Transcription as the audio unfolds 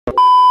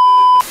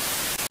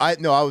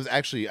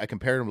I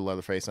compared him to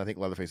Leatherface, and I think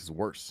Leatherface is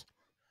worse.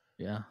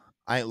 Yeah.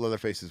 I think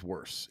Leatherface is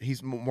worse.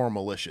 He's more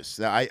malicious.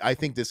 I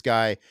think this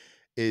guy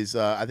is.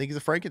 I think he's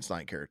a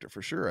Frankenstein character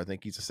for sure. I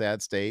think he's a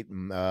sad state,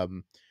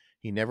 and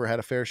he never had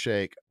a fair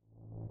shake.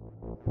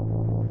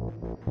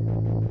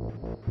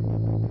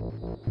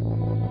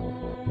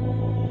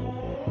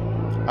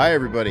 Hi,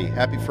 everybody.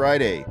 Happy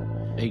Friday.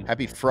 Hey,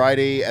 Happy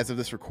Friday. As of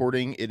this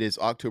recording, it is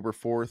October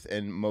 4th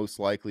and most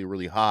likely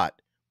really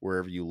hot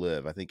wherever you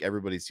live. I think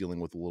everybody's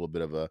dealing with a little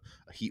bit of a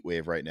heat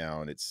wave right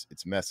now, and it's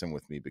messing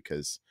with me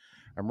because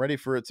I'm ready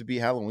for it to be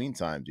Halloween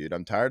time, dude.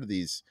 I'm tired of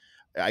these.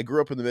 I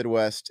grew up in the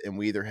Midwest, and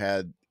we either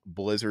had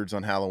blizzards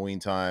on Halloween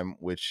time,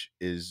 which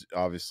is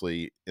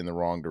obviously in the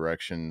wrong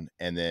direction,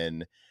 and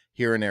then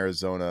here in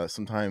Arizona,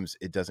 sometimes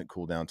it doesn't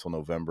cool down till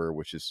November,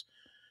 which is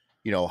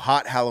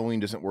hot Halloween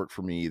doesn't work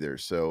for me either.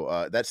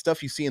 So that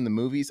stuff you see in the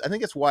movies, I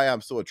think that's why I'm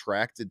so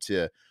attracted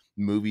to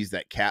movies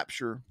that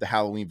capture the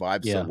Halloween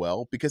vibe so yeah.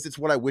 well, because it's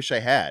what I wish I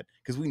had,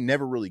 because we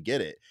never really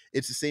get it.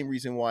 It's the same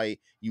reason why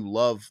you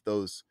love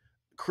those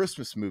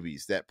Christmas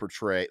movies that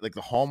portray like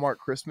the Hallmark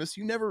Christmas.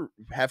 You never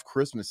have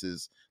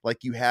Christmases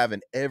like you have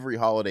in every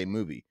holiday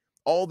movie.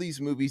 All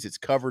these movies, it's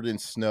covered in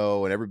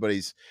snow and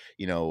everybody's,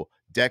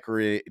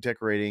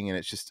 decorating, and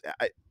it's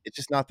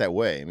just not that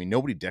way. I mean,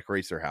 nobody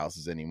decorates their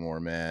houses anymore,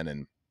 man.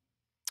 And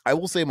I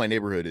will say my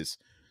neighborhood is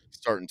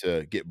starting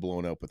to get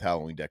blown up with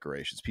Halloween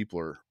decorations. People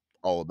are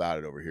all about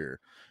it over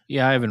here.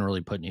 Yeah, I haven't really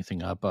put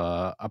anything up.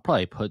 I'll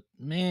probably put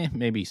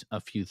maybe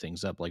a few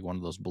things up, like one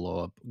of those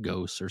blow up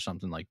ghosts or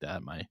something like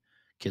that. My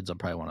kids will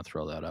probably want to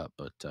throw that up.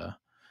 But a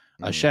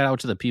Mm, shout out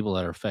to the people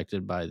that are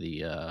affected by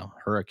the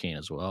hurricane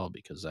as well,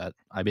 because that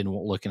I've been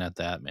looking at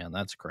that, man.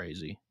 That's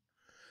crazy.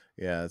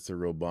 yeah, it's a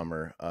real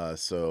bummer.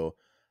 So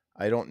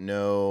I don't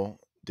know.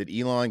 Did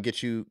Elon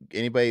get you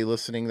anybody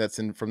listening that's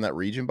in from that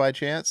region by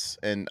chance?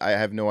 And I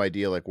have no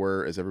idea, like,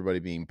 where is everybody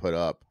being put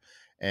up?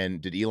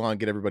 And did Elon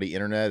get everybody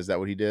internet? Is that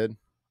what he did?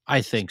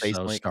 I think Space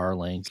so. Link,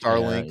 Starlink. Yeah,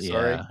 Starlink.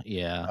 Sorry. yeah,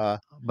 yeah. Uh,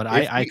 But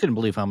if I we couldn't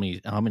believe how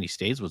many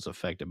states was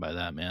affected by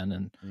that, man.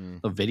 And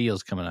mm, the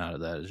videos coming out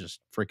of that is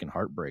just freaking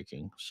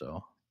heartbreaking.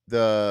 So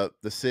the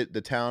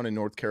town in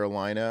North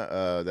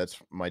Carolina,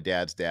 that's my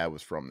dad's dad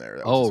was from there.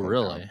 That was oh his hometown.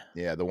 really?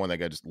 Yeah, the one that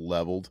got just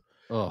leveled.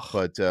 Ugh.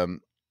 But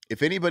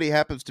if anybody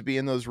happens to be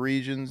in those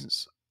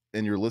regions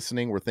and you're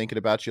listening, we're thinking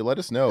about you. Let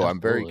us know. I'm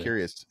very Absolutely.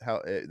 curious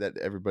how that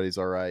everybody's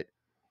all right.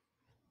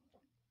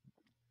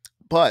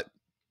 But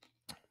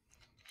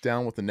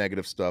down with the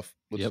negative stuff.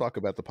 Let's Yep. talk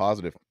about the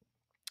positive.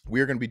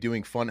 We are going to be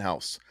doing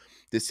Funhouse.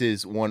 This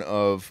is one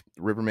of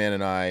Riverman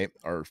and I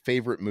our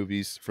favorite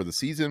movies for the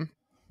season.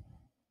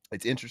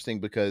 It's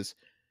interesting because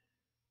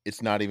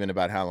it's not even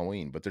about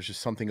Halloween, but there's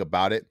just something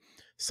about it.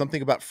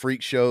 Something about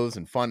freak shows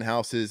and fun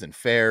houses and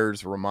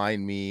fairs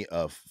remind me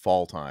of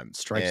fall time.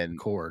 Strikes the And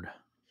chord.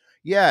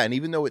 yeah, and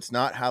even though it's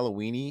not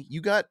Halloweeny,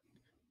 you got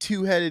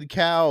two-headed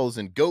cows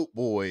and goat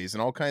boys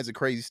and all kinds of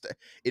crazy stuff.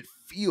 It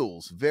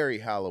feels very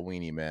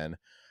Halloweeny, man.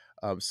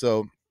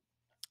 So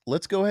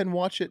let's go ahead and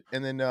watch it,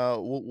 and then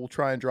we'll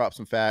try and drop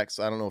some facts.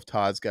 I don't know if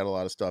Todd's got a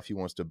lot of stuff he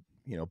wants to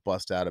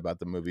bust out about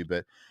the movie,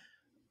 but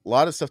a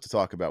lot of stuff to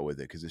talk about with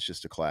it because it's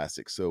just a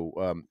classic.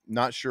 So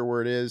not sure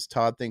where it is.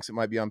 Todd thinks it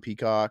might be on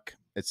Peacock,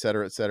 et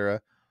cetera, et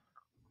cetera.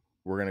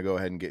 We're gonna go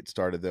ahead and get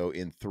started though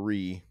in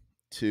 3,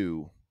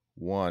 2,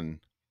 1,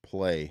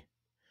 play.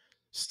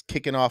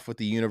 Kicking off with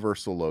the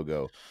Universal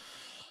logo.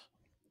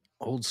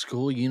 Old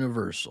school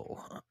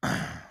Universal.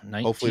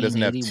 Hopefully, it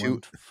doesn't have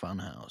 1981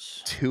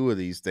 Funhouse. two of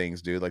these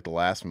things, dude. Like the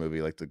last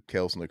movie, like the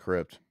Tales from the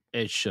Crypt.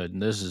 It should.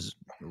 And this is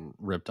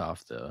ripped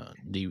off the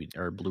DVD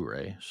or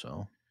Blu-ray.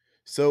 So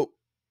So,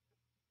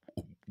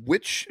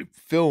 which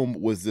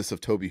film was this of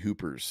Tobe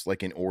Hooper's?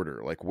 Like in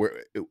order, like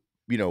where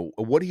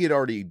what he had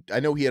already. I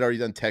know he had already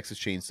done Texas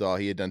Chainsaw.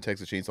 He had done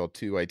Texas Chainsaw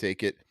 2. I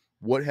take it.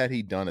 What had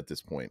he done at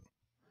this point?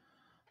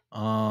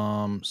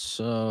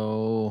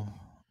 so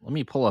let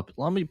me pull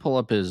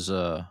up his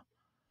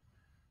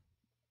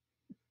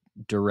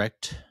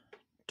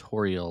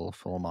directorial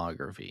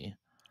filmography.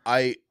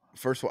 I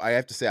First of all, I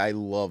have to say I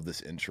love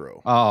this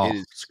intro. Oh, It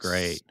is it's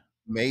great.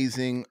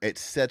 amazing. It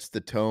sets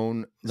the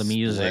tone The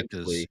music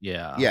is splendidly.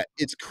 yeah. Yeah,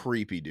 it's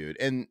creepy, dude,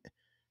 and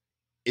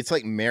it's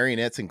like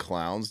marionettes and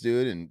clowns,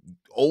 dude, and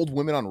old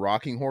women on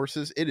rocking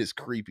horses. It is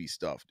creepy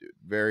stuff, dude.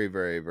 Very,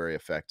 very, very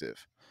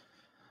effective.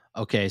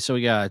 Okay, so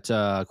we got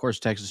of course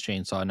Texas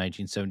Chainsaw in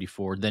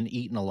 1974, then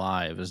Eaten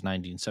Alive is Mm.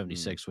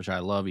 1976, which I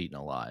love Eaten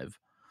Alive.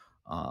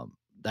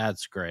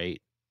 That's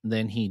great.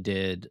 Then he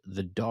did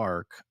The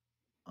Dark.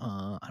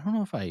 I don't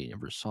know if I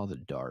ever saw The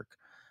Dark.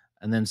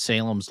 And then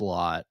Salem's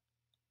Lot.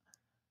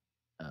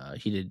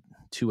 He did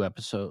 2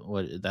 episodes.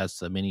 What that's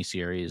the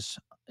miniseries,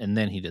 and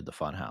then he did the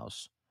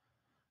Funhouse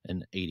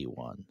in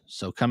 '81.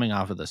 So coming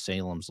off of the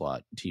Salem's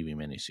Lot TV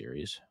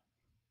miniseries.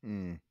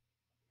 Mm.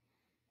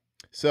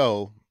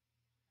 So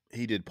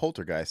he did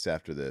Poltergeist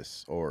after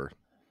this, or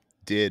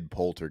did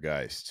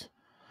Poltergeist?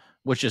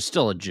 Which is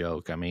still a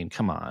joke. I mean,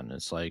 come on.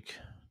 It's like,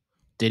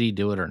 did he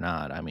do it or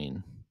not? I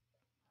mean,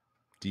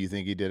 Do you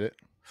think he did it?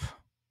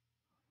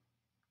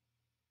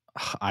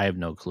 I have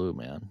no clue,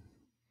 man.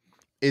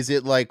 Is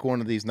it like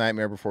one of these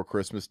Nightmare Before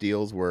Christmas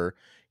deals where,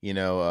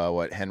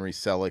 what Henry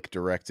Selick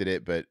directed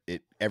it, but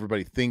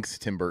everybody thinks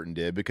Tim Burton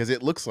did because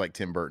it looks like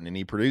Tim Burton and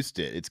he produced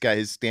it. It's got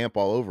his stamp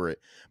all over it,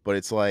 but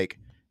it's like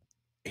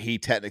he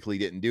technically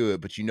didn't do it,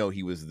 but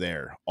he was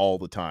there all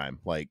the time,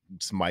 like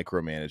just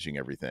micromanaging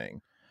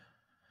everything.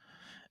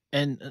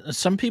 And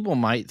some people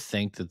might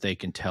think that they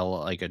can tell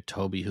like a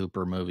Tobe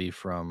Hooper movie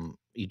from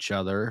each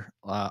other.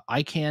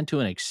 I can to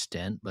an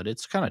extent, but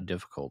it's kind of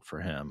difficult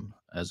for him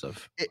as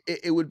of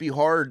It would be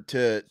hard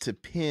to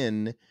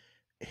pin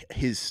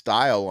his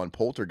style on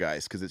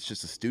Poltergeist because it's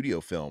just a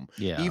studio film.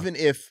 yeah. Even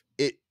if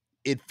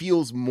it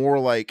feels more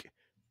like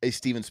a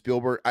Steven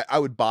Spielberg, I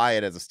would buy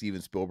it as a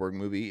Steven Spielberg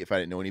movie if I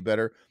didn't know any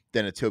better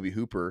than a Tobe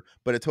Hooper.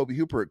 But a Tobe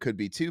Hooper it could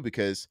be too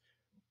because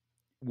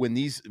when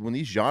these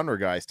genre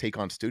guys take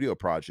on studio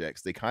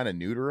projects, they kind of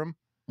neuter them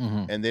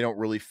Mhm. and they don't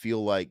really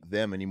feel like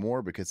them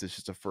anymore because it's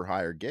just a for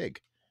hire gig.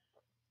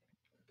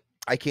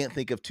 I can't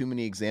think of too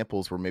many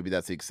examples where maybe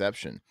that's the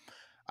exception.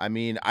 I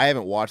mean, I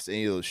haven't watched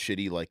any of those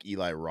shitty like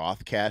Eli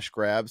Roth cash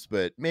grabs,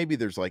 but maybe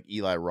there's like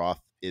Eli Roth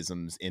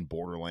isms in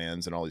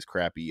Borderlands and all these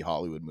crappy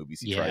Hollywood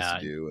movies he tries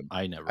to Yeah, do, and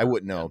I I never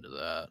wouldn't got know. into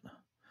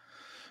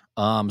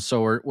that.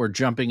 So we're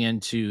jumping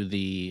into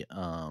the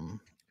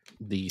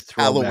throwback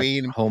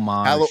Halloween, Hallow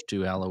homage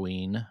to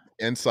Halloween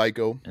and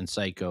Psycho. and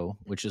Psycho,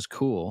 which is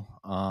cool.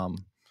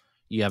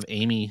 You have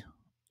Amy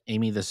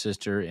the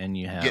sister, and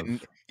you have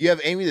You have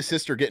Amy the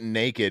sister getting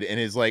naked, and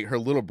is like her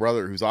little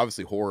brother, who's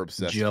obviously horror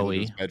obsessed. If you look at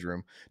his Joey.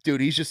 bedroom,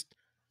 dude, he's just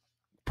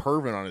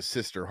perving on his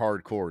sister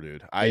hardcore,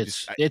 dude.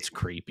 It's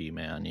creepy,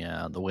 man.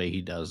 Yeah, the way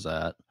he does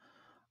that.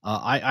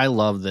 I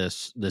love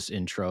this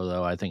intro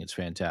though. I think it's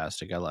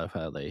fantastic. I love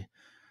how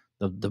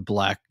the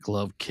black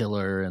glove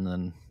killer, and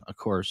then of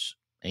course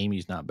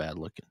Amy's not bad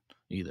looking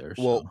either.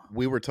 So well,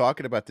 we were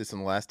talking about this in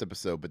the last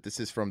episode, but this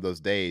is from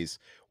those days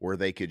where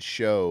they could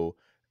show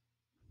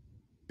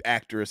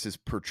actresses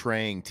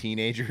portraying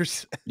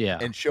teenagers yeah,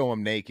 and show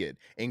them naked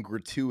and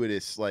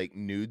gratuitous like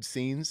nude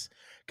scenes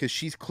because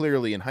she's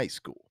clearly in high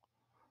school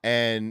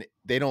and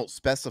they don't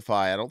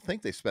specify. I don't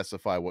think they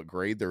specify what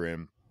grade they're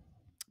in,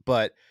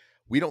 but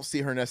we don't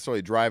see her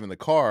necessarily driving the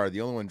car. The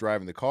only one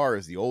driving the car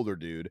is the older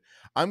dude.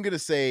 I'm gonna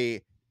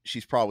say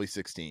she's probably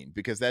 16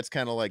 because that's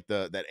kind of like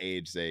that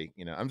age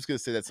I'm just gonna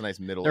say that's a nice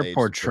middle they're age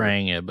for.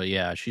 portraying it, but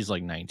yeah, she's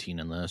like 19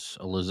 in this.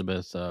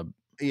 Elizabeth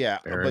Yeah,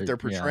 but Barrett. they're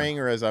Yeah, portraying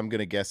her as, I'm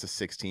gonna guess, a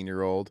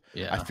 16-year-old.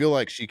 yeah. I feel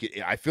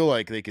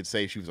like they could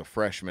say she was a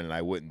freshman and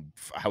I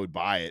would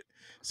buy it.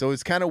 So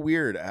it's kinda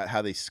weird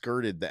how they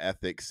skirted the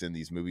ethics in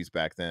these movies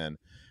back then.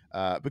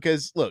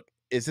 Because look,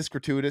 is this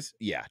gratuitous?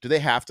 Yeah. Do they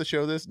have to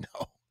show this?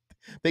 No.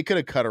 They could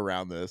have cut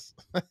around this.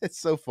 It's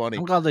so funny.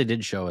 I'm glad they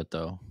did show it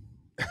though.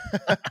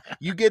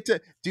 You get to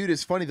dude,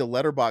 it's funny, the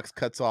letterbox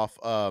cuts off,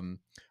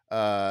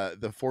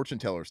 the fortune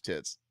teller's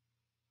tits.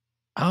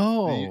 The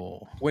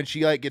Oh, when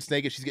she, like, gets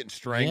naked, she's getting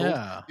strangled.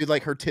 yeah. Dude,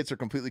 like, her tits are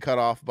completely cut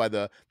off by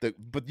the but,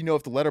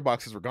 if the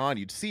letterboxes were gone,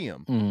 you'd see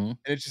them, Mhm. and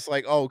it's just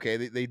like, "Oh, okay,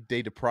 they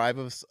deprive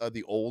us of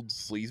the old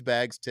sleaze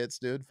bags tits,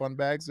 dude, fun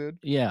bags, dude."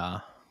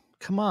 Yeah.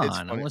 Come It's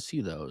on, I funny. wanna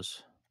see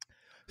those.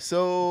 See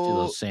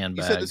those So,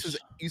 sandbags. you said this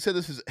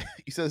was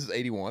you said this is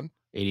 81?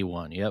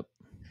 81, yep.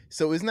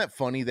 So, isn't that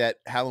funny that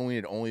Halloween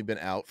had only been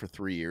out for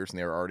 3 years, and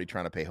they were already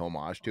trying to pay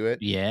homage to it?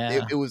 It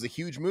Yeah. it was a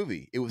huge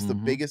movie. It was the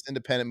Mhm. biggest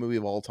independent movie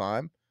of all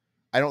time.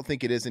 I don't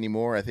think it is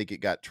anymore. I think it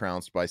got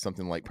trounced by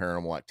something like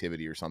Paranormal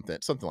Activity or something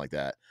like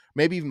that.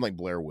 Maybe even like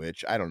Blair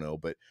Witch. I don't know,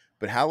 but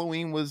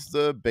Halloween was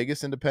the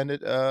biggest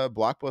independent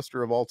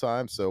blockbuster of all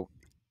time. So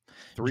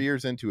 3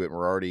 years into it,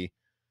 we're already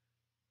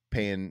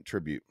paying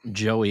tribute.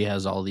 Joey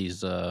has all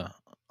these,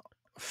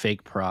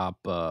 fake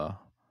prop,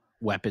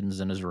 weapons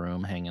in his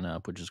room hanging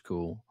up, which is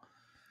cool,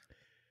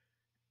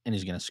 and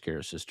he's gonna scare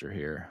his sister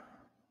here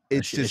as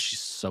It's she's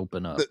just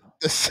soaping up.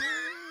 the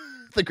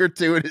the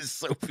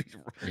gratuitous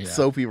Yeah,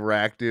 soapy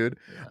rack, dude.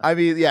 yeah. I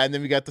mean, yeah, and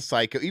then we got the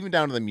psycho, even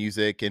down to the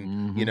music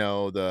and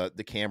Mhm.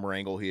 the camera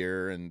angle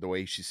here and the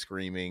way she's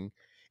screaming.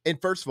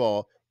 And first of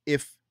all,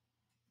 if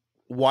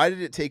why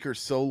did it take her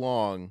so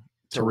long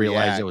to To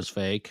realize it react? was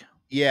fake.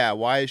 Yeah,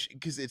 why is she?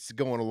 Because it's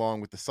going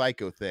along with the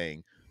psycho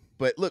thing.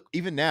 But look,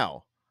 even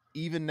now,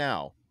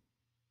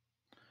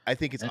 I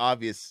think it's Un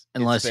obvious it's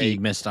unless he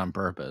fake. missed on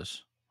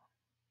purpose.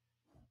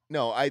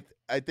 No, I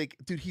think,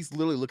 dude, he's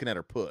literally looking at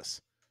her puss.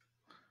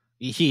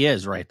 He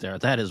is right there.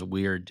 That is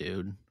weird,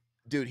 dude.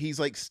 Dude, he's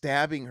like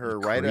stabbing It's her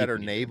right at her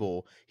creepy, dude.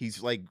 navel.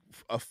 He's like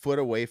a foot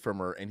away from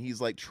her, and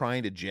he's like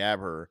trying to jab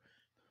her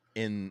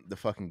in the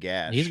fucking He's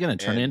gash. gonna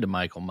turn And into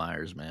Michael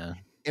Myers, man.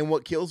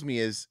 what kills me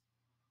is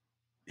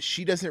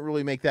she doesn't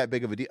really make that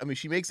big of a deal. I mean,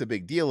 she makes a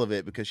big deal of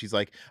it because she's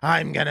like,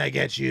 "I'm gonna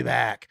get you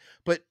back,"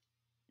 but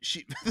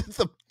she it's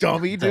a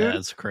dummy, dude.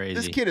 That's This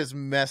crazy. kid is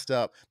messed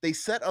up. They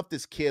set up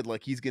this kid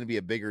like he's gonna be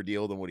a bigger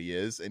deal than what he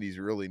is, and he's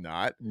really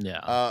not. Yeah.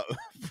 Uh,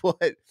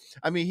 but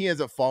I mean, he ends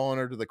up following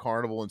her to the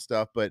carnival and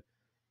stuff. But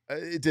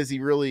does he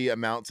really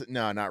amount to?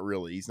 No, not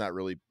really. He's not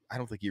really. I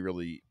don't think he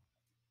really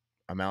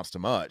amounts to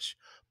much.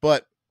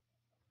 But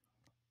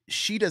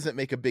she doesn't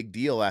make a big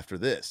deal after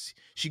this.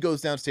 She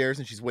goes downstairs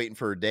and she's waiting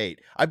for her date.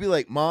 I'd be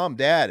like, "Mom,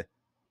 Dad,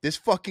 this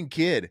fucking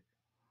kid,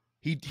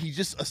 he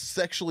just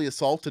sexually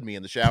assaulted me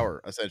in the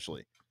shower,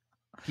 essentially.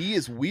 He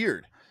is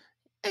weird."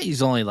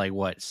 He's only like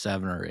what,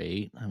 7 or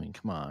 8? I mean,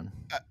 come on.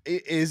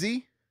 Is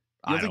he?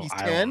 You don't think he's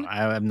 10? I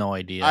have no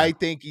idea. I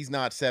think he's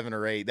not 7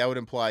 or 8. That would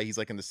imply he's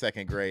like in the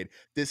 2nd grade.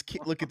 This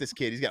kid, look at this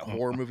kid. He's got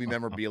horror movie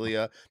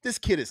memorabilia. This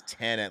kid is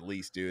 10 at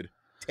least, dude.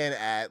 10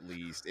 at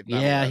least, if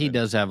not Yeah, he 11.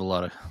 does have a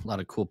lot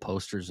of cool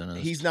posters in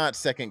his. He's not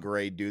 2nd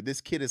grade, dude. This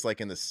kid is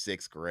like in the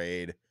 6th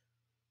grade.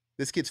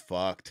 This kid's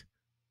fucked.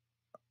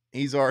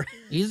 He's already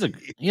He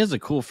has a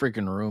cool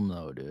freaking room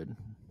though, dude.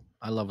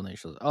 I love when they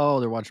show. Oh,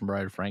 they're watching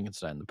Bride of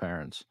Frankenstein. The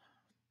parents.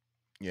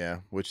 Yeah,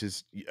 which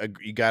is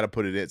you got to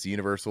put it in. It's a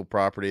Universal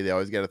property. They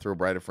always got to throw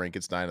Bride of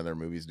Frankenstein in their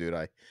movies, dude.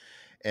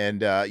 You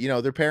know,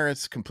 their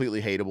parents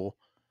completely hateable.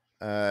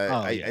 Oh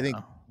I yeah. think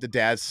the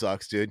dad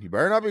sucks, dude. You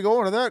better not be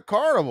going to that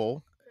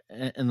carnival.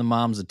 And the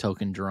mom's a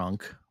token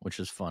drunk, which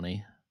is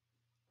funny.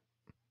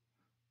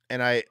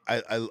 And I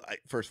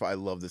first of all, I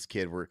love this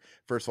kid. Where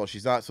first of all,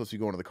 she's not supposed to be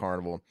going to the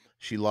carnival.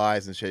 She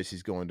lies and says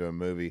she's going to a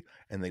movie,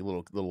 and they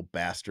little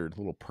bastard,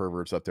 little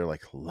perverts up there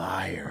like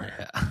liar.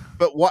 Yeah.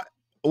 But what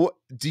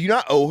do you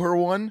not owe her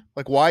one?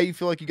 Like, why you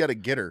feel like you got to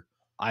get her?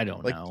 I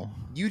don't Like, know.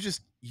 you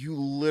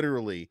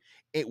literally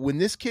when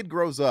this kid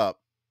grows up,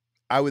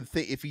 I would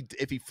think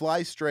if he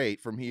flies straight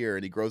from here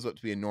and he grows up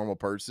to be a normal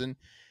person,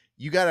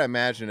 you got to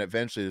imagine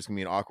eventually there's gonna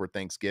be an awkward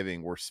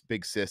Thanksgiving where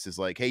Big Sis is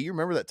like, "Hey, you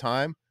remember that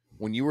time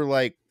when you were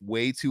like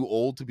way too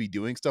old to be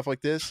doing stuff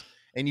like this,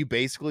 and you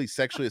basically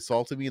sexually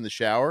assaulted me in the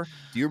shower?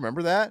 Do you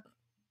remember that?"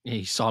 Yeah,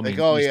 he saw me. Like,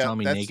 oh He yeah, saw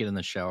me that's naked in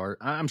the shower.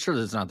 I'm sure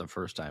that's not the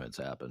first time it's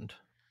happened.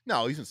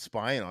 no, he's been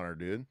spying on her,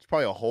 dude. There's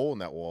probably a hole in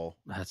that wall.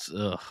 That's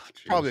Probably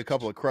a Jesus.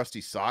 couple of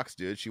crusty socks,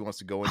 dude. She wants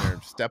to go in there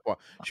and step on.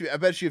 I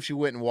bet you if she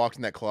went and walked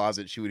in that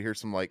closet, she would hear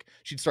some like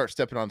she'd start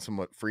stepping on some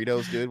what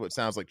Fritos, dude. What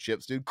sounds like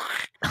chips, dude.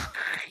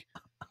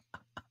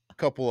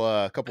 couple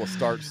of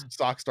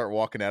socks start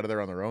walking out of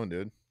there on their own,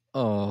 dude.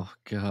 Oh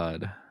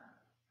God.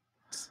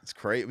 It's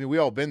crazy. I mean, we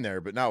all been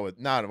there, but not with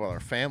our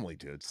family,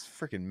 dude. It's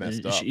freaking messed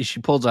And up. she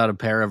pulls out a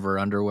pair of her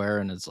underwear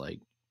and it's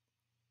like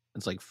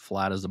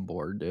flat as a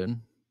board, dude.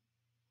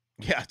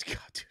 Yeah, God,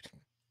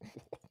 dude.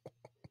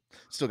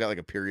 Still got like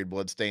a period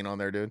blood stain on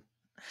there, dude.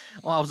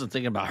 Well, I wasn't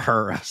thinking about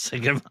her. I was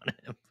thinking about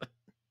him.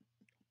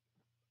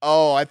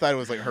 Oh, I thought it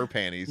was like her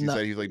panties. You No.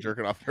 said he was like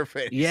jerking off her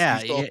panties.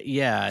 Yeah,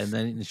 yeah. And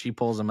then she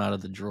pulls them out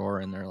of the drawer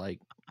and they're like,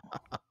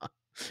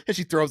 and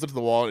she throws it to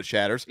the wall and it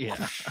shatters.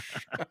 yeah.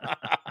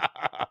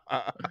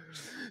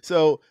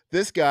 So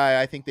this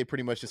guy, I think they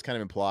pretty much just kind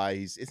of imply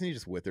isn't he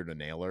just withered a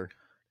nailer?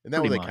 And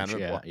that Pretty what they much, kind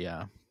of imply,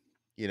 yeah.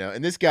 you know.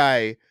 And this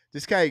guy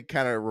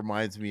kind of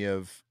reminds me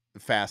of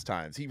Fast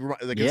Times. This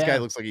guy Yeah.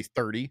 looks like he's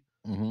 30,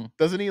 Mm-hmm.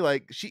 doesn't he?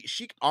 Like she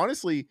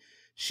honestly,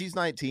 she's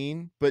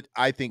 19, but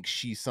I think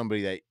she's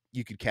somebody that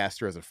you could cast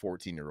her as a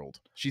 14-year-old.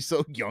 She's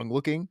so young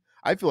looking.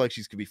 I feel like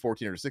she's could be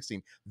 14 or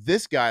 16.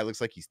 This guy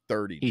looks like he's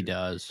 30. He dude.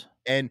 does.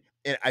 And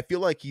I feel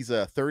like he's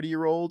a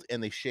 30-year-old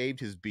and they shaved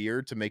his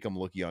beard to make him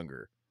look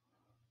younger.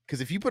 Because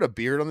if you put a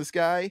beard on this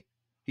guy,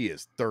 he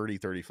is 30,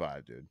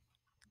 35, dude.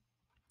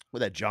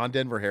 With that John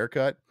Denver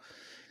haircut.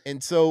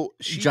 And so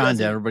John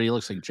Denver, but he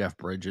looks like Jeff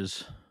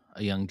Bridges,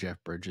 a young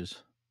Jeff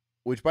Bridges.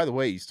 Which, by the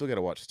way, you still got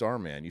to watch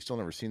Starman. You still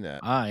never seen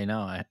that. I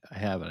know. I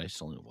haven't. I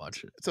still need to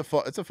watch it. It's a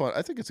fun.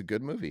 I think it's a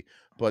good movie.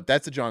 But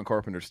that's a John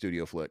Carpenter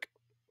studio flick.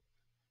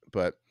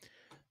 But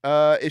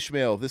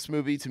Ishmael, this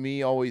movie to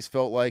me always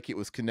felt like it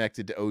was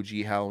connected to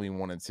OG Halloween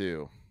 1 and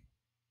 2.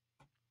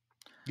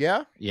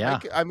 Yeah? Yeah.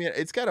 I mean,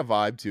 it's got a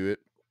vibe to it.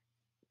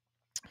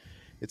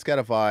 It's got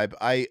a vibe.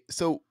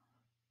 So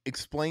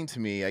explain to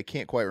me, I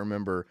can't quite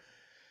remember,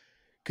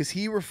 because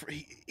he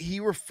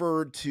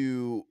referred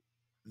to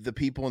the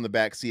people in the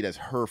back seat as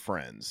her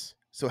friends.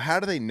 So how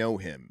do they know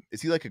him?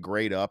 Is he like a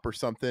grade up or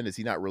something? Is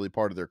he not really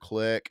part of their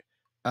clique?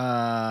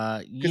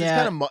 Yeah. It's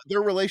kind of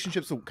their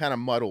relationships are kind of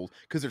muddled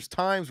because there's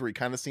times where he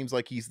kind of seems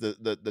like he's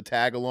the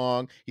tag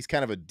along. He's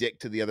kind of a dick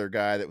to the other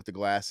guy with the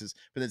glasses,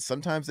 but then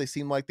sometimes they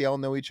seem like they all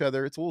know each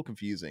other. It's a little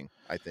confusing,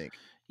 I think.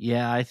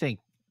 Yeah, I think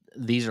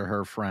these are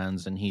her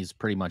friends, and he's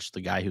pretty much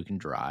the guy who can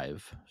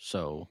drive.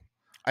 So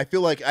I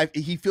feel like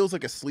he feels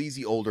like a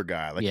sleazy older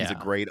guy, like he's a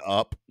grade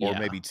up or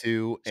maybe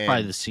 2. He's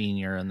probably the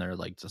senior, and they're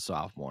like the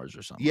sophomores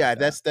or something. Yeah, like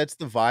that's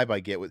the vibe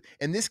I get with.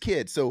 And this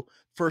kid. So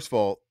first of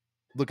all,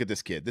 look at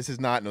this kid. This is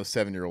not no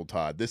 7-year-old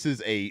Todd. This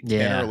is a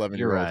 10 or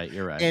 11-year-old.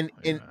 You're right. And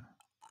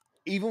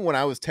even when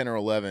I was 10 or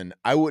 11,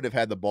 I would have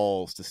had the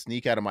balls to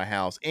sneak out of my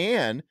house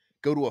and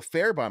go to a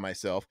fair by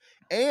myself.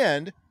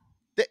 And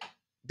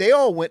they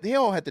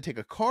all had to take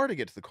a car to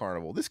get to the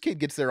carnival. This kid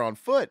gets there on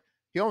foot.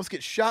 He almost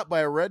gets shot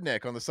by a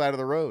redneck on the side of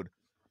the road.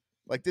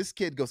 Like, this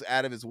kid goes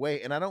out of his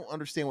way, and I don't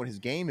understand what his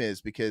game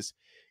is because,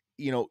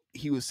 you know,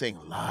 he was saying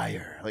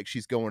liar, like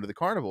she's going to the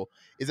carnival.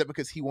 Is that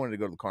because he wanted to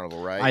go to the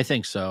carnival, right? I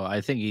think so.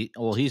 I think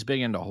he's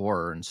big into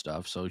horror and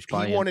stuff, so he's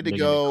probably he wanted to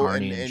go,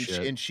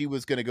 and she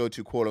was going to go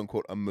to quote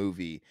unquote a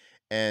movie,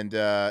 And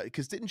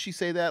because didn't she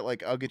say that?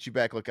 Like, I'll get you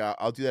back. Like,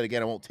 I'll do that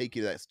again. I won't take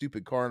you to that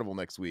stupid carnival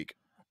next week.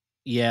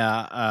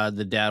 Yeah,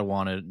 the dad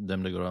wanted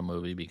them to go to a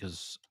movie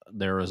because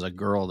there was a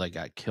girl that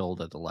got killed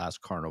at the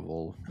last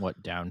carnival,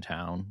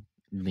 downtown,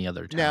 in the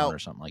other town Now, or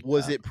something like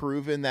was that. it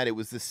proven that it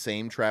was the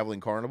same traveling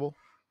carnival?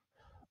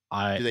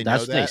 I Do they know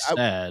That's what they that?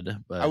 said, I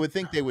but would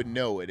think they would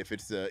know it if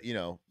it's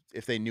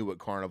if they knew what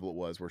carnival it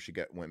was where she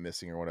went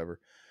missing or whatever.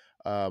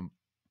 Um,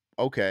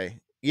 okay.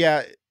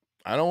 Yeah,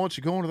 I don't want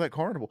you going to that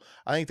carnival.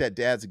 I think that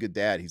dad's a good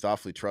dad. He's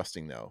awfully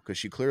trusting though, because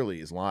she clearly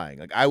is lying.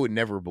 Like, I would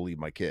never believe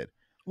my kid.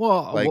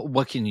 well, Like,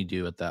 what can you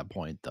do at that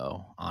point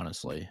though,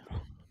 honestly?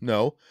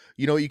 no,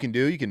 you know what you can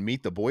do? You can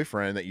meet the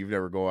boyfriend that you've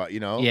never go out, say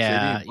to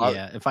Yeah, him,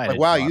 yeah, if I had like,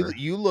 a wow, daughter.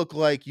 you look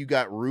like you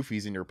got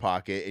roofies in your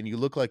pocket and you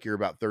look like you're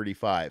about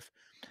 35.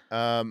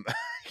 Um,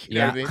 you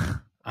know what I Yeah,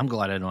 mean? I'm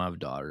glad I don't have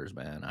daughters,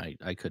 man.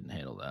 I couldn't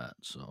handle that,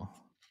 so.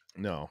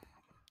 No.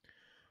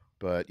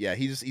 But yeah,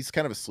 he's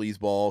kind of a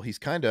sleazeball. He's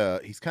kind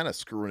of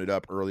screwing it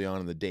up early on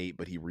in the date,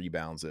 but he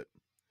rebounds it.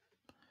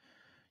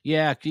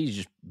 Yeah, he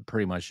just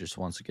pretty much just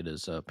wants to get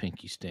his,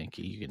 pinky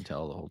stinky, you can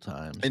tell the whole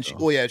time, And so.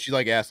 well, yeah, she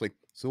like asked like,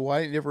 "So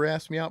why didn't you ever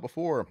ask me out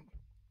before?"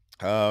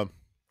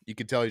 You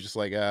could tell he's just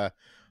like,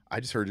 I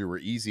just heard you were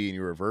easy and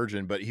you were a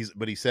virgin, but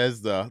he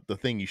says the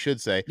thing you should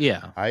say.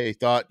 Yeah. I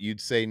thought you'd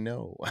say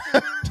no.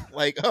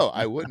 Like, oh,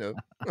 I wouldn't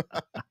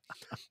have.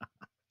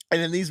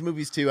 And in these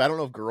movies too, I don't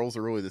know if girls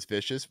are really this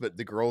vicious, but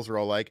the girls are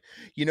all like,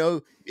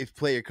 if you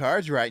play your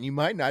cards right, and you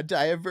might not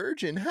die a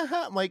virgin.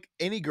 I'm like,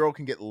 any girl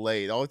can get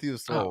laid. All you have to do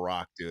is throw Oh, a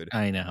rock, dude.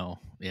 I know,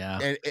 yeah.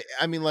 And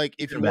I mean, like,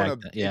 Even back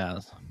then, yeah.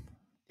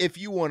 if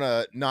you want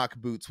to knock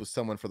boots with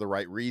someone for the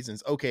right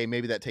reasons, okay,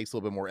 maybe that takes a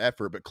little bit more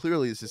effort. But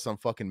clearly, this is some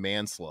fucking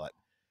man slut,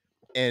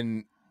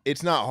 and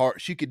it's not hard.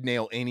 She could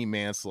nail any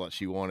man slut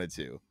she wanted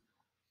to.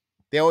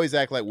 They always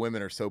act like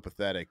women are so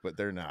pathetic, but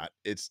they're not.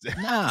 It's they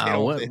No,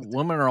 don't.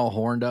 women are all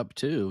horned up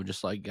too,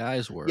 just like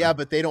guys Yeah, were.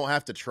 but they don't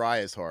have to try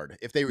as hard.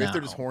 If they're just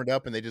No, horned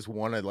up and they just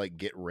want to like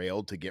get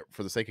railed to get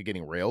for the sake of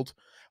getting railed,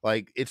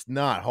 like it's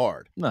not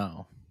hard.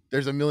 no.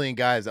 There's a million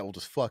guys that will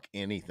just fuck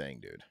anything,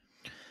 dude.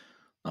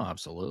 Oh,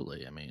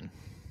 absolutely, I mean,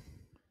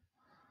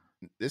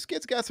 This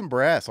kid's got some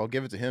brass. I'll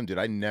give it to him, dude.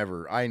 I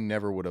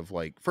never would have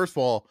like. First of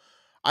all,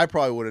 I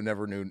probably would have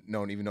never known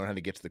how to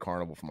get to the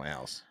carnival from my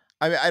house.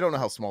 I mean, I don't know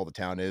how small the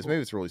town is. l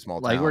Maybe it's a really small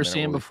like we town. were They don't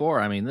saying really. before,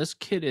 I mean, this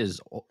kid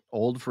is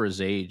old for his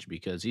age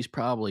because he's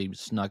probably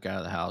snuck out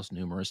of the house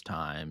numerous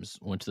times,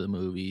 went to the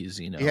movies,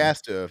 He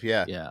has to have,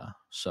 yeah, Yeah,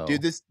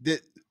 dude.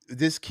 so.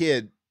 This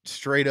kid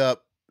straight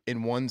up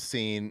in one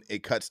scene,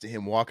 it cuts to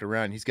him walking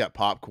around. He's got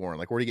popcorn.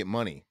 Like, where do you get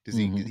money? Does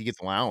Mhm. he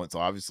gets allowance,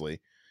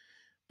 obviously,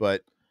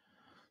 but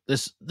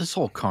This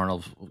whole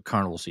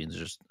carnival scene is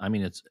just, I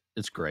mean,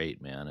 it's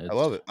great, man. I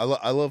love it.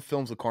 I love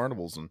films with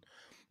carnivals,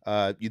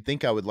 and you'd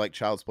think I would like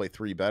Child's Play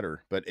 3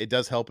 better, but it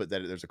does help it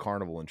that there's a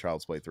carnival in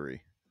Child's Play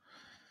 3.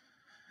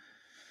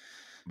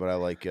 But I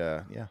like,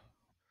 yeah,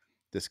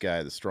 this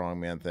guy, the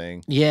strongman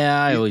thing.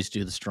 Yeah, I He- always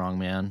do the strong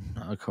man,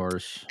 of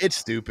course. It's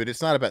stupid.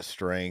 It's not about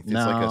strength. It's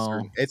like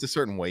No. it's a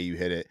certain way you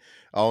hit it.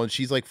 Oh, and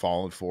she's like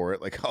falling for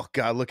it. Like, oh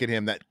God, look at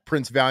him. That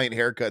Prince Valiant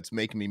haircut's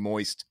making me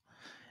moist.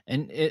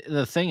 And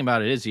the thing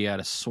about it is you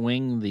gotta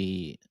swing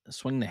the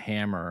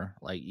hammer,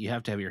 like, you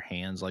have to have your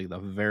hands, like, the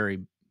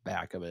very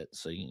back of it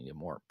so you can get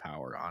more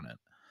power on it.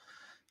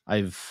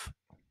 I've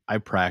I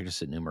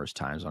practiced it numerous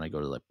times when I go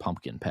to, like,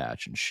 pumpkin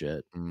patch and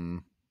shit.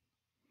 Mm.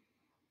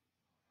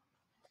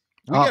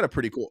 We Uh got a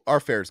pretty cool. Our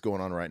fair's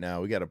going on right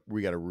now. We got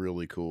a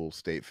really cool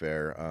state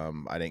fair.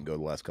 I didn't go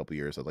the last couple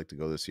years. I'd like to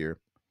go this year.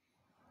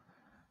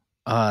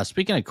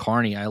 Speaking of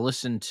Carney, I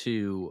listened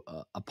to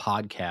a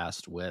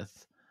podcast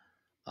with,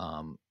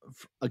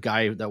 a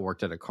guy that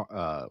worked at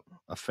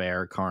a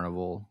fair,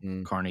 carnival,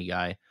 Mm. Carney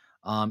guy.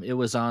 It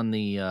was on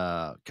the,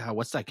 God,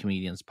 what's that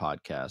comedian's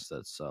podcast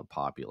that's,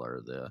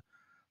 popular?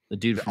 The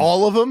dude from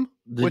All of them?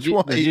 Which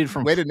one? the dude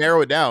from Way to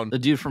narrow it down. the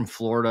dude from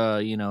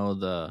Florida,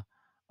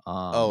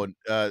 Oh,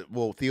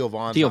 well, Theo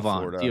Vaughn's not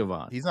Florida. Theo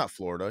Vaughn, He's not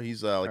Florida.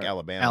 He's like or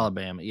Alabama.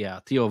 Alabama, yeah,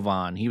 Theo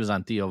Vaughn. He was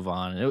on Theo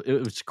Vaughn, and it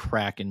was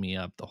cracking me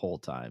up the whole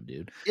time,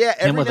 dude. Yeah,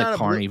 Him with a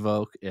Carney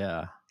vote,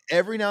 yeah,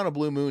 every now and a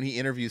blue moon, he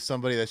interviews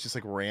somebody that's just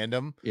like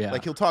random. yeah.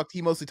 Like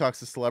he mostly talks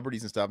to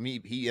celebrities and stuff.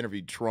 He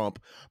interviewed Trump,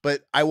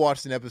 but I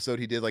watched an episode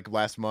he did like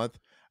last month.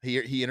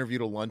 He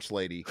interviewed a lunch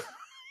lady,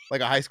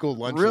 like a high school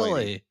lunch lady.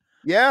 Really?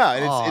 Yeah,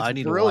 and Oh, it's I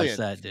need brilliant.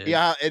 to watch that, dude.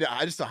 Yeah, and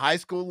just a high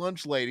school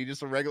lunch lady,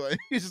 just a regular.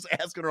 He's just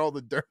asking her all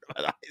the dirt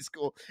about high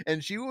school,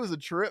 and she was a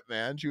trip,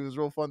 man. She was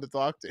real fun to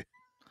talk to.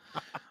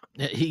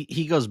 Yeah,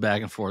 he goes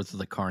back and forth with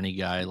the Carney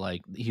guy.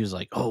 Like he was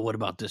like, "Oh, what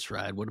about this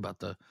ride? What about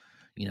the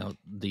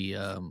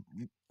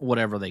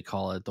whatever they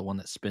call it, the one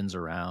that spins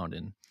around?"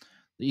 And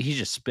he's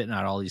just spitting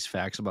out all these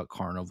facts about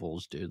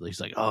carnivals, dude. He's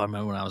like, "Oh, I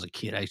remember when I was a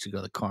kid, I used to go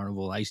to the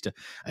carnival. I used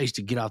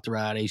to get off the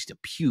ride. I used to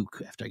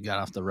puke after I got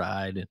off the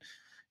ride." And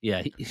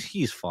yeah,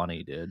 he's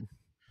funny, dude.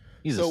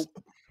 He's So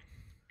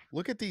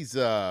look at these.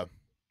 oh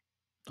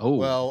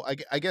Well,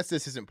 I guess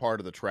this isn't part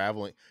of the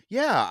traveling.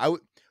 Yeah, I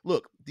would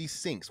look these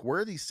sinks. Where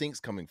are these sinks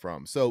coming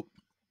from? So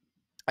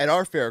at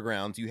our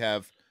fairgrounds, you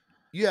have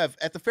you have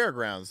at the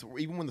fairgrounds,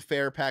 even when the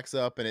fair packs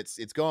up and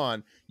it's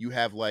gone, you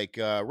have like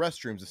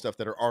restrooms and stuff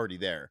that are already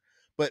there.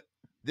 But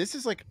this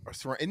is like,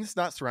 and it's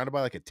not surrounded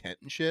by like a tent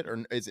and shit,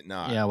 or is it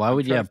not? Yeah, why I'm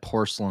would you trying to. have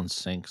porcelain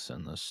sinks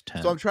in this So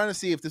I'm tent? trying to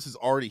see if this is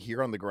already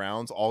here on the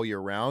grounds all year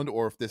round,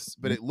 or if this.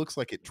 But N it looks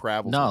like it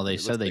travels No, with they you.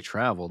 It said looks they like.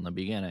 traveled in the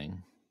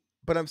beginning.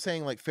 But I'm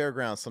saying like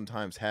fairgrounds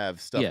sometimes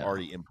have stuff Yeah.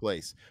 already in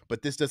place,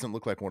 but this doesn't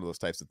look like one of those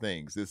types of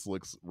things. This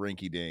looks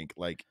rinky dink.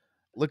 Like,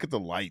 look at the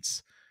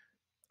lights.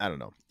 I don't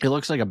know. It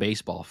looks like a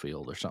baseball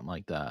field or something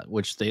like that,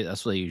 which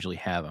that's what they usually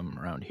have them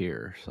around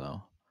here,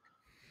 so,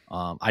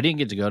 I didn't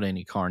get to go to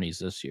any carnies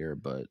this year,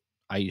 but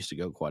I used to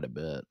go quite a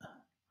bit.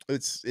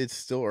 It's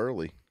still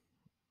early.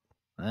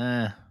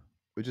 Eh,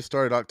 We just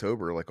started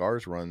October. Like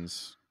ours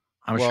runs.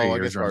 I'm sure Well, I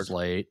yours guess runs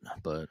late,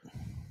 but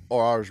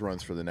ours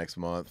runs for the next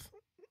month.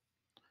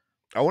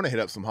 I want to hit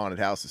up some haunted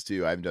houses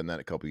too. I haven't done that in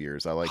a couple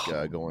years. I like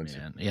oh, going to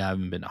man. Yeah, I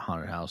haven't been to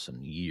haunted house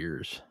in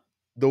years.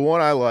 the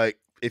one I like.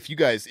 If you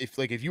guys,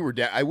 if you were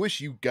down, I wish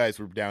you guys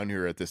were down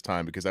here at this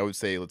time because I would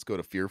say let's go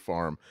to Fear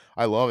Farm.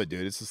 I love it,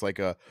 dude. It's just like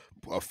a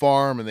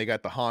farm, and they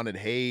got the haunted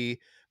hay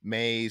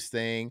maze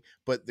thing.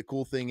 But the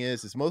cool thing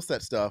is most of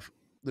that stuff.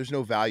 There's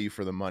no value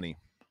for the money.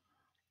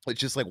 It's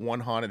just like one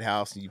haunted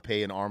house, and you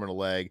pay an arm and a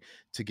leg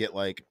to get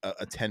like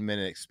a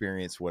 10-minute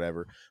experience,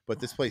 whatever.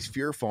 But this place,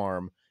 Fear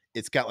Farm,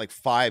 it's got like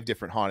 5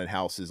 different haunted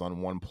houses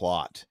on one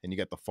plot, and you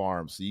got the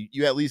farm, so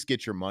you at least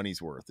get your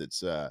money's worth.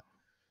 It's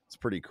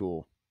pretty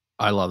cool.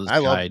 I love this I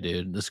love, guy,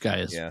 dude. This guy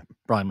is yeah,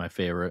 probably my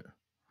favorite.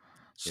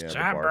 yeah, the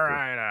Step barker.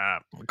 right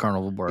up.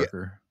 Carnival Yeah,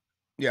 barker.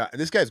 yeah, and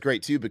this guy's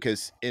great too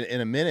because in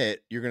a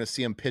minute you're gonna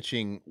see him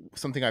pitching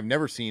something I've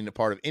never seen a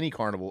part of any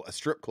carnival, a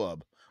strip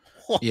club.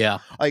 Yeah.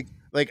 like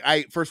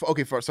I first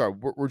okay, sorry,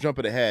 we're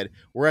jumping ahead.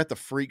 We're at the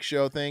freak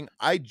show thing.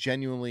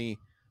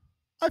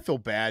 I feel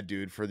bad,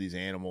 dude, for these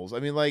animals. I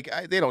mean, like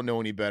they don't know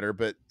any better,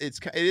 but it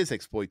is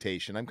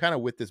exploitation. I'm kind of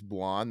with this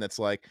blonde that's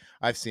like,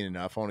 I've seen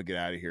enough. I want to get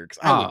out of here because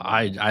I Oh, wouldn't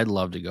want to. I'd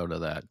love to go to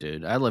that,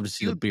 dude. I'd love to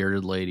see the You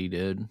bearded lady,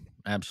 dude. you want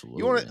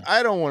Absolutely. to?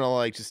 I don't want to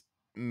like just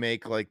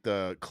make like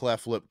the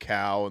cleft lip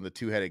cow and the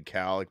 2-headed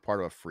cow like part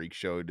of a freak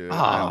show, dude.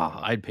 I don't want Ah,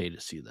 to. I'd pay to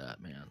see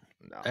that, man.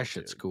 That No,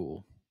 shit's dude.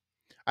 cool.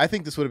 I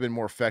think this would have been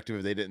more effective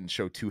if they didn't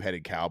show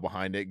 2-headed cow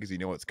behind it because you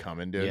know what's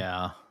coming, dude.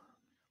 Yeah.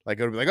 Like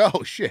it would be like,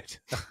 oh shit.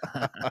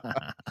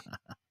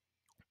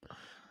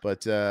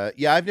 But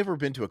yeah, I've never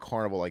been to a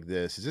carnival like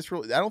this. Is this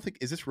really? I don't think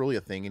is this really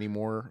a thing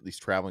anymore? These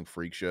traveling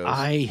freak shows.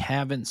 I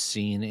haven't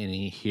seen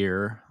any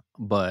here,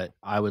 but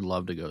I would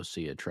love to go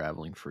see a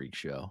traveling freak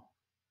show.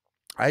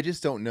 I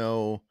just don't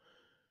know.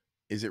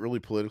 Is it really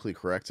politically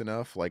correct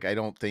enough? Like, I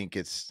don't think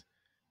it's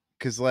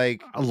because,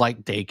 like, I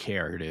like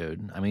daycare,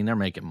 dude. I mean, they're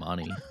making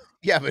money.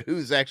 yeah, but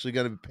who's actually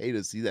going to pay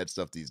to see that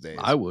stuff these days?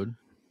 I would.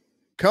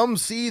 Come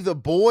see the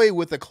boy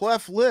with a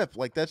cleft lip.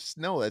 Like, that's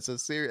no, that's a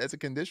serious, that's a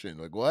condition.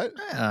 Like, what?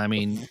 I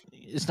mean,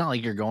 it's not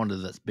like you're going to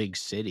the big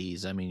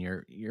cities. I mean,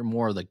 you're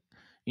more the,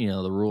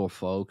 the rural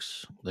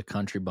folks, the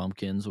country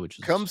bumpkins, which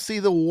Come is see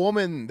the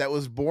woman that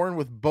was born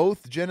with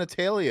both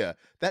genitalia.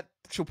 That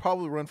she'll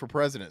probably run for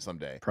president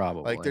someday. Like,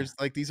 probably there's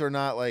like these are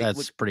not like look.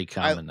 that's pretty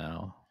I common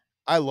now.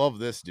 I love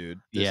this dude.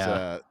 This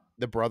Yeah,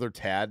 the brother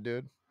Tad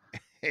dude.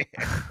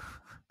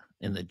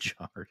 in the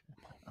jar.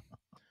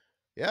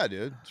 Yeah,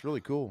 dude, it's really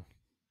cool.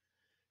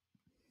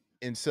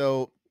 And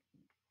so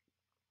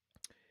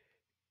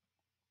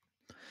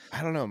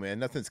I don't know, man.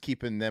 Nothing's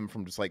keeping them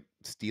from just like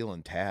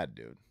stealing Tad,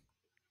 dude.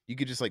 You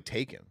could just like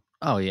take him.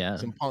 Oh yeah,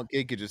 Some punk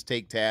kid could just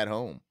take Tad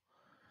home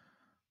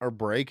or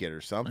break it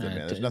or something,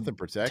 man. There's nothing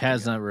protecting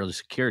Tad's him. not really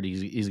secured.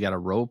 He's got a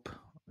rope.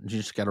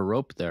 Just got a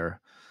rope there.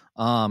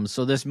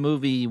 So this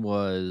movie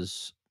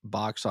was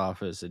box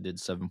office. It did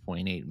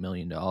 $7.8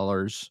 million.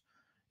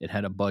 It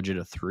had a budget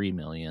of 3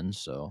 million.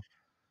 So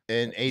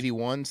And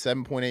 81,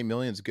 7.8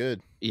 million is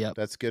good. yep.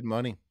 That's good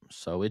money.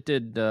 So it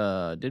did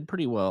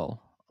pretty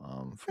well.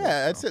 For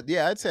Yeah, that's itself. it.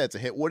 Yeah, I'd say it's a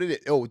hit. What did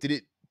it? Oh, did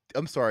it?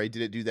 I'm sorry.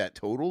 Did it do that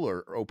total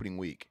or opening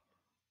week?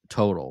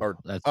 Total. Or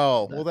That's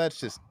oh, well, that. that's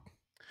just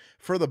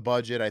for the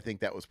budget. I think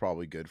that was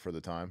probably good for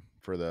the time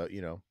for the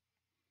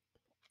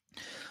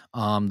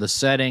The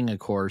setting, of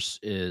course,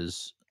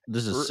 is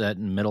this is r- set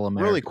in Middle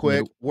really America.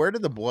 quick. Where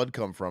did the blood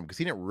come from? Because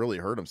he didn't really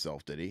hurt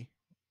himself, did he?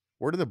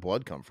 Where did the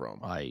blood come from?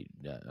 I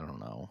don't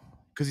know.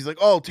 Because he's like,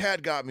 oh,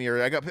 Tad got me,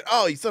 or I got,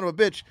 oh, you son of a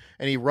bitch,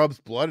 and he rubs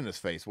blood in his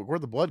face. Well,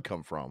 where'd the blood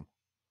come from?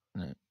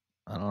 I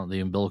don't know. The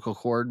umbilical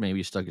cord. Maybe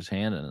he stuck his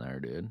hand in there,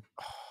 dude.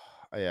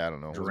 Yeah, I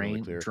don't know. It wasn't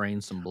really clear.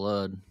 Drain some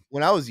blood.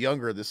 When I was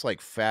younger, this like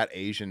fat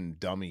Asian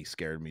dummy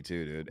scared me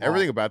too, dude. Oh,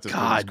 Everything about this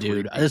movie is God,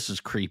 dude, creepy. this is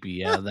creepy.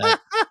 Yeah,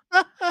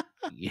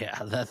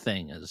 that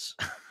thing is.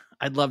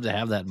 I'd love to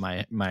have that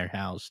in my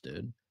house,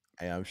 dude.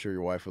 Yeah, I'm sure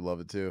your wife would love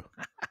it too.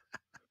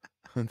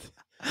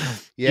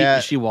 Yeah.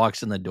 She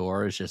walks in the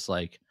door. It's just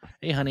like,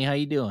 hey, honey, how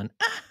you doing?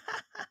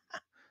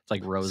 It's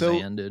like So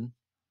Roseanne, dude.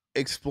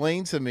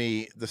 explain to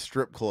me the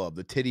strip club,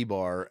 the titty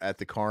bar at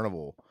the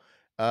carnival.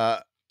 Uh,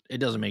 It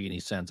doesn't make any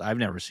sense. I've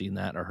never seen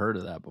that or heard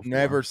of that before.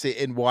 Never see,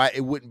 and why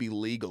it wouldn't be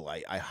legal.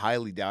 I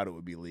highly doubt it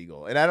would be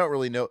legal, and I don't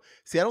really know.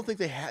 See, I don't think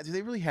they have. Do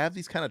they really have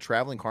these kind of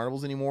traveling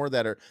carnivals anymore?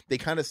 That are they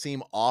kind of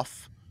seem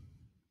off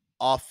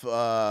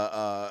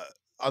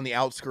on the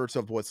outskirts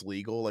of what's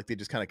legal. Like they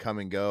just kind of come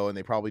and go, and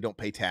they probably don't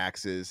pay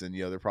taxes, and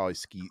they're probably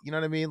ski. You know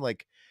what I mean?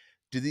 Like,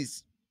 do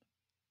these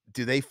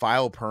do they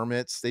file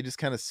permits? They just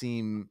kind of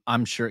seem.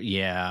 I'm sure,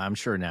 yeah, I'm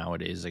sure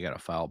nowadays they gotta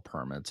file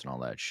permits and all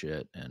that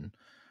shit, and,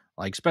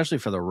 like, especially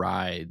for the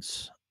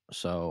rides,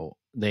 so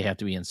they have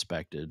to be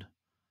inspected,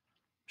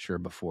 sure,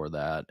 before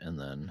that, and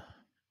then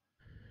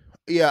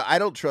Yeah, I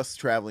don't trust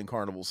traveling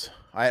carnivals.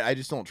 I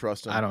just don't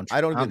trust them. I don't I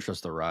don't even.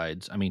 trust the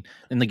rides. I mean,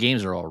 and the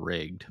games are all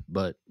rigged,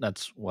 but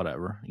that's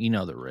whatever. You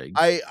know they're rigged.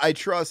 I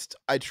trust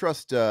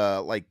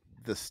like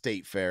the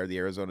state fair, the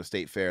Arizona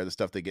State Fair, the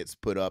stuff that gets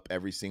put up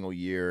every single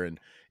year and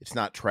it's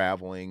not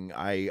traveling.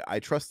 I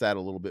trust that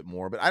a little bit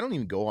more, but I don't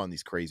even go on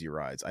these crazy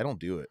rides. I don't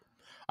do it.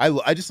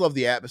 I just love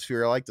the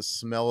atmosphere. I like the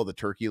smell of the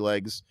turkey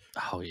legs.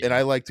 Oh, And yeah.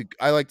 I like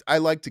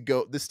to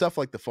go this stuff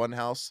like the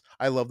Funhouse.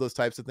 I love those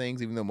types of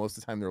things, even though most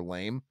of the time they're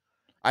lame.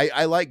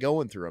 I like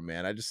going through them,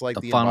 man. I just like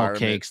The the funnel environment.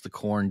 cakes, the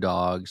corn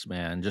dogs,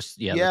 man, just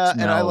yeah, the Yeah, and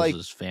smells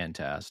is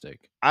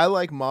fantastic. I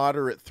like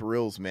moderate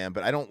thrills, man,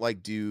 but I don't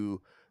like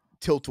do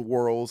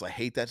tilt-a-whirls. I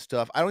hate that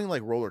stuff. I don't even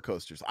like roller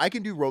coasters. I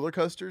can do roller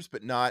coasters,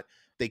 but not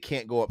they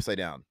can't go upside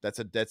down. That's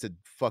a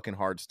fucking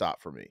hard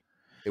stop for me.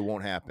 It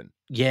won't happen.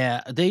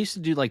 Yeah, they used to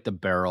do, like, the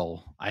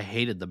barrel. I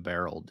hated the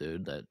barrel,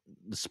 dude, that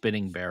the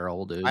spinning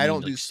barrel, dude, I and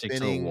you'd, don't do like, stick to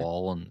the spinning.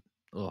 wall and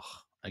ugh,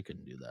 I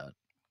couldn't do that.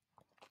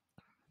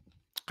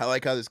 I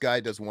like how this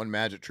guy does one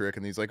magic trick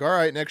and he's like, "All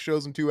right, next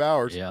show's in 2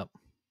 hours." Yep.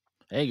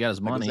 Hey, he got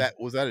his Like, money.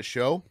 was that a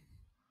show?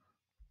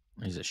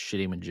 He's a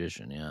shitty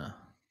magician, yeah.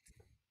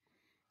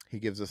 He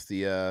gives us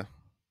the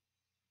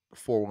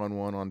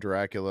 411 on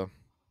Dracula.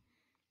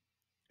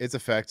 It's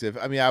effective.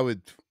 I mean, I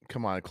would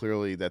come on,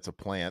 clearly that's a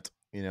plant,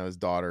 his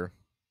daughter.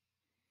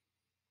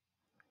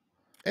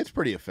 It's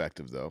pretty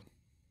effective though.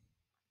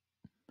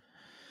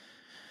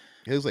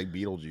 It looks like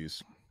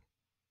Beetlejuice.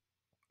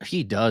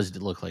 He does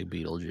look like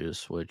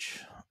Beetlejuice,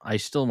 which I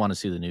still wanna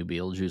see the new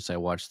Beetlejuice. I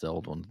watched the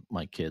old one with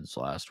my kids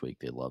last week,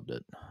 they loved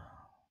it.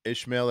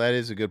 Ishmael, that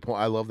is a good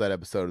point. I love that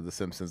episode of The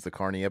Simpsons, the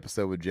Carney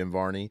episode with Jim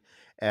Varney,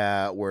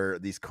 where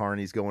these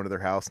carnies go into their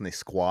house and they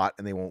squat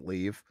and they won't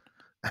leave.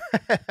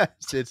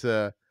 it's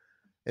a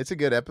it's a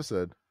good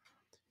episode.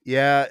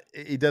 Yeah,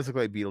 it does look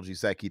like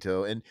Beetlejuice,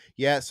 Akito. And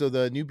yeah, so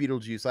the new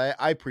Beetlejuice,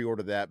 I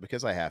pre-ordered that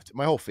because I have to.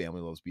 My whole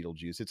family loves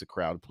Beetlejuice. It's a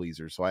crowd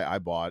pleaser. So I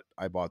bought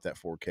that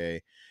 4K.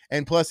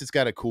 And plus it's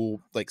got a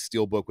cool like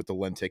steel book with the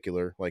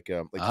lenticular, like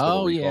Total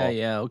Oh, yeah, Recall.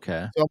 yeah,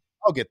 okay. So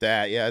I'll get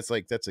that. Yeah, it's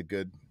like that's a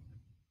good.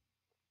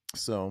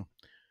 So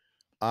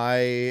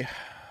I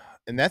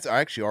and that's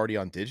actually already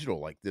on digital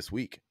like this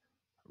week.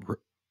 R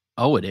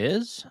Oh, it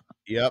is?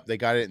 Yep, they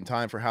got it in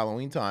time for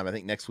Halloween time. I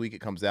think next week it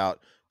comes out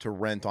to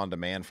rent on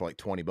demand for like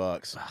 20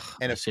 bucks. Ugh,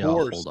 And I of see I'll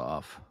course, hold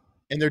off.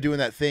 and they're doing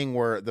that thing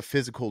where the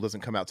physical doesn't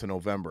come out to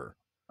November.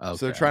 So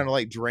they're Okay. trying to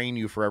like drain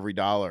you for every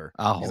dollar.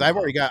 I'll Because hold off.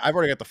 I've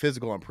already got the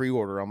physical on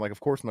pre-order. I'm like, of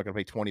course I'm not gonna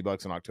pay 20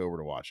 bucks in October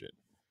to watch it.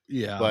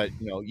 Yeah. But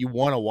you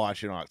want to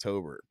watch it in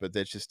October. But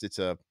it's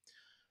a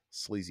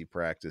sleazy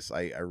practice.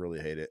 I really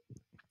hate it.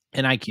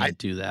 And I I can't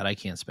do that. I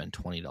can't spend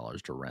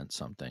 $20 to rent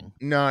something.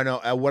 No,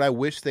 no. What I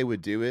wish they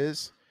would do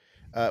is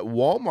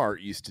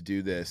Walmart used to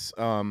do this.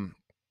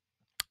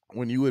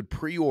 When you would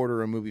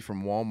pre-order a movie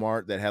from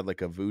Walmart that had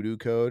like a voodoo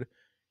code,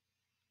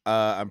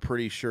 I'm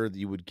pretty sure that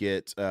you would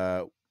get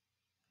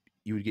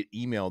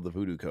emailed the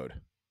voodoo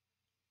code.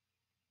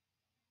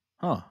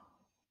 Huh.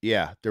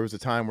 Yeah, there was a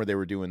time where they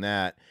were doing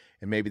that,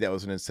 and maybe that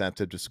was an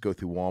incentive just to go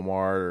through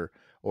Walmart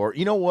or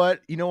you know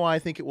what? You know why I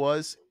think it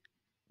was?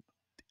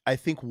 I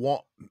think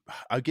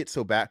I get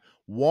so back.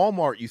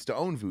 Walmart used to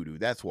own Voodoo.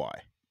 That's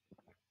why.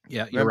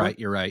 Yeah, Remember?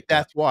 you're right, yeah.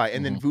 That's why.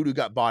 And then Mhm. Voodoo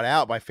got bought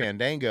out by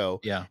Fandango.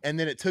 Yeah. And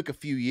then it took a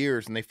few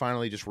years and they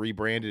finally just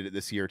rebranded it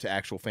this year to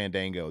actual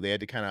Fandango. They had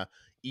to kind of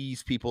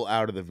ease people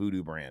out of the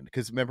Voodoo brand.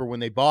 Because remember when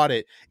they bought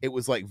it, it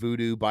was like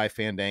Voodoo by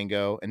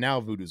Fandango, and now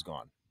Voodoo's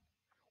gone.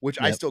 Which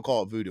I Yep. still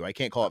call it Voodoo. I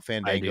can't call it I do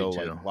Fandango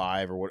like too.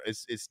 live or what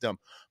it's dumb.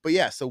 But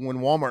yeah, so when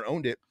Walmart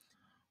owned it,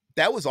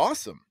 that was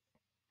awesome.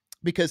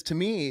 Because to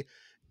me,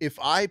 if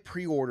I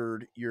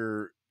pre-ordered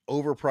your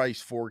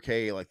overpriced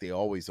 4K like they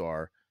always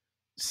are,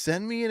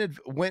 send me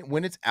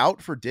when it's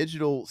out for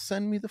digital,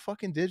 send me the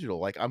fucking digital.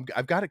 Like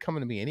I've got it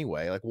coming to me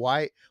anyway. Like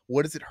why?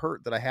 What does it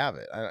hurt that I have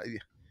it?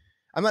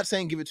 I'm not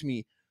saying give it to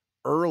me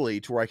early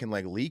to where I can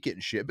like leak it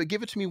and shit, but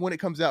give it to me when it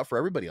comes out for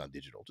everybody on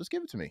digital. Just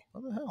give it to me.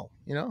 What the hell?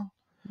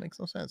 It makes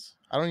no sense.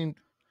 I don't even.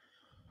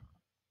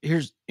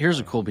 Here's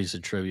a cool piece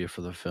of trivia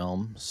for the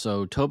film.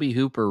 So Tobe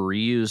Hooper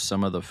reused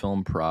some of the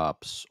film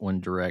props when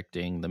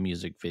directing the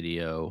music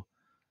video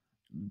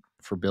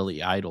for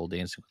Billy Idol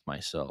Dancing with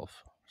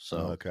Myself. So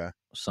Okay.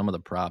 some of the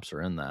props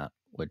are in that,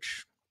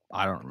 which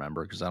I don't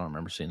remember because I don't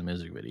remember seeing the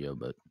music video,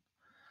 but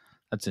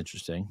that's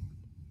interesting.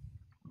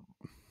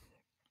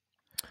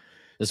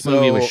 This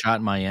movie was So shot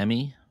in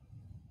Miami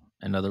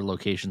and other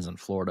locations in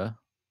Florida.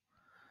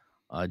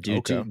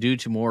 Okay. due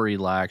to more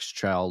relaxed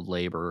child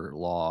labor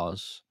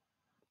laws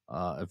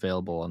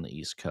available on the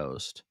East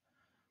Coast.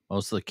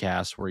 Most of the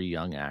cast were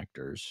young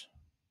actors.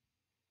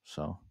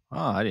 So,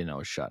 I didn't know it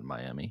was shot in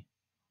Miami.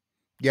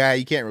 Yeah,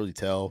 you can't really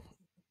tell,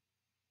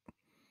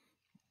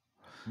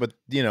 but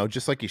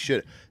just like you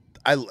should.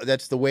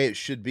 That's the way it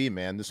should be,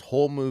 man. This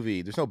whole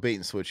movie, there's no bait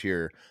and switch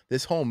here.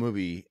 This whole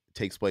movie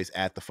takes place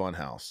at the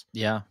Funhouse.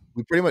 Yeah,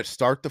 We pretty much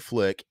start the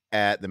flick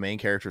at the main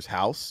character's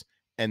house,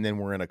 and then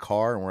we're in a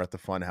car and we're at the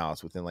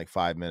Funhouse within like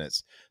 5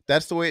 minutes.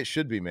 That's the way it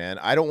should be, man.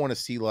 I don't want to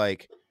see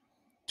like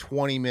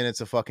 20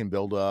 minutes of fucking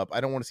build up. I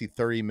don't want to see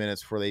 30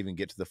 minutes before they even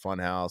get to the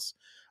Funhouse.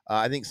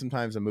 I think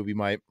sometimes a movie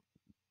might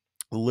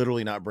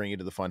literally not bring you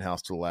to the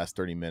Funhouse to the last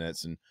 30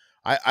 minutes, and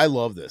I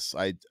love this.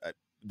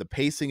 The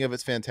pacing of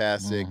it's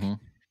fantastic. hmm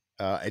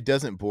It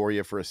doesn't bore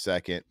you for a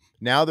second.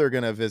 Now they're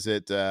gonna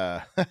visit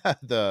the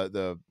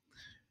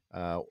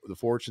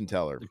fortune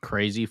teller. the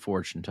crazy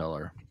fortune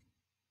teller.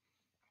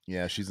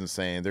 Yeah, she's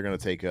insane. They're gonna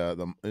take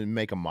them and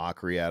make a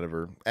mockery out of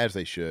her, as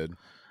they should.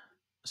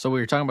 So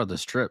we were talking about the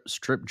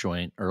strip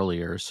joint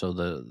earlier. So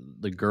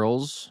the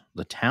girls,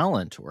 the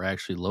talent, were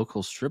actually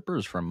local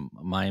strippers from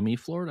Miami,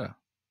 Florida.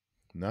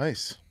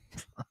 Nice.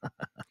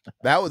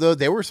 That though,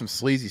 they were some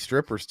sleazy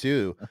strippers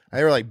too.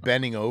 They were like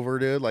bending over,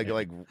 dude, like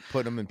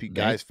putting them in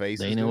guys' They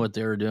faces, knew dude. what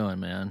they were doing,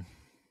 man.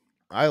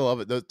 I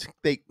love it.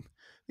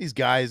 These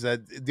guys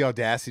that the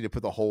audacity to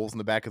put the holes in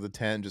the back of the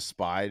tent and just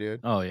spy, dude.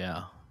 Oh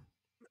yeah.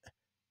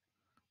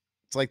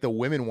 It's like the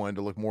women wanted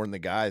to look more than the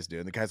guys, dude.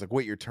 And the guy's like,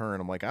 "Wait your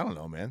turn." I'm like, I don't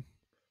know, man.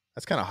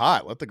 That's kind of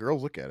hot. Let the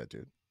girls look at it,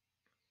 dude.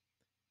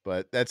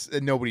 But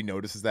nobody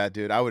notices that,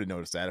 dude. I would have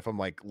noticed that if I'm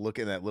like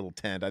looking at that little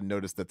tent. I'd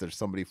notice that there's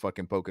somebody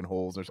fucking poking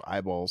holes. There's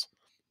eyeballs.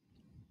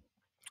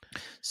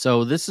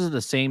 So this is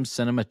the same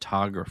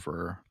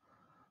cinematographer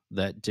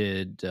that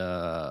did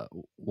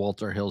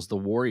Walter Hill's The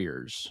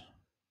Warriors,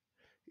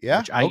 Yeah.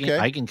 which Okay.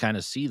 I can kind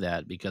of see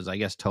that because I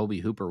guess Tobe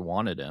Hooper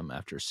wanted him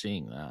after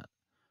seeing that,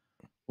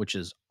 which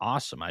is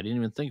awesome. I didn't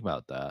even think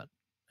about that.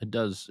 It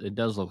does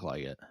look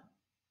like it.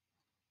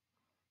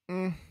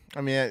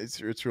 I mean,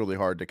 it's really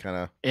hard to kind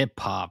of. It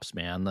pops,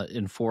 man.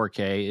 In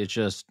 4K, it's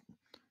just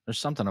there's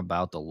something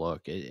about the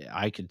look.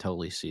 I could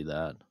totally see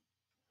that.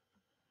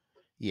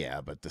 Yeah,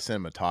 but the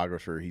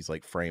cinematographer, he's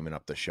like framing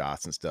up the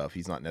shots and stuff.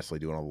 He's not necessarily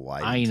doing all the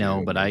lighting I know,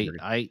 too. but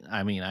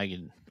I mean,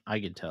 I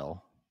could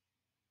tell.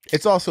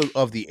 It's also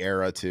of the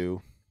era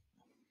too.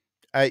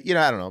 I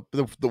don't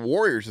know. The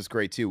Warriors is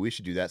great too. We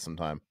should do that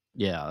sometime.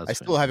 Yeah, I that's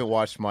still haven't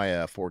fantastic. watched my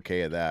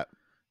 4K of that.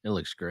 It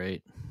looks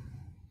great.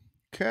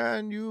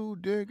 Can you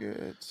dig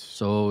it?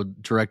 So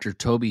director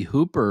Tobe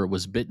Hooper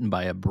was bitten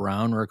by a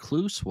brown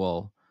recluse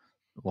while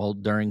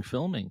during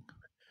filming.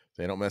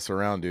 They don't mess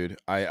around, dude.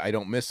 I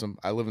don't miss them.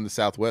 I live in the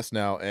Southwest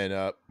now,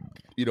 and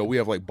we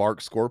have like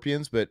bark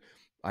scorpions, but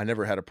I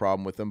never had a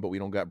problem with them. But we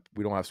don't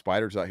have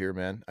spiders out here,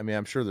 man. I mean,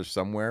 I'm sure there's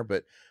somewhere,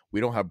 but we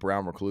don't have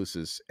brown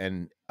recluses,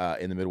 and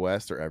in the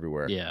Midwest, they're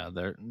everywhere. Yeah,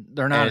 they're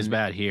not as And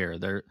bad here.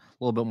 They're a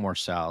little bit more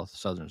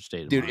southern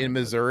state of dude, in mind, but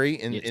Missouri,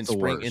 it's in the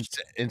spring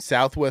worst. in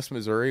Southwest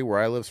Missouri, where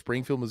I live,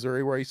 Springfield,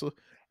 Missouri, where I used to live,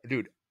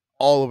 dude,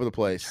 all over the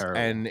place. Terrible.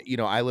 And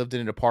I lived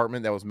in an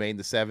apartment that was made in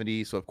the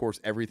 70s, so of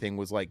course everything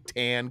was like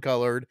tan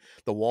colored.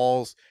 The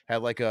walls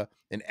had like an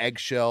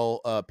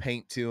eggshell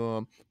paint to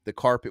them. The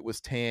carpet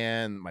was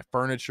tan. My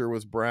furniture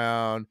was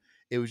brown.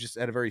 It was just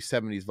at a very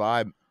 70s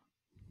vibe.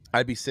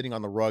 I'd be sitting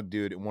on the rug,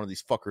 dude, and one of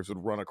these fuckers would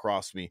run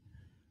across me,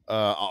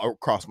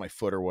 across my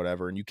foot or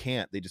whatever, and you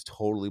can't. They just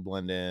totally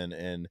blend in,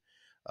 and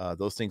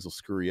those things will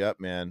screw you up,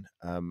 man.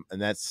 And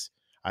I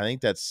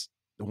think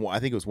I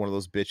think it was one of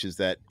those bitches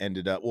that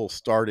ended up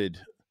started.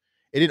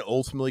 It didn't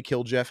ultimately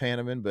kill Jeff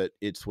Hanneman, but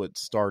it's what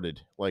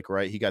started. Like,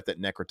 right, he got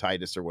that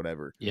necrotitis or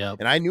whatever. Yep.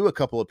 And I knew a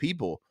couple of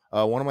people.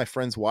 One of my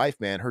friend's wife,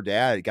 man, her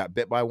dad got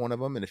bit by one of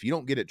them, and if you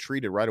don't get it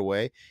treated right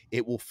away,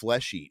 it will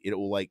flesh eat. It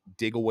will like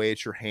dig away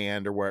at your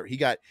hand or wherever. He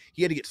had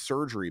to get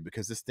surgery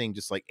because this thing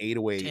just like ate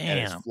away at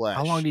his Damn.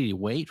 How long flesh. did he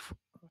wait for?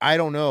 I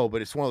don't know,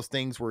 but it's one of those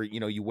things where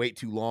you wait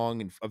too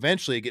long, and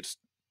eventually it gets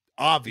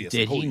obvious.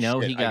 Like, Did he holy know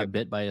shit, he I got. got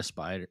bit by a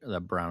spider, the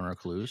brown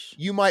recluse?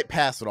 You might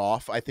pass it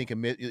off. I think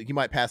you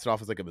might pass it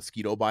off as like a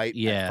mosquito bite at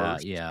Yeah,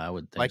 first, yeah, I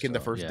would think like in the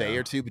so. first day Yeah.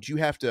 or two, but you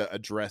have to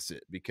address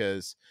it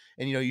because,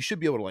 and you should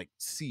be able to like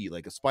see,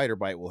 like a spider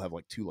bite will have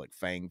like two like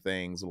fang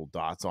things, little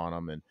dots on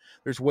them, and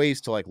there's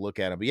ways to like look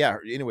at them. But yeah,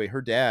 anyway,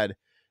 her dad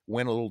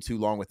went a little too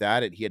long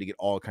without it. He had to get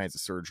all kinds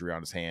of surgery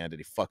on his hand, and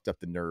he fucked up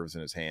the nerves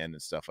in his hand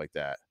and stuff like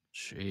that.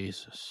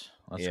 Jesus,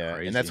 that's Yeah,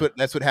 and crazy.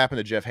 that's what happened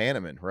to Jeff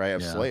Hanneman, right,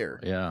 of Yeah, Slayer,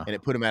 yeah. and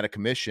it put him out of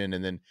commission,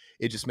 and then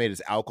it just made his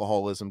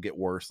alcoholism get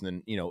worse,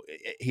 and then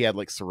he had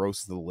like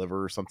cirrhosis of the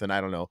liver or something. I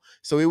don't know.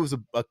 So it was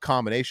a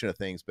combination of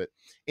things, but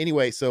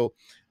anyway, so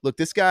look,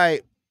 this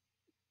guy,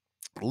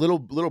 little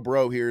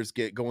bro here is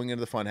going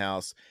into the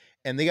Funhouse,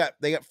 and they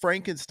got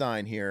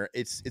Frankenstein here.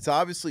 It's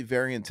obviously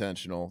very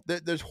intentional.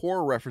 There's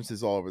horror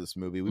references all over this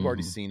movie. We've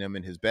already Mhm. seen him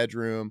in his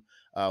bedroom,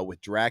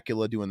 with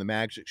Dracula doing the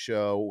magic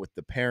show, with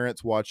the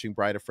parents watching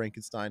Bride of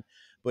Frankenstein.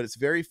 But it's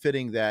very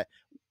fitting that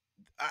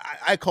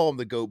I call him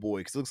the goat boy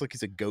because it looks like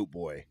he's a goat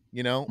boy.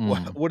 You know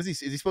Mm, what is he?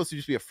 Is he supposed to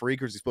just be a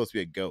freak or is he supposed to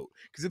be a goat?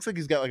 Because it looks like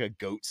he's got like a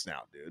goat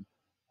snout, dude.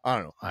 I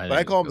don't know, I but I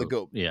think call him the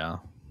goat. goat. Yeah,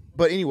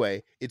 But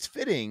anyway, it's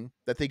fitting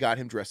that they got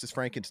him dressed as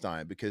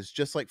Frankenstein because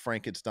just like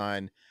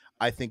Frankenstein,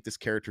 I think this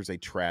character is a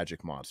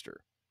tragic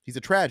monster. He's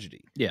a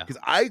tragedy yeah.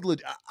 because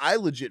I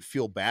legit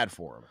feel bad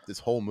for him this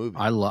whole movie.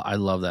 I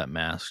love that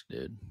mask,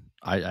 dude.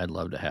 I'd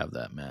love to have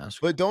that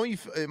mask. But don't you?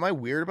 Am I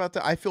weird about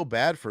that? I feel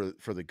bad for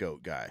the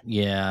goat guy.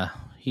 Yeah,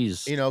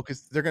 he's You know,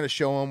 because they're gonna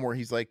show him where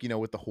he's like,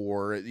 with the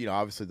whore.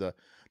 Obviously the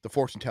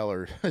fortune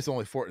teller is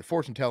only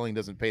fortune telling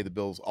doesn't pay the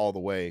bills all the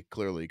way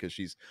clearly because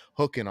she's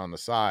hooking on the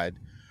side,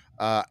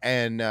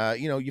 and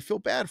you feel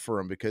bad for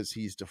him because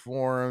he's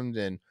deformed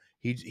and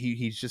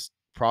he's just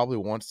probably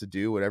wants to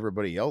do what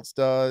everybody else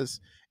does,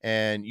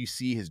 and you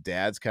see his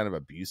dad's kind of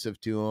abusive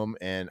to him,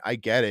 and I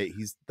get it,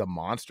 he's the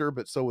monster,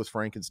 but so was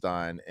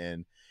Frankenstein,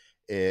 and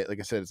like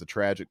I said, it's a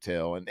tragic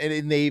tale, and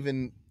they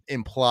even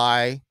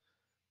imply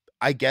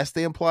I guess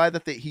they imply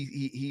that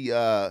he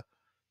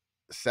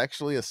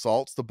sexually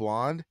assaults the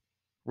blonde.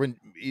 When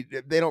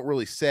they don't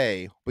really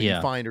say, but you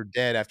yeah, find her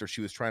dead after she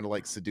was trying to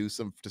like seduce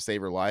him to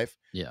save her life,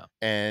 yeah.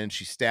 and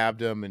she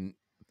stabbed him, and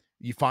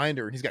you find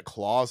her, and he's got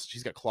claws.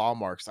 She's got claw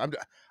marks.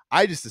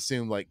 I just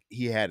assumed like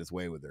he had his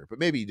way with her, but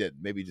maybe he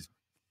didn't. Maybe he just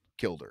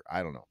killed her.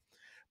 I don't know,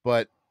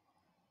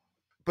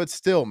 but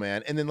still,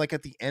 man. And then like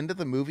at the end of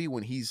the movie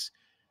when he's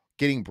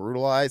getting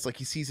brutalized, like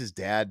he sees his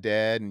dad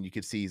dead and you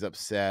can see he's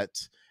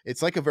upset.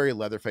 It's like a very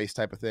Leatherface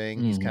type of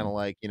thing. He's kind of Mhm.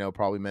 like,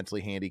 probably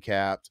mentally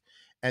handicapped.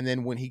 And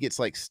then when he gets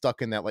like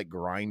stuck in that like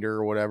grinder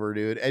or whatever,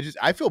 dude,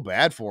 I feel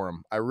bad for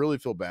him. I really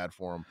feel bad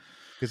for him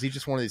because he's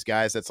just one of these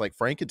guys that's like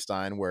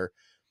Frankenstein where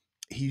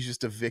he's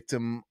just a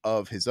victim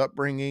of his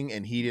upbringing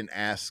and he didn't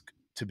ask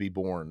to be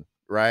born,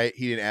 right?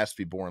 He didn't ask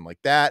to be born like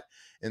that.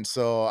 And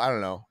so I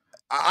don't know.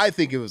 I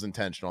think it was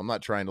intentional. I'm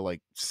not trying to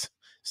like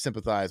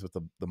sympathize with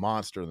the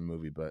monster in the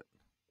movie, but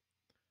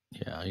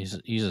Yeah,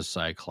 he's a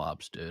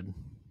cyclops, dude.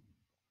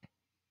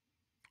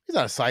 he's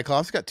not a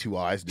cyclops. He's got two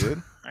eyes,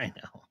 dude. I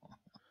know.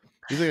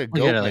 He's like a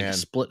Look at goat it like a man.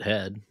 split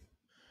head.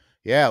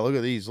 Yeah, look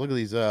at these. Look at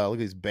these. Look at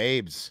these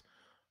babes.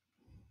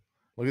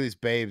 Look at these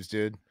babes,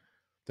 dude.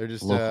 They're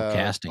just Local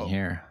casting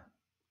here.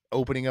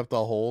 opening up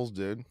the holes,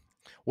 dude.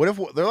 What if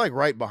they're like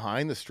right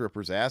behind the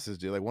strippers' asses,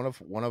 dude? Like, one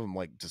of them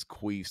like just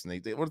queefs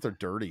and what if they're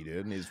dirty,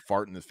 dude? And he's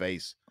farting in the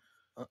face.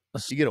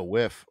 S You get a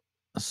whiff.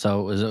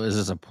 so is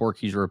this a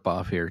Porky's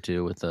ripoff here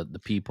too with the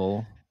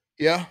people?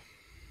 Yeah,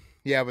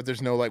 yeah, but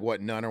there's no like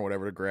what nun or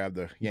whatever to grab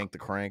the yank the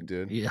crank,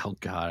 dude. Yeah, oh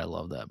god, I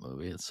love that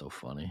movie. It's so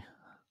funny.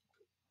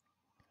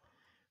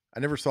 I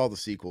never saw the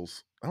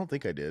sequels. I don't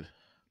think I did.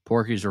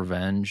 Porky's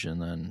Revenge,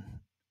 and then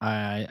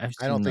I've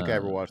I don't seen think I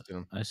ever watched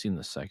them.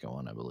 the second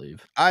one, I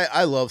believe.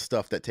 I love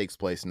stuff that takes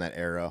place in that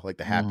era, like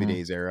the Happy Mhm.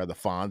 Days era, the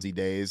Fonzie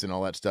days, and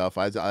all that stuff.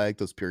 I like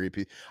those period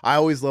pieces. I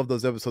always love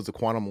those episodes of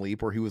Quantum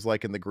Leap where he was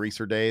like in the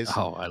greaser days,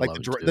 Oh, I like love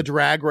it the too.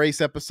 drag race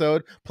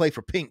episode, play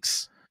for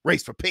pinks,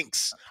 race for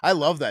pinks. I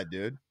love that,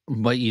 dude.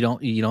 But you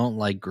don't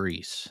like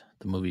Grease,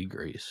 the movie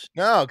Grease.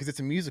 No, because it's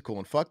a musical,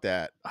 and fuck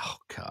that. Oh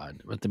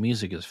god, but the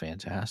music is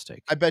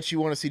fantastic. I bet you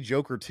want to see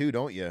Joker too,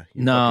 don't you?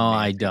 You No, fucking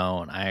I Nancy.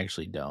 don't. I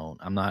actually don't.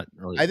 I'm not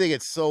really. I think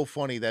it's so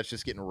funny that's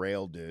just getting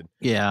railed, dude.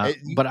 Yeah,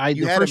 You, but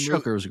you the had a first movie,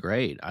 Joker was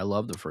great. I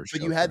love the first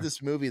but you had Joker.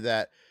 this movie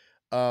that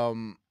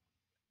um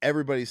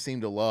everybody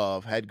seemed to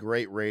love, had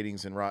great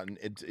ratings and rotten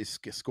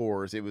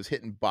scores. It was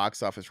hitting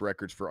box office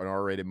records for an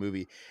R-rated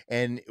movie,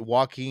 and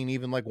Joaquin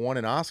even like won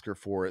an Oscar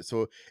for it.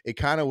 So it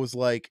kind of was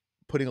like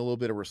putting a little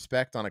bit of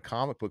respect on a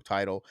comic book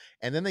title,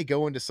 and then they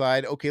go and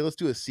decide, okay, let's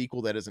do a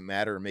sequel that doesn't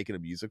matter and make it a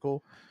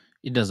musical,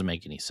 It doesn't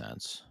make any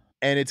sense.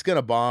 and it's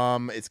gonna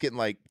bomb. It's getting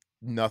like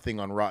nothing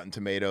on Rotten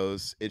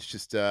Tomatoes. It's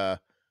just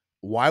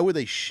why would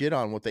they shit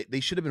on what they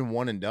should have been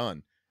one and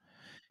done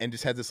and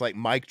just had this like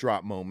mic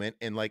drop moment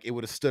and like it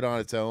would have stood on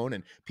its own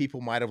and people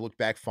might have looked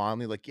back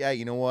fondly like, yeah,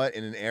 you know what,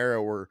 in an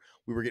era where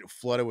we were getting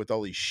flooded with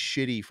all these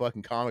shitty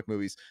fucking comic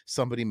movies,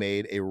 somebody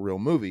made a real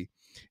movie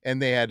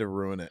and they had to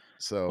ruin it.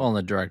 So Well, and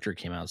the director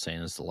came out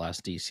saying it's the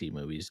last DC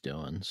movie he's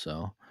doing,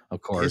 so, of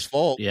his course.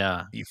 fault,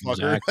 Yeah, you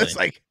fucker.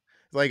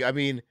 exactly. I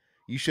mean,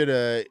 you should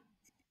have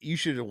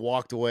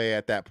walked away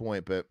at that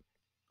point, but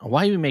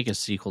Why even make a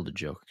sequel to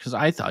Joker? Because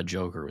I thought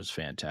Joker was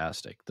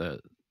fantastic.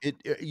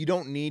 you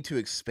don't need to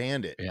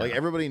expand it. Like Yeah,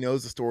 everybody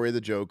knows the story of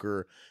the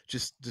Joker.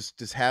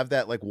 Just have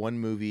that like one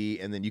movie,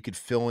 and then you could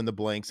fill in the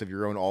blanks of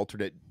your own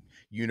alternate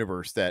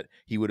universe that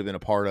he would have been a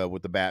part of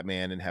with the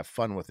Batman and have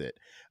fun with it.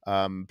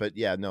 But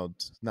yeah, no,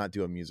 not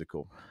do a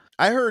musical.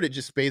 I heard it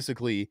just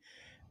basically.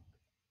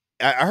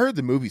 I heard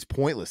the movie's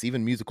pointless,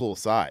 even musical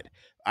aside.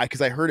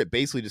 Because I heard it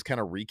basically just kind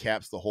of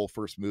recaps the whole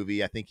first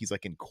movie. I think he's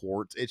like in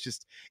court.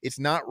 It's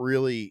not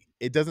really.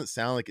 It doesn't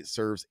sound like it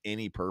serves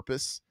any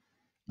purpose.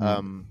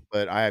 mm.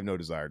 But I have no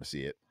desire to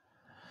see it.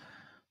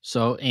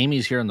 So,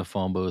 Amy's here in the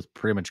phone booth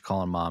pretty much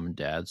calling mom and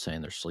dad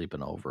saying they're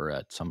sleeping over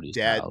at somebody's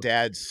house.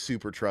 Dad's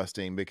super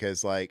trusting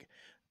because like,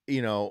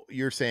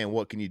 you're saying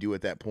what can you do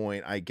at that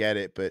point? I get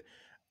it, but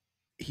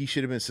he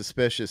should have been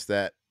suspicious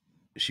that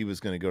she was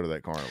going to go to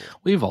that carnival.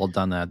 We've all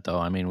done that though.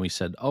 I mean, we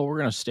said, "Oh, we're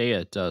gonna stay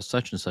at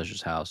such and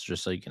such's house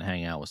just so you can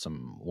hang out with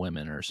some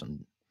women or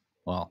some."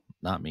 Well,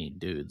 not me,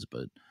 dudes,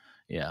 but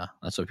yeah,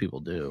 that's what people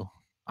do.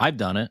 I've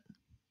done it.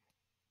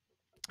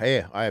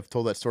 Hey, I have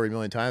told that story a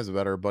million times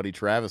about our buddy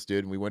Travis,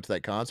 dude, and we went to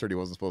that concert he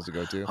wasn't supposed to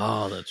go to.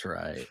 Oh, that's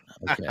right.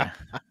 Okay.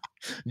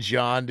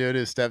 John, dude,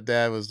 his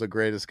stepdad was the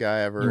greatest guy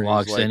He ever, and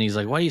walks in, he's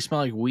like, "Why do you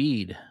smell like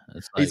weed?"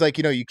 It's he's like,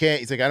 like, you can't.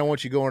 He's like, I don't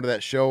want you going to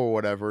that show or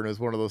whatever. And it was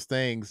one of those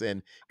things,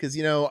 and because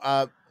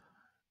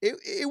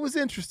it was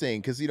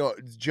interesting because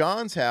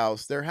John's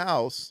house, their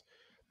house,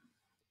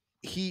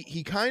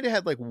 he kind of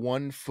had like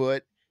one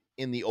foot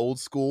in the old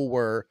school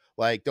where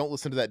like don't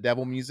listen to that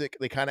devil music.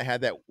 They kind of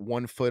had that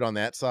one foot on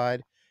that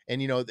side,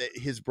 and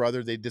his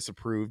brother they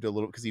disapproved a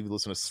little because he would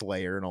listen to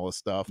Slayer and all this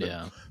stuff, and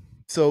yeah,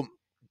 so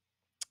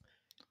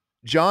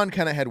John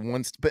kind of had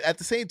but at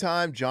the same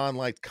time, John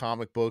liked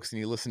comic books and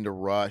he listened to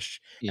Rush,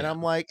 and yeah.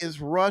 I'm like,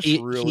 is Rush He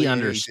he really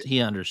underst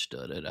he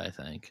understood it, I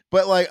think.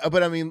 but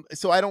I mean,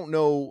 so I don't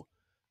know.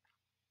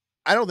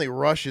 I don't think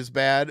Rush is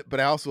bad, but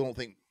I also don't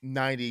think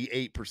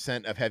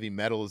 98% of heavy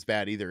metal is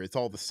bad either. It's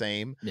all the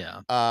same.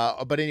 Yeah.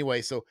 But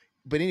anyway,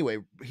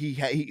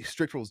 he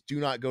strict rules: do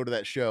not go to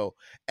that show.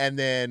 And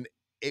then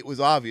it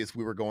was obvious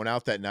we were going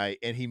out that night,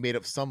 and he made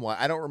up some lie.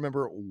 I don't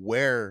remember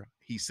where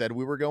he said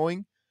we were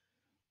going,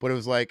 but it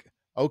was like,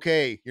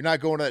 okay, you're not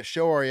going to that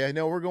show, are you?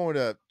 No, we're going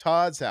to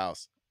Todd's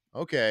house.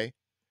 Okay.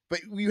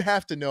 But you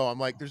have to know, I'm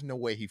like, there's no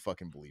way he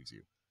fucking believes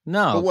you.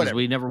 No, But because whatever.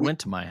 we never went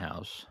to my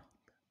house.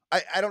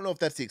 I don't know if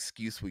that's the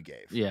excuse we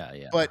gave. Yeah,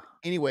 yeah. But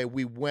anyway,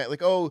 we went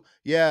like, "Oh,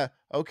 yeah,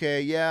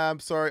 okay, yeah, I'm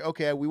sorry.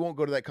 Okay, we won't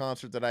go to that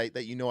concert that I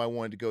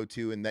wanted to go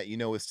to and that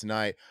is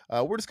tonight.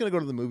 We're just gonna go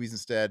to the movies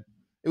instead."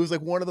 It was like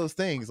one of those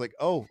things, like,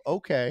 "Oh,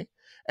 okay."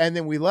 And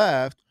then we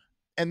left,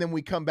 and then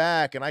we come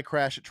back, and I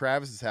crashed at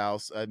Travis's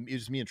house. It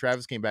was me and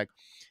Travis came back,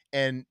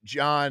 and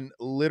John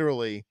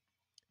literally,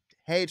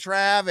 "Hey,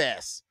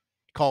 Travis,"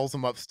 calls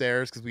him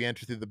upstairs because we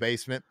enter through the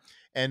basement,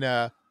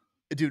 and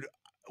dude,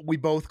 we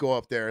both go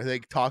up there. They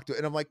talk to,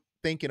 and I'm like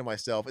thinking to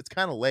myself, it's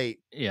kind of late.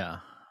 Yeah,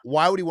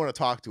 Why would he want to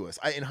talk to us?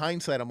 In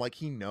hindsight, I'm like,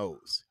 he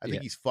knows. I yeah.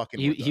 think he's fucking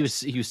He with he was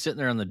us. he was sitting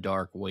there in the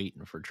dark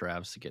waiting for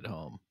Travis to get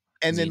home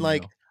And because then he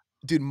like, knew.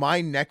 dude,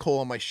 my neck hole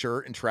on my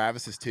shirt and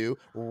Travis's too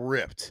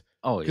ripped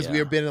Oh, because we yeah.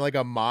 have been in like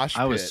a mosh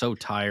I was pit. so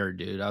tired,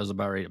 dude. I was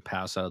about ready to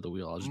pass out of the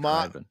wheel. I was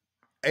My driving.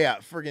 Yeah,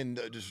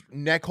 friggin' just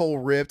neck hole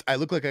ripped. I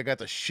look like I got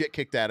the shit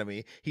kicked out of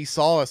me. He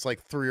saw us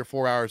like 3 or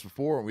 4 hours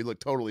before, and we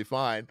looked totally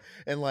fine.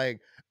 And like,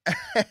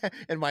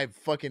 and my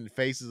fucking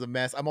face is a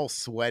mess. I'm all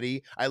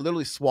sweaty. I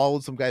literally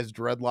swallowed some guy's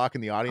dreadlock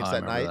in the Oh, audience I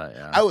that remember night. that,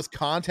 yeah. I was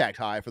contact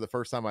high for the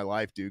first time in my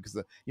life, dude,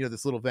 because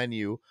this little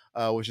venue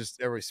was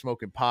just everybody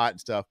smoking pot and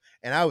stuff.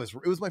 And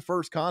it was my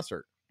first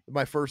concert,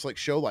 my first like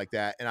show like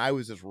that, and I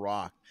was just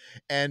rocked.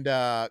 And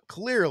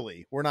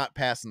clearly, we're not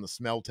passing the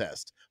smell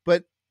test,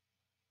 but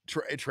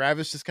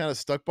Travis just kind of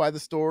stuck by the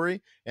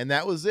story, and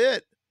that was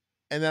it.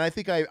 And then I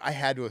think I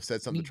had to have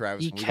said something to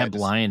Travis You when we got kept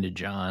lying to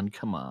John.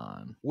 Come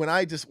on.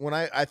 I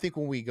think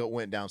when we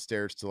went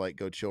downstairs to like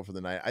go chill for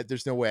the night,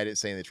 there's no way I didn't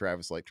say anything to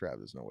Travis like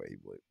Travis, no way he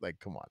believed. Like,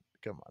 come on.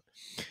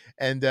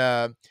 And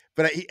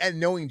and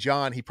knowing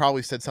John, he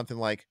probably said something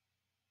like,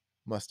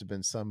 "Must have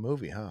been some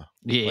movie, huh?"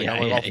 Like Yeah,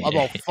 I'm yeah, all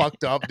yeah.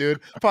 fucked up, dude.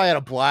 Probably had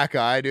a black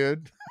eye,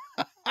 dude.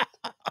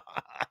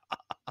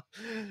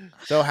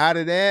 So how'd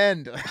it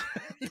end?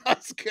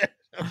 That's good.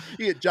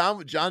 Yeah, John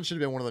should have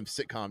been one of them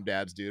sitcom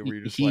dads, dude, where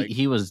you're just He like,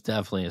 he was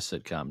definitely a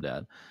sitcom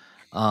dad.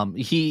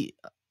 He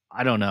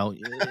I don't know.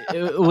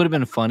 It would have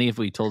been funny if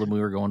we told him we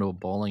were going to a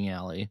bowling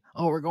alley.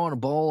 Oh, we're going to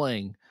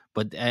bowling,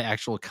 but the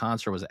actual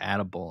concert was at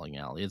a bowling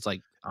alley. It's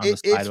like on the side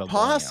it's of a bowling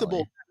possible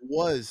alley. that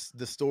was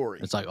the story.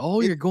 It's like,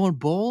 oh, It you're going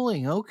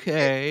bowling,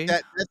 okay.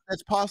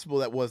 that's possible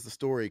that was the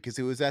story because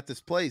it was at this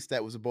place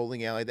that was a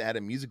bowling alley that had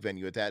a music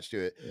venue attached to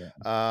it.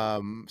 Yeah,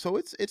 So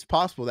it's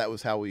possible that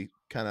was how we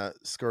kind of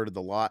skirted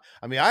the lie.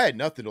 I mean, I had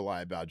nothing to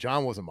lie about.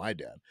 John wasn't my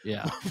dad,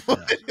 yeah, but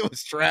yeah. it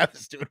was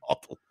Travis doing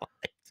all the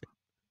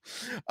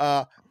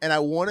lies. And I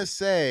want to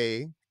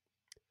say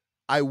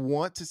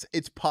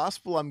it's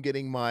possible I'm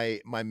getting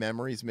my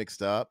memories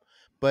mixed up,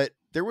 but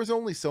there was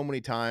only so many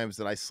times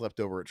that I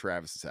slept over at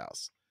Travis's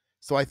house.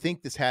 So I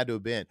think this had to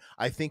have been.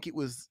 I think it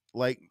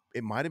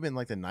might have been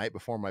like the night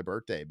before my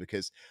birthday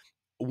because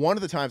one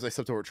of the times I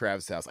slept over at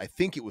Travis's house, I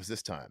think it was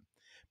this time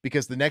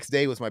because the next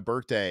day was my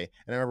birthday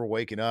and I remember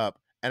waking up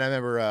and I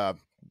remember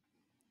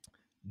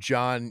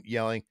John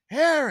yelling,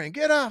 "Aaron,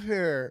 get up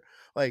here!"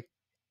 Like,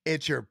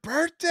 "It's your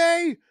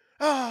birthday!"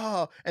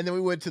 Oh, and then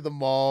we went to the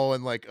mall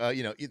and like, I'm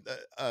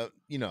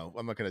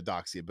not gonna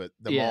dox you, but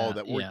the mall Yeah,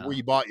 that where yeah,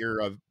 you bought your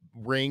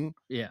ring,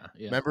 yeah,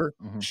 yeah. remember?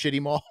 Mhm. Shitty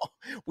mall.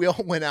 We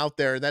all went out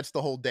there, and that's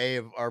the whole day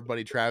of our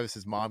buddy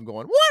Travis's mom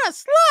going, "What a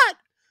slut!"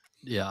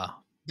 Yeah.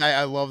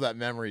 I love that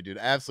memory, dude.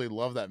 I absolutely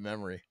love that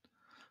memory.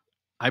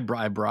 I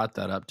brought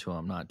that up to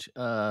him, not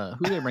to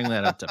who did I bring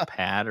that up to?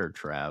 Pat or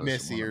Travis?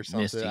 Missy One or of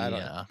something. Misty, I don't.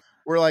 yeah.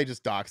 We're like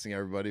just doxing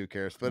everybody. Who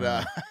cares? But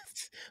Uh,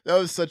 that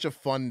was such a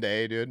fun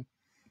day, dude.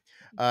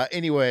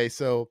 Anyway,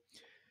 so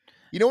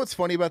You know what's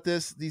funny about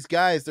this? These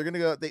guys, they're gonna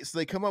go.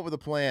 They come up with a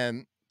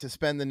plan to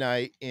spend the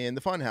night in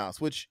the funhouse,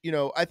 which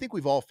I think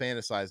we've all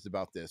fantasized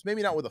about this.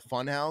 Maybe not with a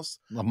funhouse,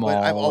 The but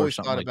I've mall or always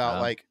something thought like about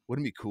that. like,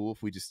 wouldn't it be cool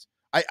if we just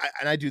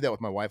and I do that with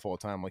my wife all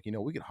the time. Like,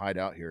 we could hide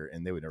out here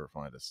and they would never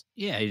find us.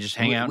 Yeah, you just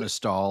hang We, out in we, a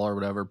stall or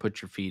whatever,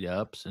 put your feet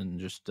up and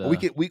just, we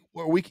could we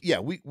or we yeah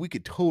we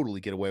could totally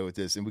get away with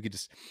this, and we could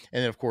just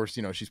and then of course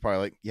she's probably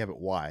like, yeah, but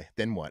why?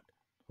 Then what?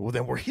 Well,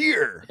 then we're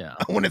here yeah.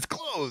 when it's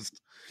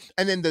closed.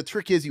 And then the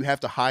trick is you have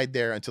to hide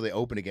there until they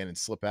open again and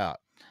slip out.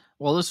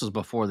 Well, this was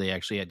before they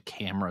actually had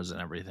cameras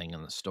and everything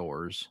in the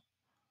stores.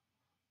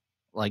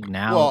 Like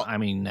Well,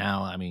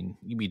 now,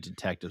 you be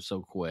detective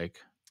so quick.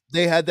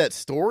 they had that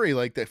story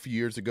like that a few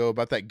years ago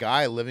about that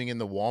guy living in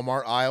the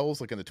Walmart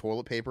aisles, like in the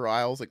toilet paper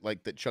aisles,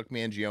 like that Chuck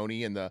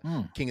Mangione in the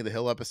Hmm, King of the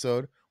Hill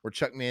episode, where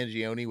Chuck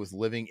Mangione was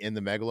living in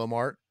the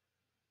Megalomart.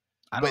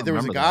 I don't But there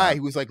was a remember guy that.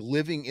 who was like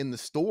living in the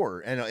store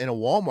and in a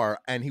Walmart,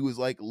 and he was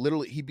like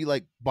literally he'd be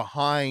like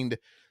behind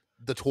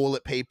the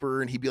toilet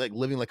paper, and he'd be like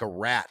living like a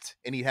rat,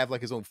 and he'd have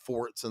like his own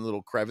forts and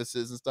little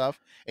crevices and stuff.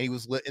 And he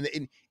was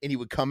and he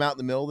would come out in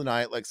the middle of the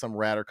night like some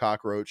rat or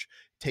cockroach,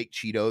 take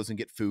Cheetos and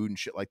get food and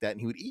shit like that, and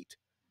he would eat.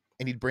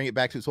 And he'd bring it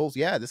back to his holes.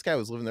 Yeah, this guy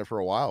was living there for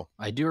a while.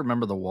 I do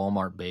remember the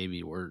Walmart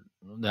baby where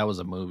that was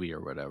a movie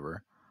or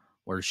whatever,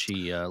 where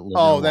she, lived in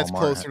Oh, that's Walmart, had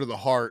closer to the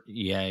heart.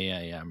 yeah,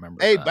 I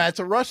remember Hey, that. that's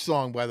a Rush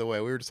song, by the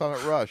way. We were just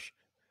talking about Rush.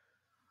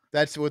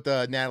 That's with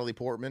Natalie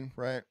Portman,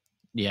 right?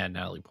 Yeah,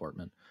 Natalie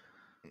Portman.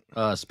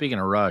 Speaking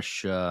of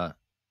Rush,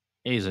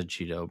 he's a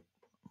Cheeto.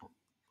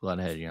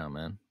 Glad I had you on,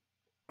 man.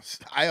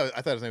 I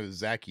thought his name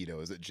was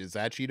Zaccheto. Is it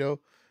Zaccheto?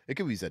 It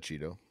could be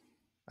Zaccheto.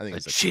 I think A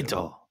it's Zaccheto.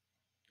 Cheeto.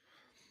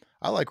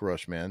 I like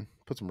Rush, man.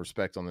 Put some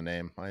respect on the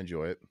name. I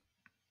enjoy it.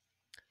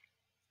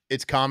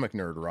 It's comic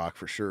nerd rock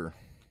for sure.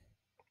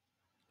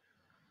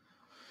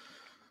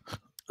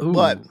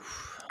 But Ooh.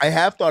 I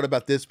have thought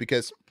about this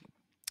because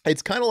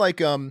it's kind of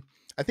like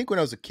I think when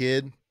I was a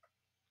kid,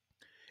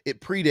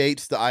 it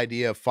predates the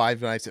idea of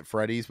Five Nights at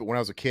Freddy's, but when I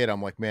was a kid,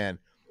 I'm like, man,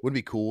 would it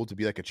be cool to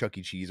be like a Chuck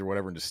E. Cheese or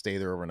whatever and just stay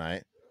there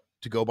overnight,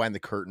 to go behind the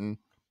curtain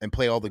and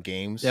play all the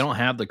games. They don't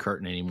have the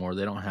curtain anymore.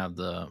 They don't have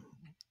the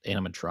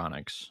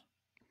animatronics.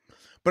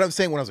 But I'm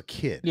saying when I was a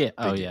kid, Yeah.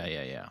 they Oh, did.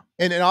 yeah.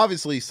 And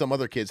obviously some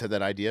other kids had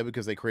that idea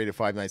because they created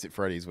Five Nights at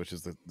Freddy's, which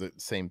is the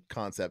same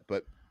concept.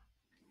 But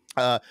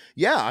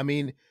yeah, I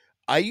mean,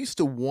 I used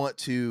to want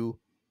to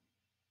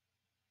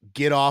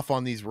get off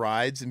on these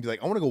rides and be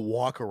like, I want to go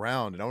walk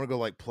around and I want to go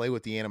like play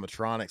with the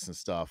animatronics and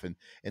stuff. And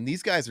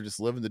these guys are just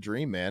living the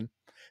dream, man.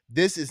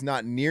 This is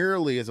not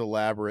nearly as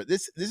elaborate.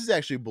 This is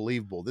actually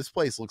believable. This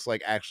place looks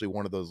like actually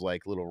one of those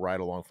like little ride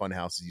along fun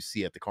houses you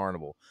see at the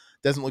carnival.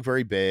 Doesn't look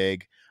very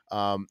big.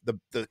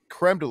 The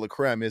creme de la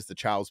creme is the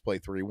Child's Play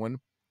 3 one.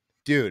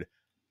 Dude,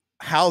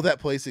 how that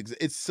place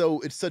it's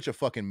such a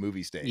fucking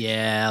movie stage.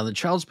 Yeah, the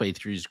Child's Play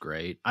 3 is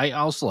great. I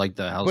also like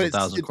the House But of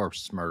Thousand it's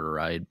Corpses murder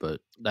ride,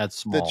 but that's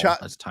the small. child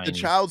That's the tiny.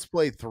 Child's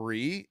Play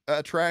 3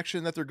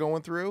 attraction that they're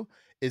going through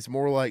is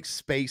more like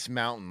Space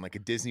Mountain, like a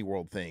Disney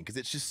World thing, because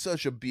it's just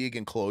such a big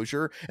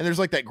enclosure. And there's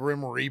like that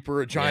Grim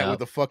Reaper, a giant Yeah.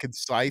 with a fucking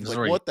scythe. This is Like,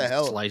 where he what the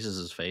hell? slices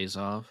his face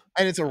off.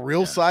 And it's a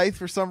real Yeah. scythe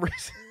for some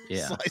reason.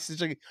 Yeah. Slices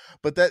chicken.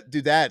 But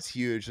that's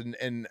huge.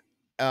 And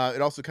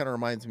it also kind of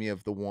reminds me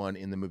of the one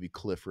in the movie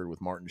Clifford with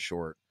Martin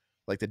Short,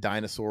 like the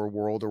dinosaur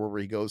world or wherever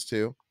he goes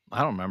to. I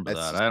don't remember That's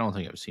that. just, I don't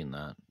think I've seen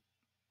that.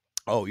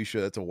 oh, you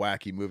should. That's a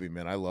wacky movie,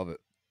 man. I love it.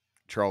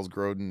 Charles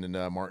Grodin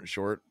and Martin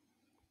Short,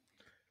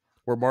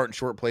 where Martin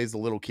Short plays the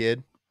little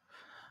kid.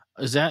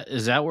 Is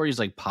that where he's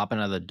like popping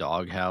out of the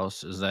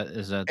doghouse? Is that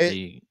It,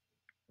 the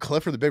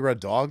Clifford the Big Red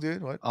Dog,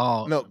 dude. What?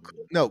 oh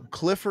No.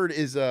 Clifford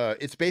is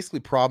it's basically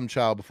Problem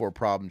Child before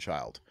Problem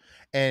Child,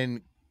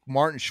 and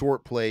Martin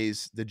Short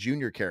plays the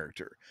junior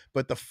character.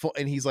 But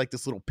and he's like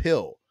this little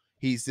pill.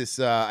 He's this.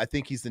 I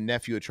think he's the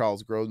nephew of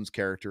Charles Grodin's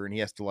character, and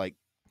he has to like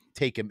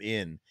take him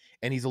in,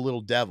 and he's a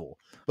little devil.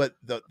 But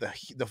the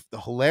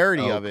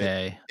hilarity of it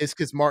okay. is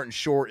because Martin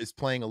Short is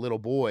playing a little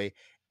boy,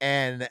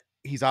 and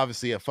he's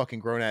obviously a fucking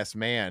grown ass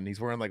man. He's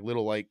wearing like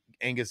little like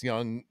Angus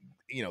Young,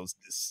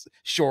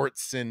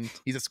 shorts, and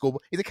he's at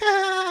school. He's like,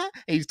 ah,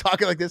 and he's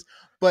talking like this.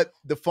 But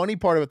the funny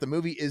part about the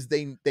movie is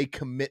they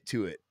commit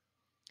to it,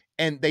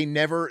 and they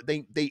never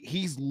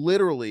he's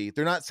literally,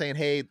 they're not saying,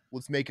 hey,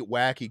 let's make it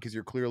wacky because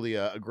you're clearly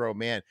a grown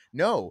man.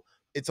 No,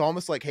 it's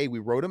almost like, hey, we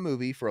wrote a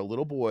movie for a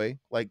little boy,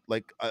 like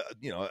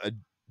a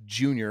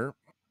junior,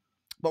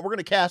 but we're going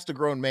to cast a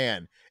grown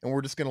man and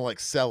we're just going to like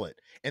sell it.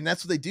 And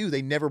that's what they do.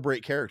 They never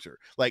break character.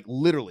 Like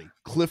literally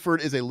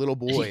Clifford is a little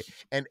boy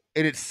and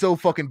it's so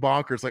fucking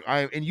bonkers. Like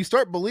and you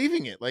start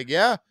believing it. Like,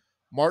 yeah,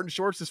 Martin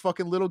Short's this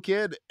fucking little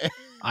kid.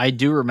 I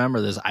do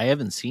remember this. I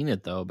haven't seen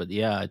it though, but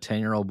yeah, a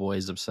 10-year-old boy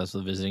is obsessed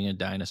with visiting a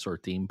dinosaur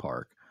theme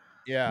park,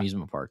 Yeah.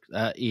 amusement park.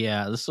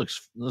 Yeah, this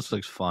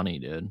looks funny,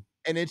 dude.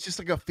 And it's just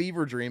like a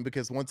fever dream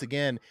because once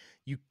again,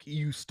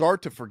 you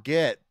start to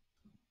forget.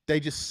 They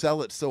just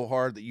sell it so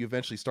hard that you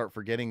eventually start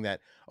forgetting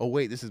that, oh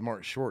wait, this is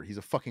Martin Short. He's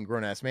a fucking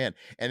grown ass man.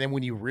 And then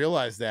when you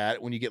realize that,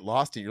 when you get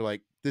lost in it, you're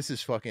like, this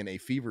is fucking a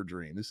fever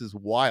dream. This is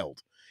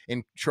wild.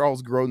 And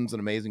Charles Grodin's an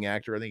amazing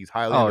actor. I think he's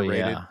highly Oh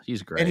underrated. yeah,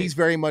 he's And great. he's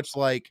very much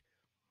like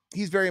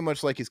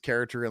his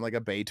character in like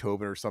a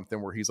Beethoven or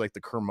something, where he's like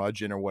the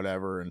curmudgeon or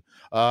whatever. And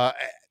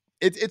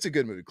it's a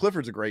good movie.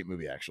 Clifford's a great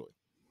movie, actually.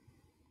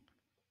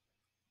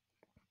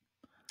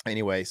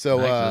 Anyway, so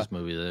Back to this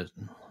movie that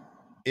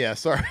yeah,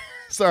 sorry.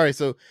 Sorry.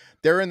 So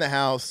they're in the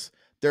house.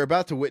 They're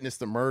about to witness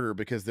the murder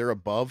because they're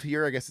above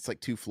here. I guess it's like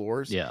 2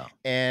 floors. yeah.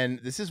 And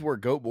this is where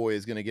Goat Boy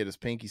is going to get his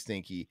pinky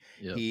stinky.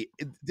 Yep.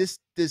 This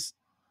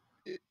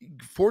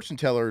fortune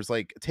teller is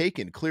like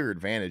taking clear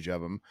advantage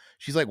of him.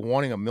 She's like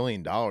wanting $1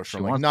 million from She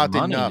him, like wants not the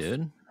money, enough.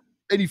 dude.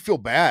 And you feel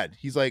bad.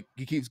 He's like,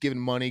 he keeps giving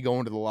money,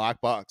 going to the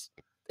lockbox.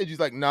 And she's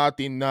like, not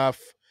enough.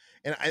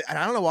 And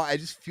I don't know why. I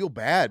just feel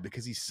bad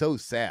because he's so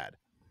sad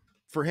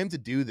for him to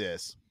do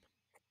this.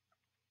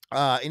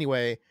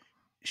 Anyway,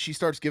 she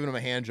starts giving him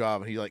a hand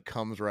job and he like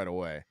comes right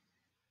away.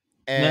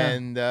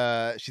 And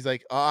she's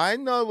like, oh, I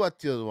know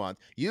what you want.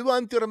 You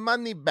want your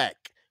money back.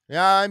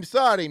 Yeah, I'm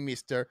sorry,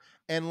 mister.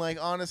 And like,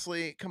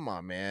 honestly, come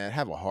on, man,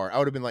 have a heart. I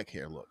would have been like,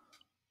 here, look,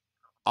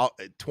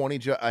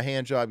 a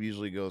hand job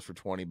usually goes for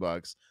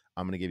 $20.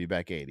 I'm gonna give you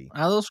back 80.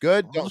 Those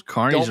Good. those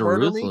carnies are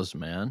murder ruthless,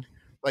 me. man.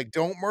 Like,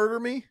 don't murder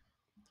me.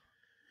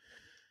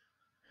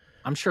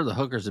 I'm sure the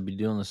hookers would be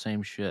doing the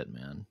same shit,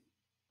 man.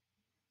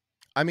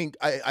 I mean,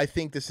 I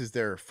think this is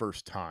their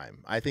first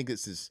time. I think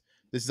this is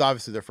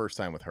obviously their first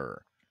time with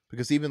her,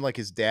 because even like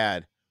his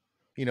dad,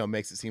 you know,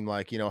 makes it seem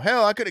like, you know,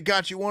 hell, I could have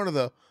got you one of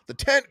the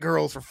tent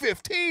girls for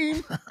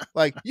 15.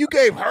 Like, you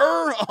gave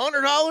her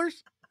 $100.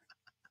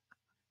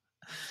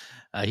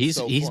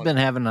 He's been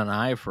having an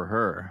eye for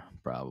her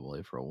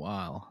probably for a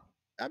while.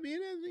 I mean,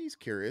 he's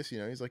curious, you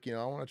know. He's like, you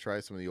know, I want to try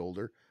some of the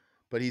older,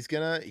 but he's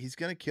gonna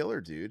kill her,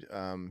 dude.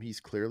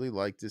 He's clearly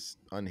like this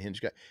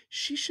unhinged guy.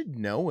 She should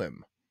know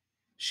him.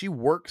 She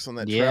works on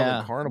that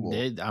traveling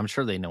carnival. I'm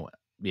sure they know it.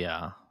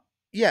 Yeah.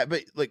 Yeah,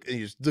 but like, you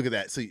just look at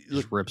that. So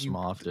Just rips him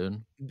off,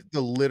 dude.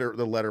 The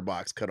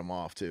letterbox cut him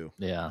off too.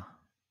 Yeah.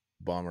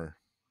 Bummer.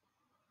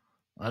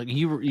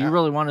 You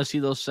really want to see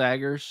those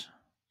saggers?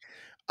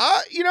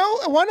 You know,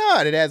 why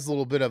not? It adds a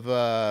little bit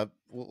of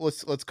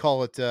let's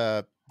call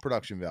it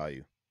production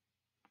value.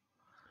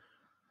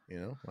 You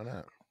know, why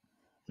not?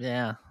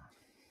 Yeah.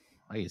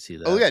 I can see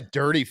that. Oh, yeah,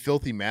 dirty,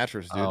 filthy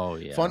mattress, dude. Oh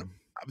yeah. Fun.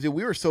 Dude,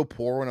 we were so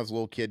poor when I was a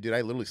little kid, dude.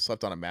 I literally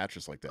slept on a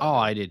mattress like that. Oh,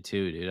 dude. I did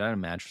too, dude. I had a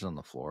mattress on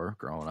the floor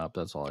growing up.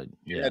 That's all I.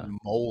 You had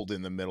mold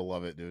in the middle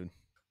of it, dude.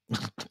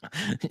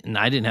 And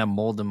I didn't have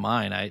mold in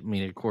mine. I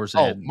mean, of course,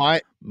 I had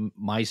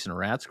mice and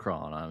rats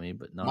crawling on me,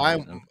 but no,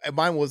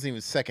 mine wasn't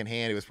even second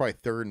hand. It was probably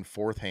third and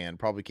fourth hand.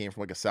 Probably came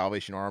from like a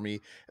Salvation Army.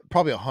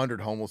 Probably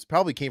 100 homeless.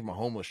 Probably came from a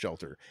homeless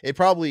shelter. It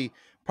probably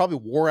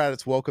wore out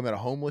its welcome at a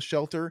homeless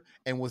shelter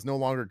and was no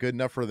longer good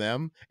enough for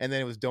them. And then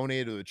it was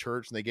donated to the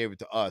church and they gave it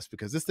to us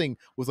because this thing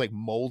was like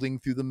molding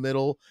through the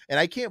middle. And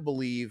I can't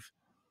believe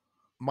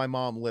my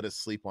mom let us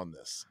sleep on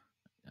this,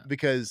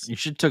 because you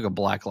should took a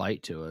black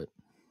light to it.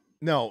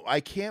 No, I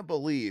can't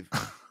believe.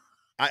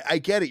 I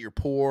get it. You're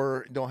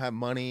poor, don't have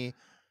money,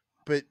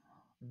 but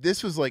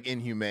this was like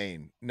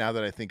inhumane. Now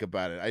that I think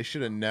about it, I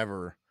should have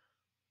never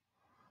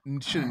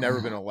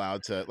been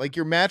allowed to. Like,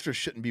 your mattress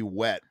shouldn't be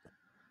wet.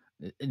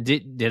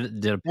 Did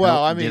a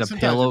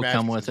pillow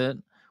come with it?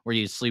 Were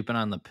you sleeping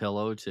on the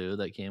pillow too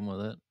that came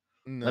with it?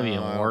 No, that'd be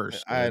even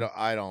worse. I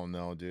don't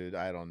know, dude.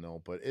 I don't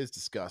know, but it's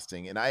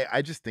disgusting. And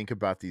I just think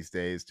about these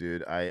days,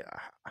 dude.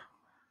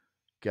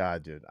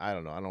 God, dude, I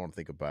don't know. I don't want to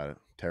think about it.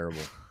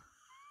 Terrible.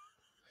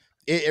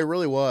 It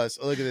really was.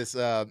 Look at this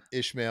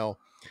Ishmael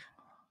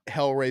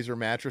Hellraiser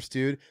mattress,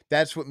 dude.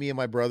 That's what me and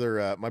my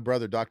brother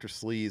Dr.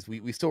 Sleaze,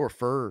 we still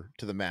refer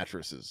to the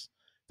mattresses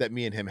that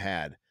me and him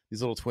had.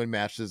 These little twin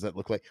mattresses that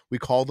look like, we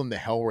called them the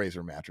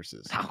Hellraiser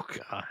mattresses. Oh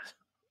God.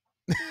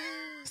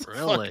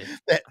 Really?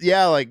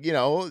 Yeah, like, you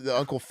know, the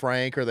Uncle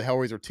Frank or the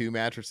Hellraiser 2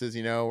 mattresses,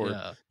 you know,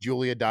 or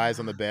Julia dies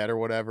on the bed or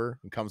whatever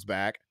and comes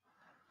back.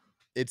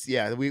 It's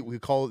we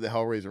call it the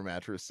Hellraiser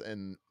mattress,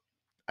 and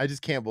I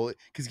just can't believe,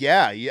 because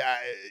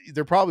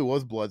there probably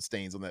was blood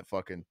stains on that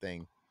fucking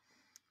thing.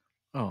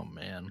 Oh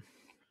man,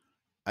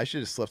 I should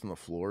have slept on the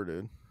floor,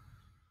 dude.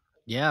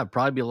 Yeah, it'd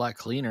probably be a lot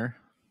cleaner.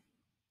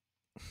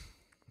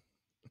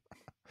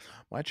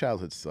 My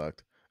childhood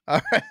sucked.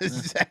 All right.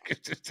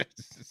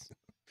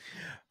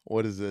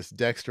 What is this?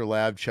 Dexter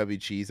Lab Chubby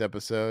Cheese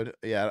episode?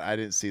 Yeah, I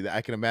didn't see that.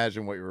 I can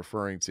imagine what you're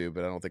referring to,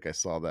 but I don't think I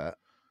saw that.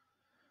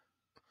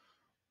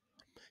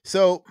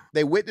 So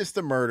they witnessed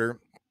the murder,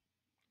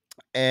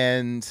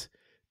 and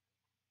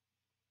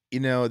you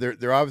know,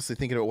 they're obviously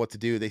thinking about what to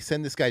do. They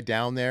send this guy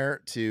down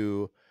there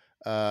to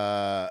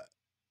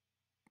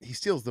he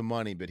steals the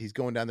money, but he's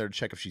going down there to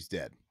check if she's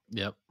dead.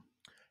 Yep.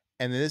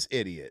 And then this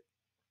idiot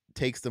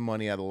takes the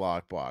money out of the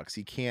lockbox.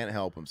 He can't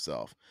help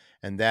himself,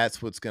 and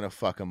that's what's gonna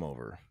fuck him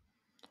over.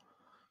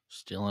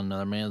 Stealing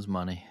another man's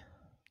money.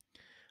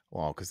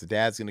 Well, because the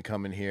dad's going to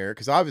come in here.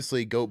 Because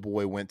obviously Goat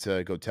Boy went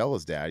to go tell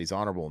his dad. He's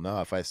honorable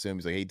enough. I assume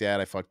he's like, hey,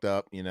 Dad, I fucked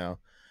up. You know,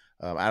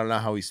 I don't know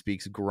how he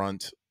speaks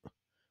grunt,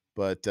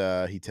 but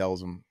he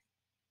tells him.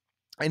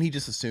 And he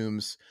just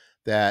assumes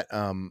that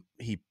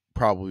he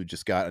probably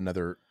just got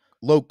another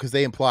because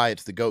they imply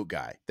it's the goat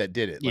guy that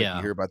did it. Like you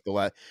Yeah. hear about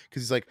because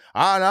he's like,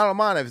 I don't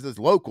mind if it's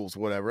locals,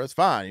 whatever. That's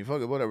fine. You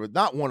fucking whatever.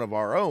 Not one of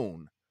our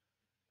own.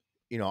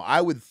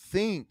 I would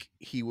think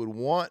he would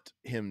want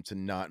him to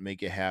not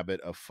make a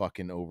habit of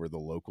fucking over the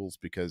locals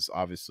because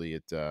obviously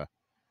it, I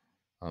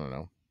don't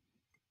know,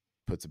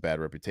 puts a bad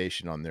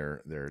reputation on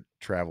their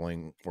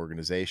traveling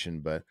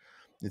organization. But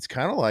it's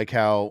kind of like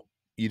how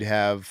you'd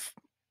have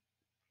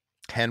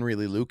Henry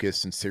Lee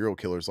Lucas and serial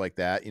killers like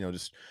that,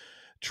 just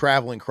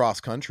traveling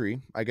cross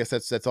country. I guess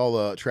that's all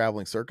the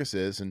traveling circus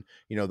is. And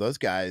those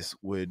guys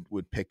would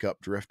pick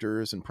up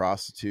drifters and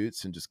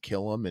prostitutes and just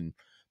kill them, and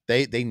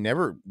they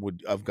never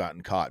would have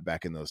gotten caught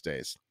back in those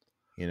days.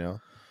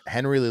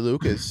 Henry Lee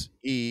Lucas,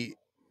 he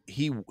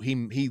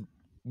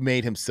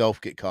made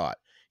himself get caught.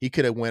 He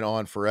could have went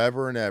on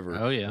forever and ever.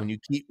 Oh yeah. When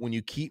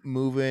you keep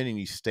moving and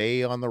you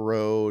stay on the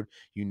road,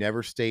 you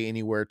never stay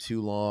anywhere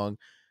too long.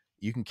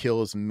 You can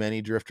kill as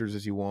many drifters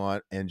as you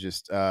want, and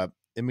just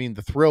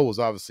the thrill was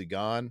obviously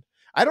gone.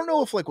 I don't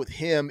know if like with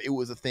him, it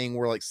was a thing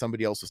where like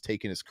somebody else was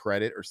taking his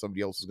credit or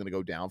somebody else was going to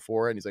go down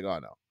for it. And he's like, oh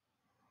no,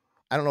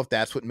 I don't know if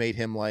that's what made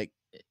him like,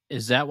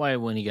 Is that why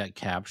when he got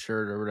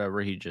captured or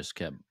whatever, he just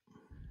kept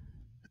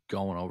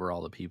going over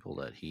all the people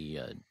that he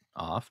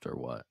offed or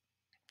what?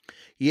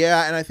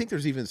 yeah. And I think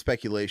there's even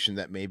speculation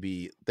that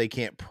maybe they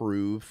can't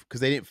prove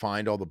because they didn't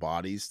find all the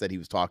bodies that he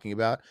was talking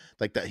about,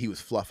 like that he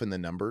was fluffing the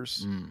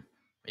numbers. Mm,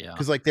 yeah,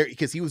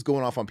 Because he was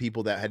going off on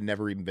people that had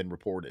never even been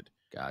reported.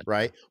 gotcha.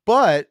 Right.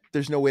 But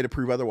there's no way to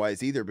prove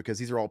otherwise either, because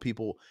these are all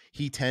people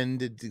he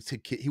tended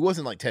he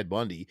wasn't like Ted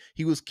Bundy.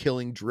 He was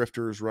killing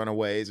drifters,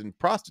 runaways, and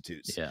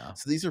prostitutes. Yeah,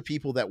 So these are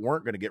people that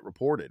weren't going to get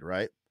reported.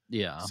 Right.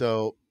 yeah.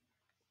 So,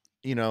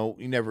 you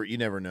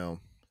never know.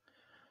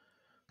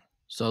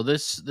 So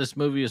this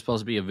movie was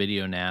supposed to be a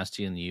video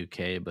nasty in the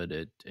UK, but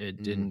it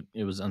Mhm. didn't.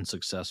 It was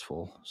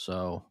unsuccessful.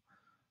 So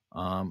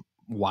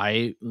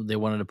why they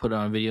wanted to put it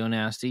on video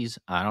nasties?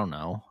 I don't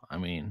know. I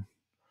mean,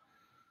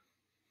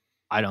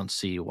 I don't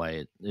see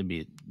why it'd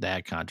be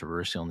that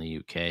controversial in the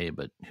UK,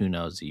 but who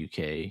knows? The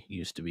UK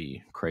used to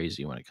be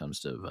crazy when it comes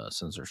to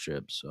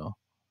censorship. So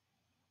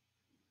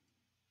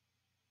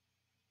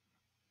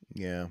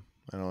Yeah.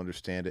 I don't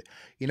understand it.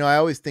 I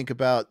always think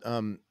about, I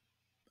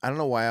don't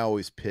know why I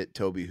always pit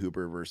Tobe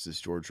Hooper versus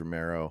George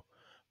Romero,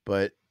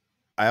 but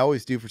I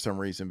always do for some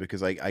reason,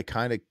 because I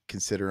kind of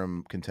consider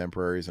them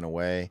contemporaries in a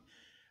way.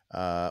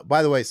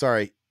 By the way,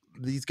 sorry,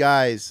 these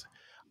guys,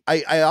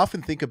 I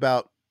often think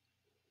about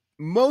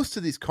most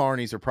of these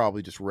carnies are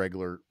probably just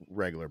regular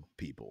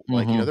people.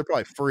 Like, hmm they're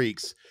probably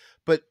freaks,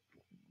 but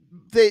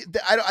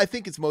I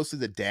think it's mostly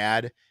the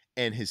dad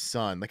and his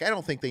son. Like, I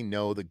don't think they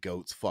know the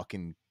goat's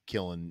fucking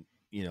killing,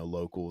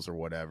 locals or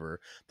whatever.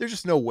 There's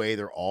just no way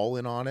they're all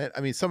in on it.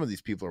 I mean, some of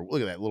these people are,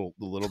 look at that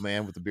the little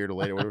man with the bearded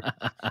lady or whatever.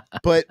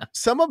 But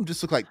some of them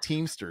just look like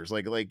teamsters,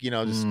 like,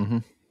 just hmm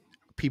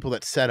people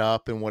that set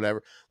up and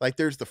whatever. Like,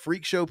 there's the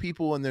freak show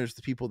people, and there's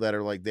the people that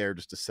are like there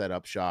just to set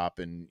up shop,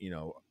 and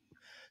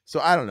so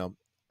I don't know.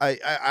 I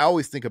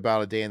always think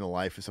about a day in the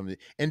life of somebody.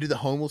 And do the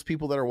homeless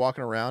people that are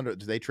walking around,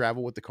 do they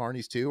travel with the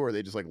carnies too, or are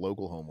they just like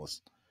local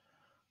homeless?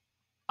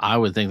 I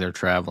would think they're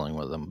traveling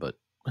with them, but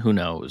who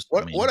knows?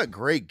 I What mean, a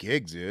great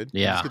gig, dude! You just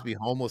yeah. get to be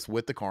homeless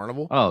with the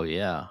carnival. Oh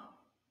yeah.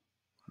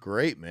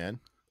 Great, man.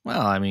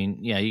 Well, I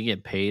mean, yeah, you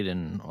get paid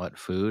in what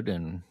food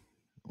and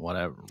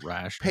whatever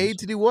rations. Paid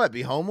to do what?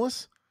 Be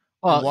homeless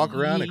and Well, walk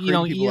around and creep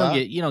you people don't out.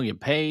 get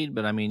paid,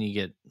 but I mean, you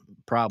get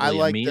I probably a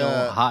like meal,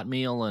 a the hot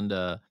meal, and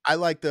I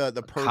like the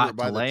a pervert cot to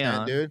by the lay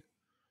tent, on. dude.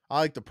 I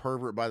like the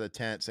pervert by the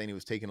tent saying he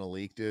was taking a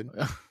leak, dude.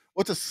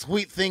 What's a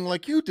sweet thing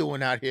like you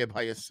doing out here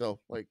by yourself?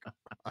 Like,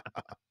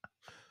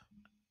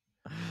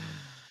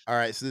 all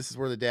right, so this is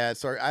where the dad.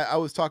 Sorry, I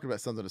was talking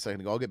about something a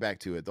second ago. I'll get back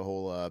to it, the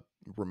whole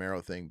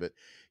Romero thing. But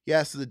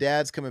yeah, so the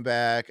dad's coming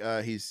back.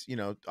 He's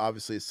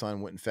obviously his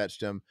son went and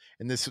fetched him,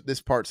 and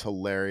this part's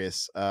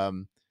hilarious.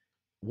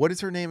 What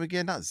is her name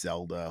again? Not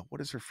Zelda. What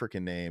is her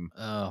freaking name?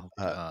 Oh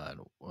Uh, God.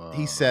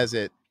 he says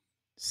it.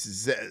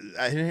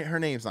 Her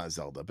name's not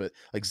Zelda, but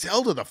like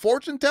Zelda the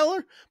fortune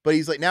teller. But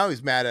he's like, now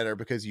he's mad at her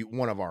because you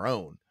one of our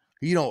own.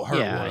 You don't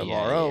hurt one Yeah, of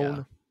yeah, our yeah.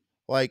 own.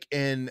 Like,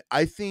 and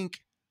I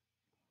think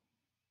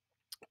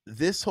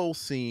this whole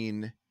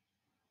scene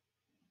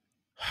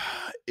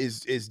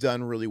is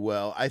done really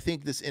well. I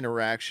think this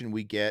interaction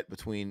we get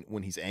between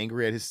when he's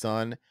angry at his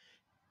son,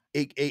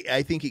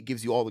 I think it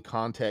gives you all the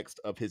context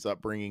of his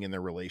upbringing and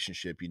their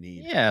relationship you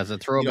need. Yeah, it's a You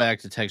know throwback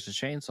to Texas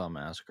Chainsaw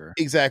Massacre.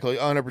 exactly,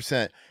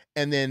 100%.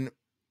 And then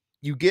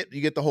you get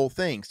the whole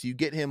thing. So you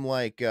get him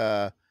like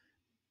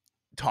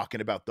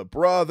talking about the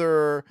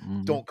brother,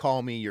 Mhm. don't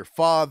call me your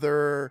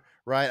father,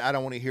 right? I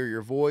don't want to hear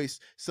your voice.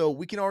 So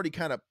we can already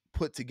kind of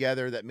put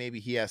together that maybe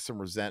he has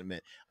some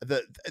resentment.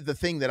 The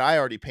thing that I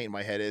already paint in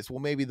my head is, well,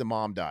 maybe the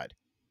mom died.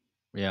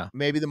 Yeah.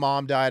 Maybe the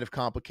mom died of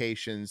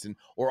complications, and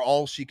or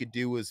all she could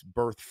do was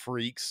birth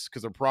freaks,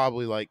 because they're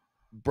probably like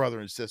brother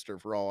and sister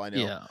for all I know.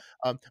 Yeah.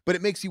 But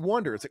it makes you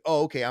wonder. It's like,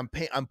 oh, okay, I'm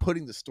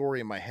putting the story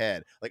in my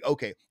head. Like,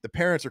 okay, the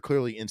parents are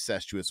clearly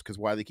incestuous, because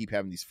why they keep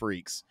having these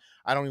freaks.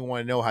 I don't even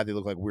want to know how they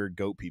look like weird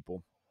goat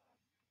people.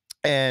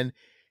 and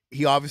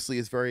he obviously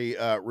is very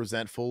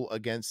resentful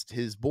against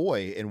his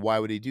boy, and why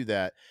would he do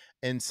that?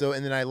 And so,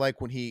 and then I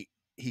like when he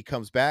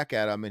comes back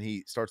at him and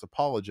he starts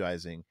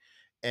apologizing,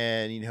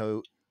 and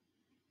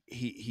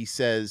he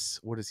says,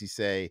 what does he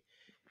say?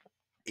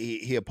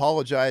 He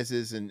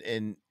apologizes,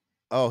 and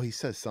oh, he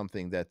says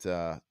something that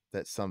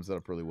that sums it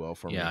up really well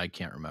for Yeah, me. I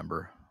can't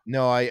remember.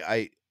 No,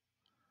 I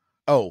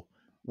oh,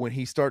 when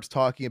he starts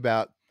talking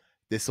about,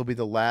 "This will be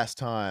the last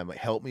time, like,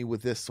 help me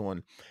with this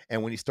one,"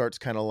 and when he starts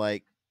kinda,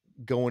 like,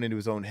 going into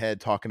his own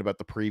head, talking about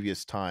the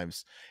previous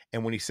times,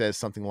 and when he says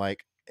something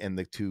like, "And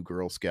the 2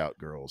 Girl Scout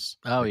girls,"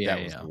 Oh, like, yeah,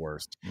 that was yeah. the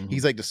worst. Mhm.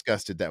 He's, like,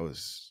 disgusted, that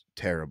was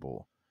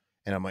terrible,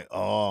 and I'm like,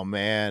 "Oh,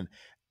 man."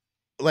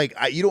 Like,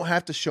 you don't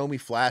have to show me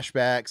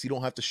flashbacks, you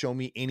don't have to show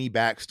me any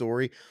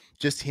backstory,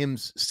 just him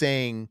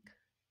saying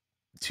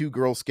 2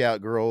 Girl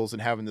Scout girls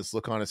and having this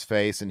look on his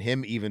face and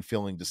him even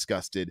feeling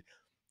disgusted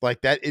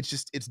like that. It's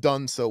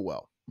done so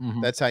well.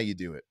 Mhm. That's how you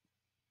do it.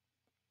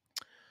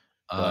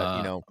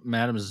 But,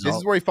 Madame this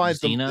is where he finds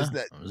them this Xena?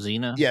 that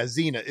Xena? yeah,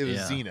 Xena. It was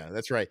Yeah. Xena.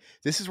 That's right.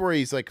 This is where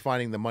he's like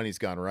finding the money's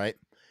gone, right?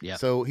 Yep.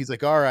 So he's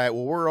like, all right,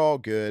 well, we're all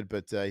good,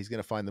 but he's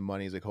gonna find the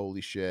money. He's like,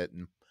 holy shit.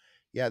 And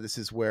yeah, this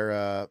is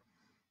where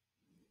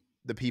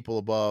the people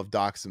above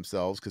docks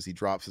themselves because he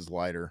drops his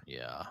lighter.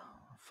 Yeah.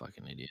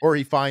 Fucking idiot. Or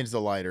he finds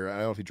the lighter. I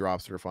don't know if he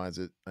drops it or finds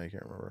it. I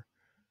can't remember.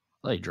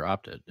 Well, he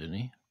dropped it, didn't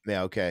he?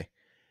 Yeah, okay.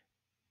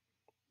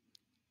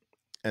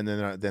 And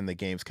then the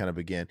games kind of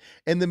begin.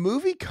 And the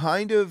movie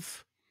kind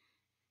of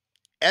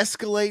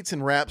escalates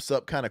and wraps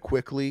up kind of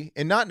quickly,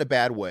 and not in a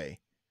bad way.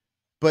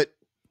 But,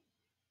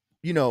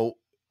 you know,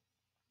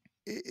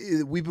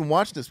 we've been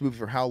watching this movie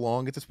for how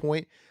long at this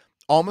point?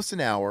 Almost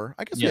an hour.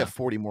 I guess we Yeah. have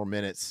 40 more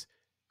minutes.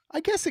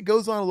 I guess it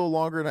goes on a little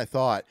longer than I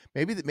thought.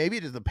 Maybe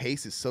the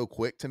pace is so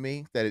quick to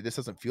me that it just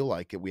doesn't feel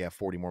like it. We have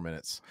 40 more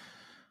minutes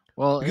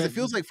Well, because it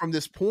feels like from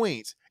this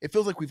point, it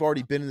feels like we've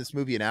already been in this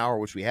movie an hour,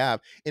 which we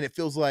have, and it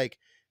feels like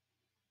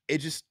it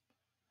just.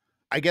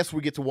 I guess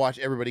we get to watch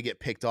everybody get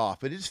picked off,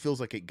 but it just feels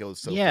like it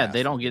goes so yeah,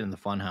 they fast from don't get here. in the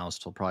funhouse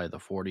till probably the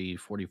 40,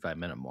 45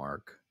 minute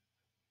mark.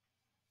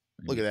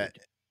 Look Maybe at that.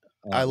 50.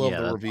 I love Yeah,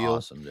 the that's reveal.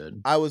 awesome,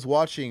 dude. I was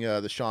watching,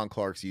 the Sean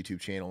Clark's YouTube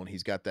channel, and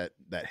he's got that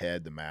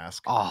head, the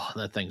mask. Oh,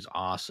 that thing's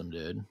awesome,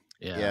 dude.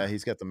 Yeah. Yeah,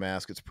 he's got the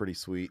mask, it's pretty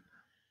sweet.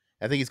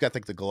 I think he's got,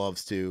 like, the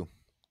gloves too,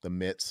 the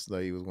mitts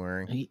that he was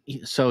wearing.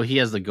 So he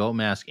has the goat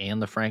mask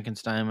and the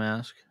Frankenstein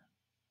mask?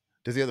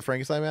 Does he have the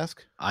Frankenstein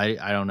mask? I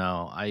don't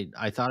know.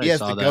 I thought He I has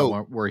saw the that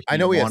goat. where I he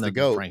know he has the wanted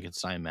the goat.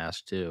 Frankenstein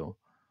mask too.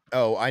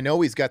 Oh, I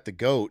know he's got the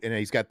goat, and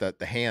he's got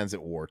the hands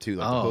it wore too,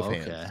 like the hoof Oh,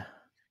 hands. okay.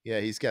 Yeah,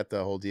 he's got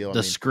the whole deal, I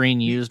The mean, screen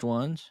he used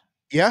ones?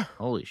 yeah,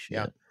 Holy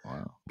yeah. shit.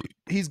 Wow.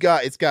 He's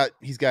got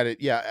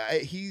it, yeah,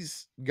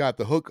 he's got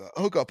the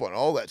hook up on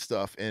all that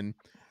stuff, and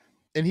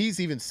he's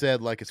even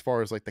said, like, as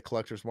far as, like, the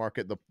collector's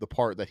market, the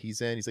part that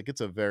he's in, he's like,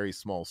 "It's a very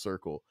small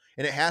circle,"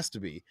 and it has to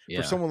be. For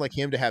Yeah. someone like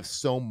him to have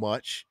so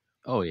much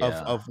Oh,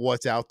 yeah. of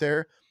what's out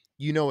there,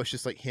 it's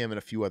just like him and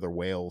a few other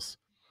whales.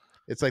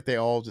 It's like they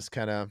all just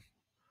kinda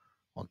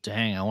Well,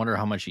 dang, I wonder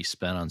how much he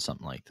spent on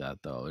something like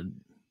that, though.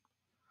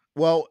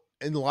 well,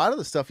 and a lot of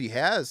the stuff he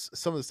has,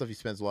 some of the stuff he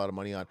spends a lot of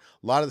money on, a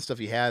lot of the stuff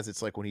he has,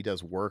 it's like when he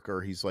does work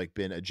or he's, like,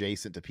 been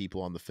adjacent to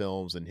people on the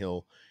films, and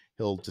he'll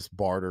just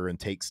barter and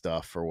take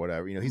stuff or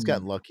whatever, he's Mm.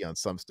 gotten lucky on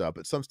some stuff,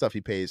 but some stuff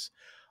he pays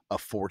a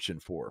fortune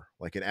for,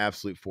 like an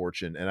absolute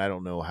fortune, and I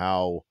don't know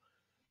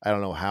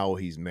how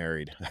he's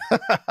married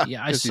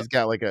Yeah, because he's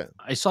got like a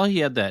I saw he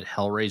had that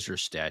Hellraiser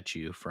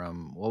statue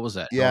from what was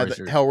that? yeah, the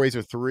Hellraiser.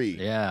 Hellraiser 3,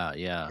 Yeah,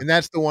 yeah. and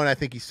that's the one I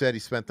think he said he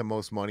spent the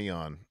most money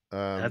on.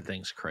 That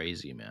thing's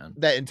crazy, man.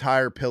 That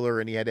entire pillar,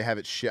 and he had to have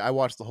it shipped. I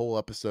watched the whole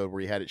episode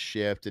where he had it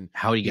shipped, and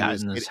How he he got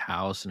was in it this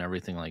house and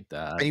everything like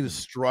that, and he was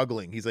and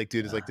struggling. He's like,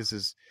 "Dude, it's yeah. like, this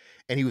is,"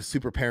 and he was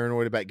super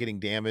paranoid about getting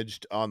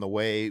damaged on the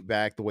way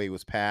back, the way it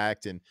was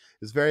packed, and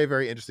it's very,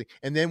 very interesting.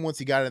 And then once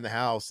he got it in the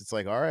house, it's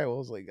like, "All right, well,"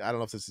 it's like, I don't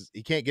know if this is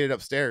he can't get it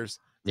upstairs.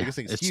 It's like, Yeah, "This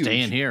thing's it's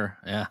staying huge." here.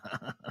 Yeah.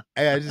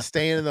 Yeah, it's just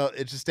staying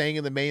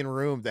in the main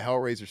room, the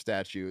Hellraiser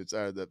statue. It's,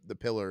 the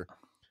pillar.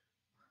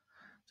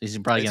 He's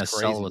probably It's gonna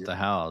sell it crazy, with dude. the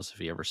house if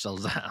he ever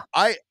sells the house.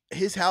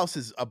 His house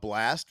is a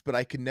blast, but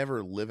I could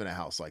never live in a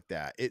house like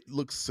that. It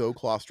looks so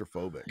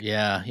claustrophobic.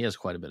 Yeah, he has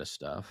quite a bit of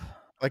stuff.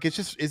 Like, it's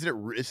just it's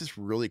just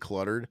really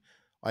cluttered.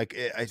 Like,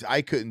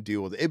 I couldn't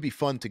deal with it. It'd be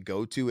fun to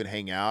go to and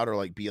hang out or,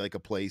 like, be, like, a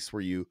place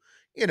where you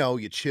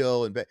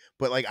chill but,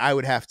 like,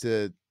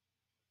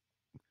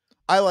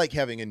 I like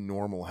having a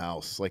normal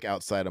house, like,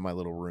 outside of my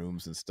little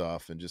rooms and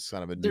stuff and just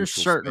kind of a There's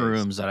neutral certain space.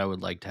 rooms that I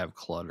would like to have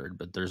cluttered,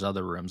 but there's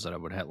other rooms that I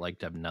would like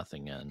to have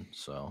nothing in,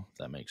 so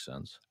that makes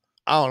sense.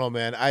 I don't know,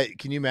 man. I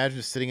Can you imagine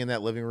just sitting in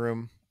that living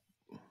room,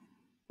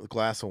 a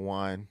glass of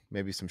wine,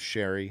 maybe some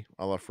sherry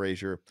a la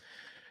Frasier,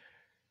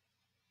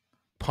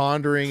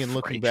 pondering and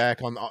looking Frasier.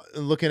 back on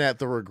looking at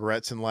the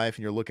regrets in life,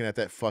 and you're looking at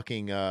that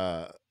fucking,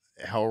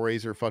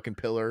 Hellraiser fucking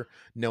pillar,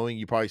 knowing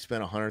you probably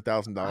spent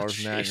Oh, $100,000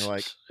 in that, and you're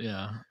like, Jesus.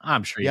 Yeah,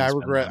 I'm sure he "Yeah, didn't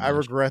spend that I much.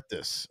 regret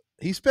this."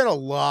 He spent a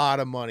lot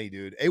of money,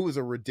 dude. It was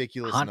a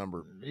ridiculous Hun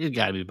number. It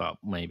gotta be about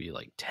maybe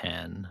like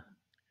 10.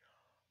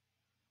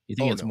 You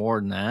think Oh, it's no. more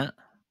than that?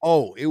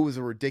 Oh, it was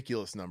a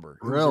ridiculous number.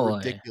 It was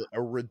Really?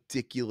 a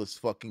ridiculous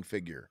fucking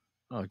figure.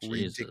 Oh,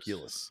 Jesus.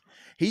 Ridiculous.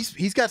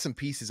 He's got some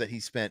pieces that he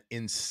spent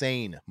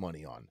insane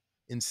money on.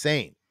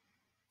 Insane.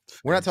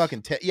 We're not Fence.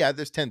 talking yeah,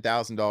 there's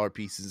 $10,000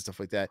 pieces and stuff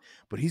like that,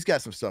 but he's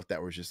got some stuff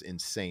that was just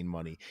insane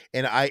money.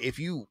 And if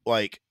you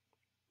like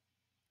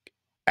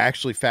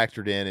actually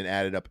factored in and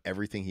added up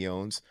everything he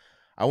owns,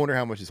 I wonder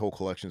how much his whole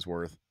collection's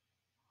worth,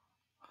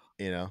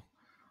 you know?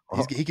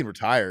 Well, He can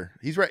retire.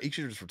 He's right. He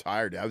should have just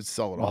retired. I would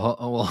sell it well,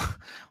 all.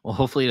 well,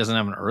 hopefully he doesn't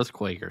have an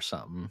earthquake or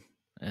something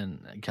in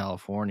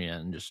California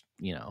and just,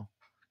 Well,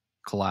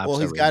 collapse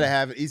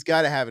everything. he's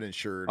gotta have it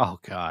insured. Oh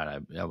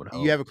god, I would You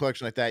hope. have a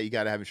collection like that, you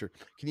gotta have insured.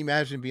 Can you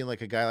imagine being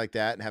like a guy like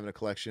that and having a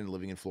collection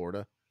living in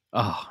Florida?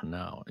 Oh,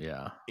 no,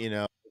 yeah. You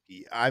know?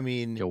 I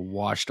mean, Get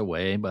washed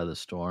away by the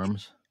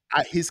storms.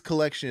 his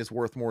collection is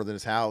worth more than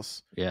his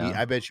house. Yeah.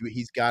 I bet you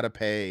he's gotta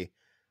pay,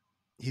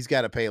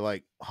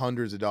 like,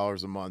 hundreds of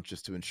dollars a month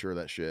just to insure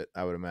that shit,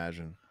 I would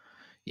imagine.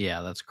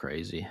 Yeah, that's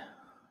crazy.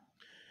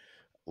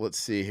 Let's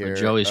see So here,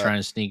 Joey's trying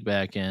to sneak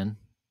back in.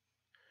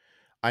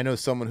 I know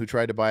someone who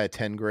tried to buy a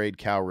 10 grade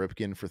Cal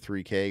Ripken for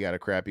 3K, got a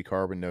crappy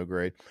carbon, no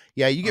grade.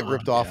 Yeah, you get Oh,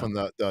 ripped off yeah. on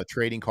the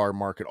trading card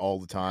market all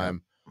the Yep.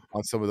 time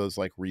on some of those,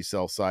 like,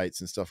 resale sites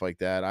and stuff like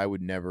that. I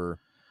would never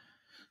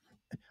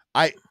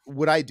I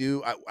what I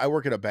do, I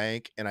work at a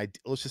bank, and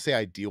let's just say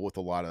I deal with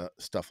a lot of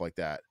stuff like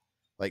that,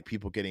 like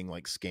people getting,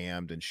 like,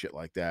 scammed and shit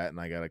like that,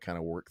 and I gotta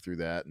kinda work through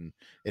that, and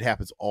it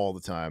happens all the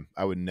time.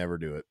 I would never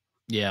do it.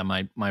 Yeah,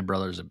 my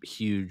brother's a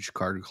huge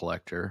card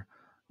collector,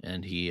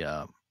 and he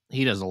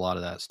does a lot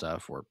of that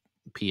stuff where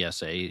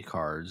PSA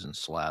cards and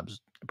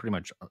slabs, pretty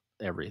much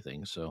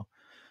everything. So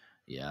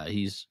yeah,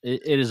 it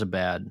is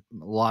a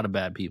lot of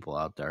bad people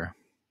out there.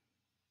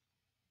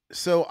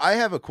 So, I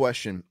have a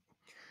question.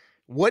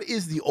 What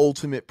is the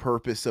ultimate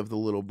purpose of the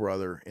little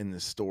brother in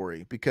this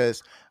story?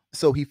 Because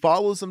so he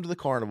follows them to the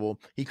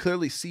carnival. He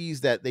clearly sees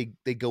that they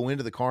go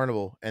into the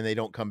carnival and they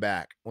don't come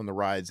back when the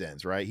rides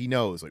ends, right? He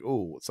knows like,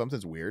 oh,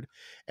 something's weird.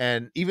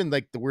 And even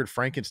like the weird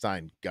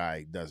Frankenstein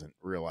guy doesn't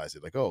realize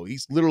it. Like, oh,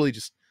 he's literally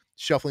just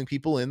shuffling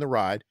people in the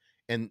ride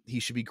and he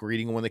should be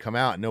greeting them when they come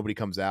out and nobody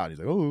comes out. He's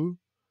like, oh,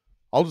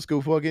 I'll just go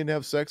fucking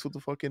have sex with the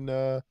fucking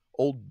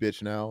old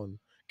bitch now and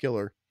kill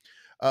her.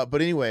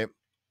 But anyway,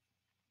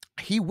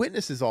 he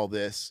witnesses all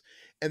this,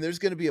 and there's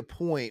going to be a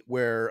point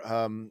where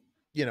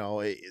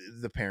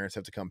the parents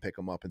have to come pick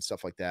him up and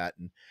stuff like that,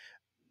 and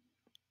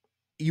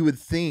you would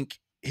think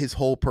his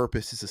whole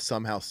purpose is to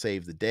somehow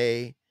save the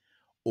day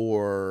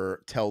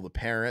or tell the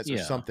parents or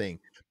Yeah. something,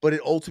 but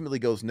it ultimately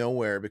goes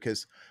nowhere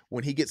because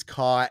when he gets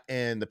caught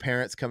and the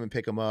parents come and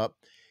pick him up,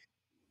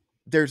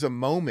 there's a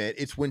moment,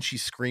 it's when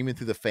she's screaming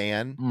through the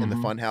fan in the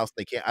Hmm. funhouse.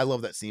 They can't I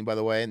love that scene, by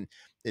the way, and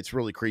it's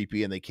really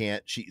creepy, and they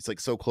can't it's, like,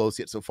 so close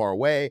yet so far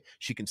away.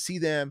 She can see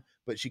them,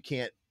 but she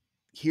can't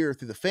hear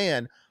through the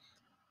fan.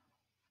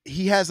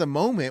 He has a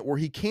moment where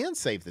he can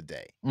save the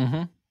day,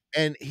 Hmm.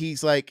 and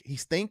he's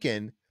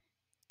thinking,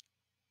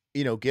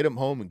 get him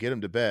home and get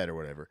him to bed or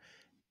whatever,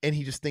 and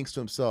he just thinks to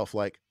himself,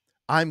 like,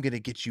 "I'm gonna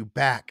get you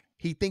back."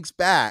 He thinks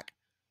back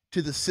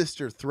to the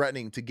sister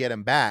threatening to get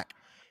him back,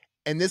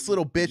 and this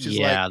little bitch is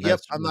like, Yeah, "Yep,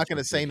 I'm not that's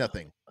gonna say ridiculous.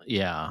 nothing.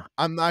 Yeah,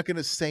 I'm not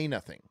gonna say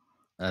nothing."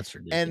 that's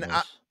And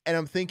ridiculous.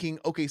 I'm thinking,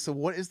 "Okay, so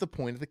what is the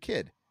point of the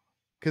kid?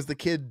 Because the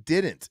kid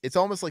didn't. It's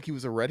almost like he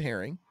was a red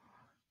herring.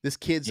 This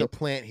kid's a Yep.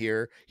 plant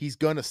here. He's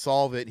gonna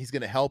solve it. He's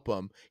gonna help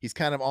him. He's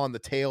kind of on the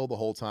tail the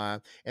whole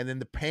time, and then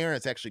the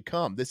parents actually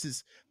come. This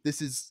is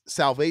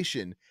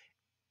salvation,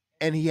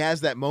 and he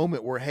has that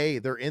moment where, hey,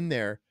 they're in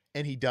there,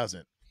 and he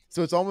doesn't.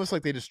 So it's almost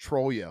like they just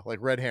troll you, like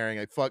red herring,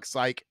 like fuck,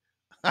 psych,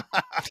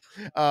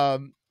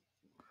 um,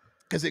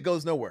 because it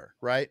goes nowhere,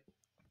 right?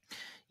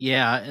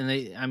 Yeah,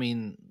 and I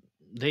mean,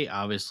 they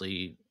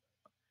obviously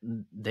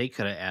they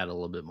could have added a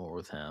little bit more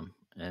with him,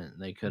 and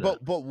they could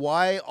have. But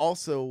why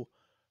also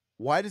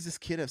why does this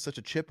kid have such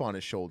a chip on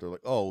his shoulder?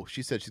 Like, oh,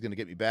 she said she's gonna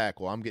get me back.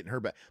 Well, I'm getting her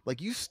back. Like,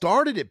 you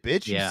started it,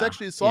 bitch. You Yeah,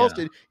 sexually yeah.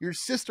 assaulted your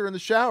sister in the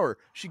shower.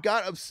 She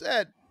got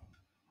upset.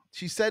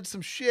 She said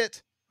some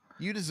shit.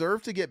 You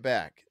deserve to get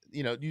back.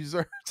 You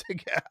deserve to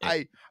get.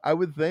 It, I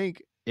would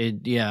think.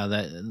 yeah,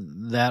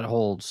 that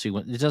whole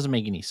sequence, it doesn't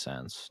make any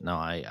sense. No,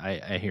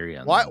 I hear you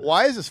on Why that.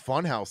 why is this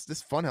funhouse?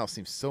 This funhouse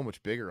seems so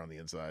much bigger on the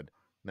inside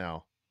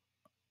now.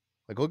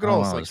 Like, look I at don't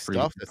all this know. like It's pretty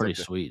stuff that's pretty like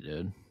the. sweet,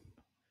 dude.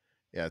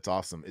 Yeah, it's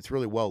awesome. It's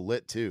really well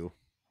lit too.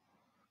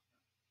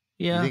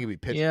 You think Yeah, it'd be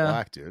pitch yeah.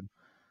 black, dude?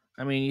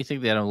 I mean, you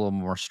think they had a little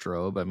more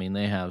strobe? I mean,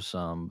 they have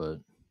some, but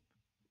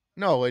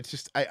No, it's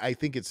just I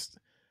think it's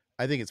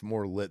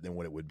more lit than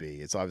what it would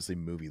be. It's obviously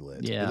movie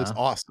lit. It looks yeah.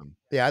 awesome.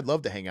 Yeah, I'd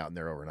love to hang out in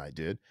there overnight,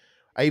 dude.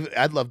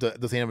 I'd love to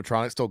those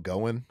animatronics still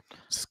going, Oh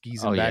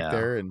skeezing back yeah,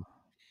 there, and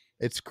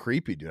it's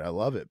creepy, dude. I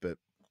love it, but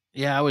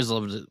yeah. I always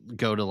love to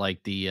go to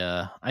like the.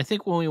 I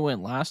think when we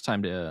went last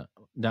time to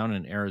down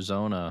in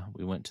Arizona,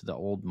 we went to the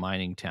old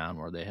mining town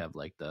where they have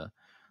like the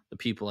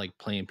people like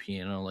playing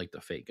piano, like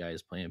the fake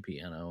guys playing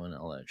piano and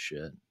all that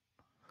shit.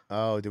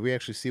 oh, did we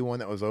actually see one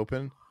that was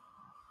open?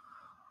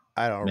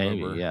 I don't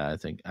Maybe, remember. yeah. I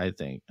think.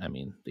 I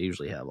mean, they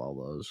usually have all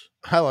those.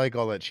 I like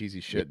all that cheesy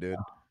Yeah. shit, dude.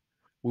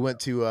 We went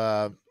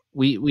to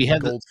We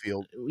had the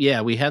Goldfield.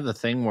 yeah, we had the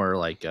thing where,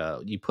 like,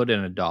 you put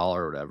in $1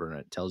 or whatever, and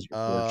it tells your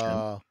fortune.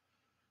 Uh,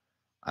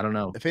 I don't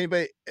know. if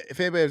anybody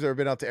has ever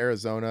been out to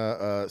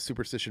Arizona,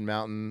 Superstition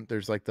Mountain,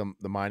 there's like the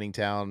mining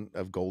town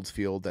of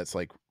Goldfield that's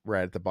like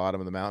right at the bottom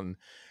of the mountain.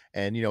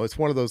 And it's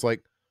one of those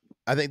like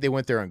I think they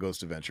went there on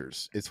Ghost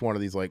Adventures. It's one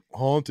of these like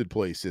haunted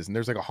places, and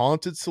there's like a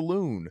haunted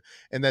saloon,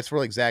 and that's where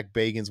like Zach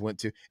Bagans went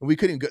to. And we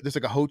couldn't go. There's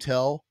like a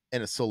hotel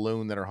and a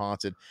saloon that are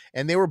haunted,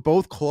 and they were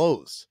both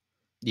closed.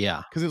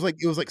 Yeah. Because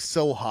it was like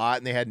so hot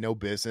and they had no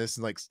business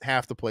and like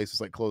half the place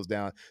was like closed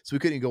down, so we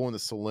couldn't go in the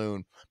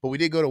saloon. But we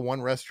did go to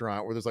one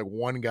restaurant where there's like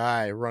one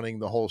guy running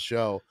the whole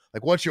show.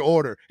 Like, what's your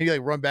order? And he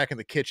like run back in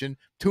the kitchen,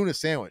 tuna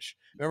sandwich.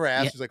 Remember I Yeah,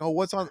 asked, he's like, oh,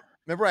 what's on?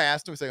 Remember I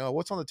asked him, he's like, oh,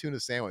 what's on the tuna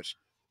sandwich?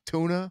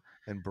 Tuna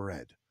and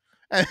bread.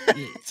 And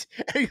he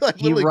he like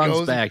he literally runs goes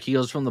and back. He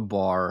goes from the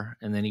bar,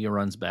 and then he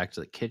runs back to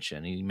the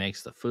kitchen, he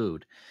makes the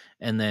food,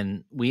 and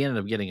then we ended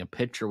up getting a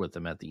picture with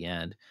him at the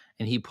end,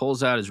 and he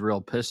pulls out his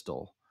real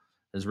pistol,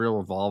 his real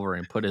revolver,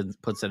 and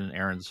puts it in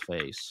Aaron's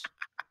face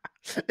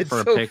it's for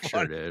a so picture,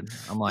 funny. dude.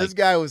 I'm like, This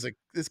guy was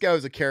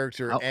a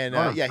character, and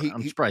yeah,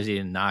 I'm surprised he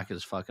didn't knock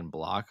his fucking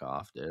block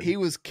off, dude. he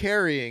was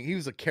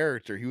a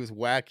character. He was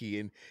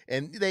wacky,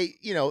 and they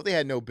they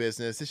had no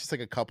business. It's just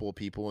like a couple of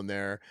people in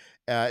there,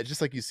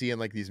 just like you see in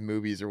like these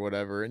movies or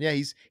whatever. And yeah,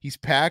 he's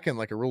packing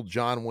like a real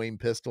John Wayne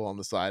pistol on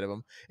the side of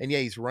him, and yeah,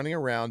 he's running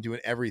around doing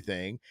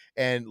everything.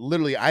 And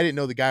literally, I didn't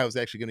know the guy was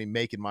actually going to be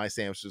making my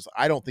sandwiches.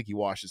 I don't think he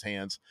washed his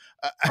hands.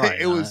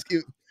 Probably not.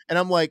 And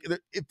I'm like,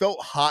 it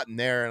felt hot in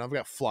there, and I've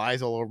got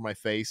flies all over my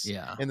face.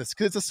 Yeah. And this,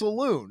 because it's a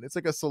saloon, it's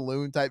like a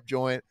saloon type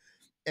joint,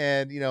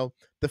 and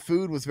the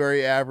food was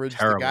very average.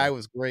 The guy Terrible.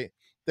 was great.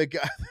 The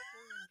guy,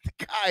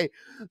 the guy,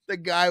 the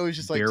guy was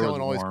just like Beer was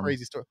telling all these warm.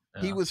 crazy stories.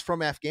 He Yeah. was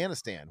from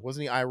Afghanistan,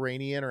 wasn't he?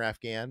 Iranian or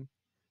Afghan?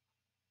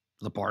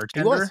 The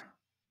He was.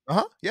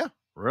 bartender? Yeah,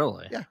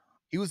 Really? yeah.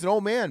 He was an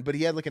old man, but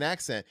he had like an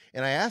accent.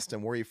 And I asked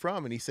him where you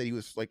from, and he said he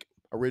was like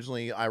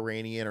originally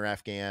Iranian or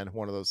Afghan,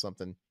 one of those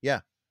something.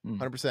 Yeah,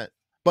 Hmm. 100%.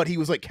 But he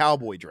was like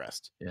cowboy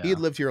dressed. He Yeah. had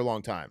lived here a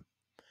long time.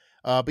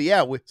 But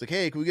yeah, it's like,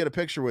 hey, can we get a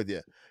picture with you?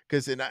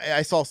 Because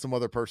I saw some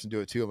other person do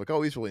it too. I'm like,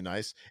 oh, he's really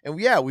nice. And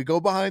yeah, we go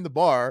behind the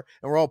bar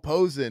and we're all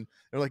posing.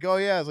 They're like, oh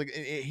yeah, it's like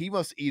he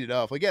must eat it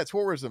up. Like, yeah,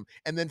 tourism.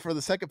 And then for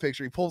the second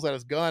picture, he pulls out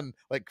his gun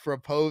like for a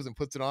pose and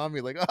puts it on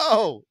me. Like,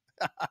 oh,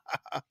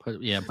 Puts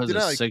did a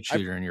I like? six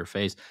shooter in your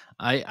face.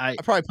 I I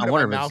probably I put it in my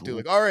wonder if it's mouth too.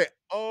 Like, all right,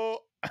 oh,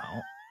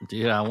 oh,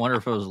 dude, I wonder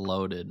if it was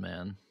loaded,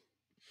 man.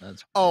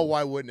 That's oh, crazy.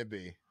 why wouldn't it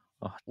be?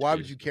 Oh, Why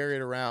would you Jesus. carry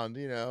it around?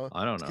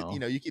 I don't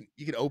know. You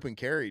can open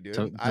carry, dude.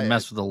 To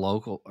mess with the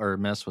local or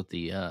mess with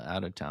the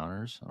out of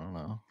towners. I don't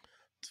know.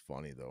 It's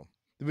funny though.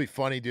 It'd be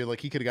funny, dude. Like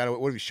he could have got away.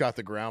 What if he shot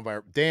the ground by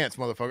dance,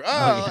 motherfucker?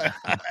 Oh Oh,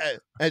 yeah.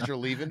 as you're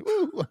leaving.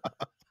 Woo.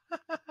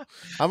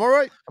 I'm all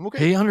right. I'm okay.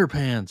 Hey,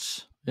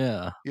 underpants.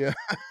 Yeah. Yeah.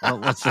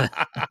 What's that?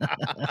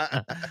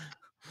 I'm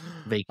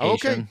okay.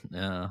 Vacation.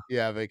 Yeah.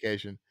 Yeah,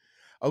 vacation.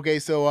 Okay,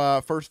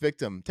 so first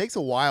victim. Takes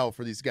a while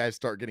for these guys to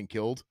start getting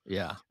killed.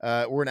 Yeah.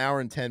 We're an hour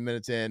and 10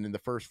 minutes in, and the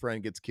first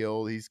friend gets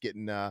killed. He's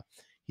getting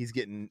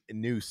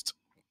noosed.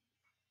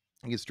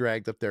 He gets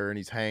dragged up there and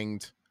he's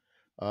hanged.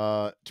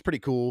 It's pretty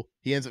cool.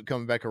 He ends up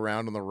coming back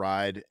around on the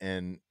ride,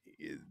 and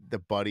the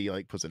buddy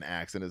like puts an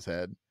axe in his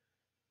head.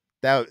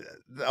 That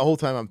the whole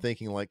time I'm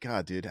thinking like,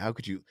 God, dude, how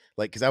could you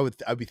like? Because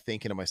I'd be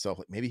thinking to myself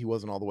like, maybe he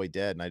wasn't all the way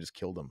dead, and I just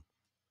killed him.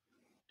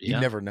 You'd Yeah.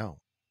 never know.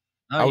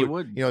 No, I you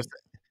would, would.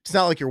 it's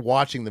not like you're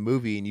watching the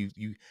movie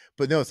and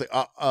but no, it's like,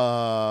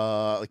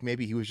 like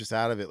maybe he was just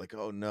out of it. Like,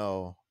 oh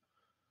no,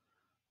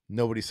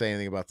 nobody say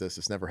anything about this.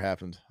 This never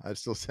happened. I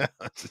still sound.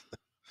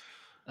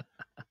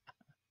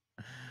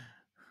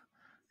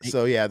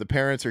 So yeah, the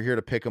parents are here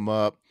to pick him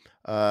up.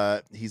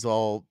 He's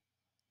all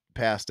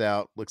passed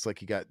out. Looks like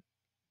he got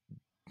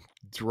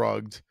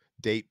drugged.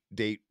 Date.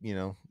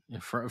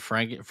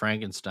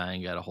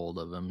 Frankenstein got a hold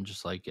of him,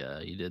 just like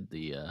he did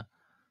the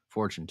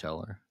fortune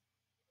teller.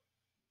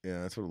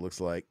 Yeah, that's what it looks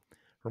like.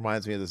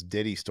 Reminds me of this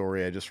Diddy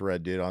story I just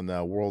read, dude, on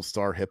the World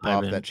Star Hip I've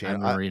Hop, been that I've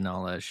channel. been reading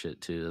all that shit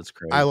too. That's I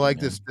crazy,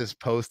 like man. this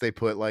post they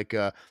put, like,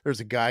 there's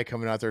a guy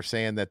coming out there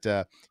saying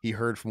that he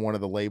heard from one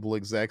of the label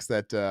execs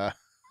that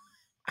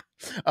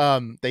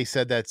they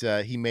said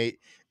that he made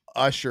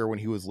Usher, when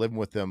he was living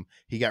with them,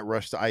 he got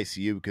rushed to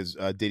ICU because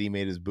Diddy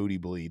made his booty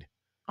bleed.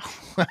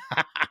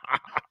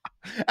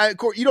 Of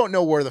course, you don't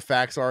know where the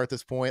facts are at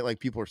this point. Like,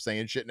 people are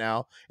saying shit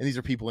now, and these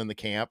are people in the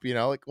camp,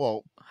 like,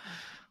 well,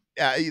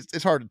 yeah,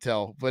 it's hard to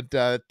tell, but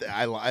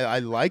I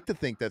like to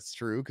think that's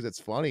true because it's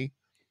funny.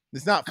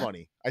 It's not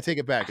funny. I take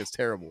it back. It's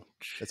terrible.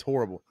 It's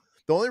horrible.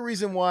 The only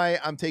reason why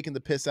I'm taking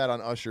the piss out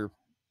on Usher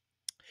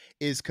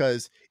is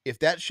because if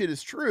that shit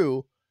is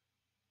true,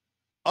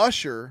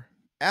 Usher,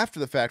 after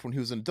the fact, when he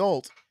was an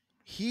adult,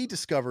 he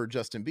discovered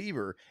Justin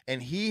Bieber,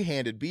 and he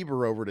handed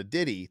Bieber over to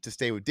Diddy to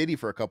stay with Diddy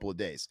for a couple of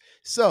days.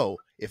 So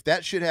if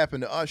that shit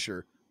happened to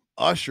Usher,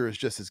 Usher is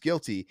just as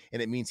guilty,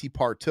 and it means he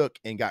partook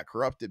and got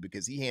corrupted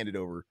because he handed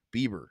over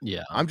Bieber.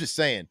 Yeah. I'm just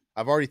saying,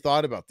 I've already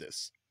thought about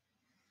this.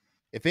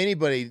 If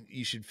anybody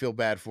you should feel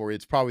bad for,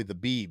 it's probably the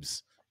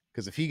Biebs.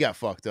 Because if he got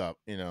fucked up,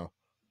 you know.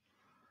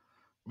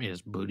 Made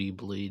his booty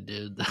bleed,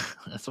 dude.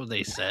 That's what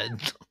they said.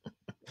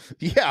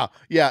 Yeah,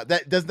 yeah.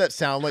 That doesn't that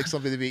sound like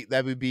something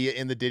that would be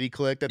in the Diddy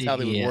click? That's how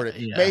they would Yeah, word it.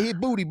 May yeah. his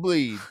booty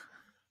bleed.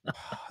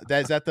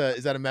 Is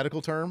that a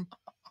medical term?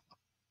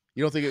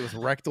 You don't think it was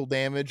rectal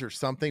damage or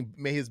something?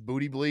 May his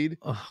booty bleed?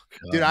 Oh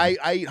Dude, god.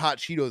 I eat hot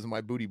Cheetos and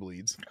my booty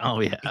bleeds. Oh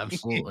yeah, Yeah,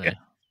 absolutely.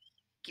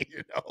 you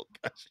know,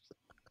 gosh,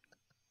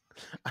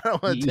 I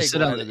don't want to You take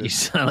sit on light the of you this.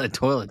 sit on the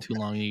toilet too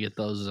long, you get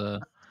those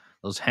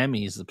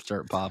Hemis that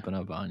start popping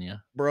up on you.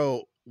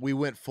 Bro, we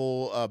went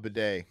full,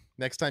 bidet.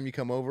 Next time you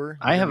come over,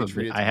 you're gonna be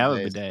treated I to have a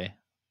bidets. bidet.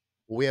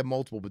 We have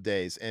multiple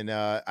bidets, and,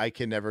 I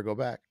can never go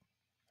back.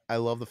 I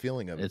love the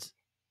feeling of it. It's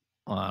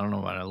well, I don't know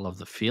about I love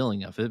the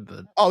feeling of it,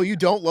 but Oh, you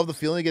don't love the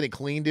feeling of getting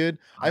clean, dude?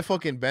 I I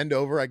fucking bend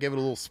over, I give it a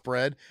little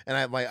spread, and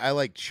I,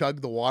 like,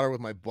 chug the water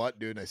with my butt,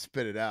 dude, and I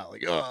spit it out,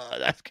 like, oh,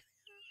 that's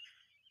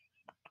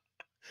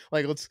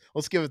like,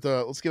 let's give it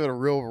a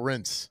real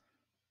rinse.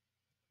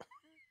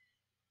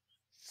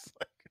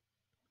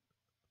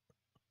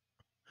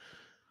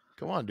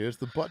 Come on, dude, it's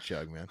the butt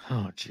chug, man.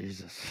 oh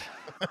Jesus.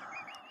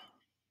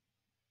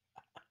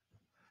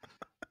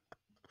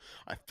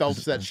 I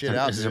felched that shit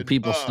out, Is there dude.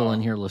 people still in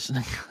Oh. here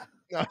listening?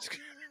 No, I was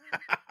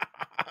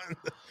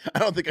I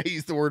don't think I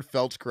used the word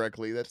felch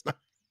correctly. That's not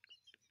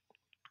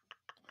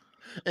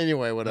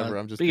anyway, whatever.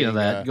 I'm just Speaking of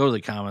being, that, go to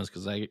the comments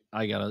because I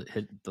gotta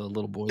hit the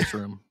little boy's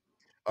room.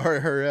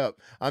 Alright, hurry up.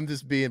 I'm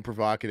just being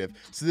provocative.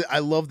 So I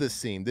love this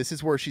scene. This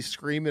is where she's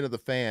screaming at the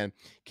fan.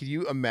 Can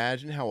you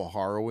imagine how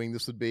harrowing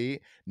this would be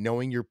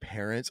knowing your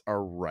parents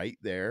are right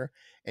there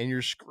and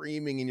you're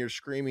screaming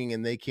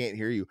and they can't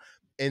hear you?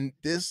 And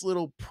this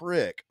little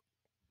prick,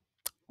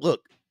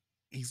 look,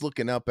 he's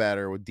looking up at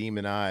her with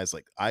demon eyes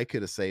like I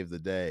could have saved the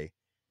day.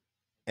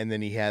 And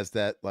then he has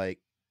that like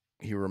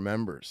he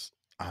remembers,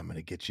 I'm going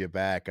to get you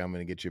back. I'm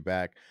going to get you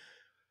back.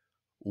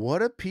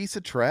 What a piece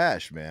of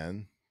trash,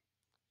 man.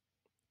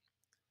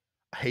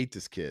 I hate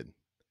this kid.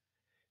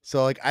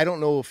 So, like, I don't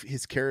know if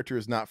his character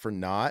is not for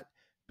naught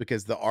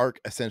because the arc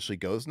essentially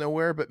goes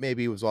nowhere, but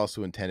maybe it was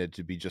also intended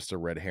to be just a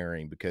red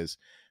herring because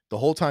the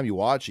whole time you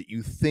watch it,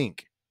 you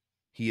think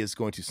he is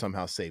going to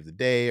somehow save the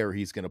day or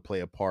he's going to play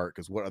a part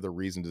because what other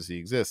reason does he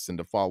exist and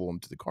to follow him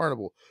to the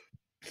carnival?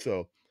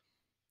 So,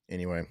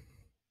 anyway,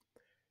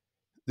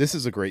 this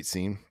is a great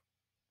scene.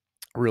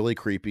 Really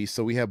creepy.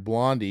 So, we have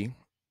Blondie.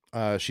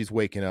 She's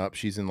waking up.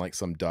 She's in like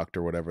some duct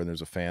or whatever, and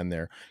there's a fan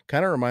there.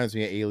 Kind of reminds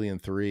me of Alien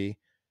 3,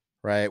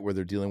 right? Where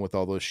they're dealing with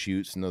all those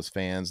chutes and those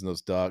fans and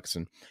those ducts.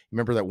 And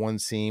remember that one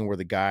scene where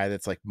the guy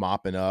that's like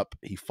mopping up,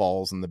 he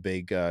falls in the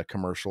big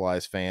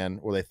commercialized fan,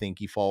 or they think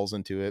he falls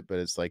into it, but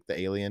it's like the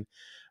alien.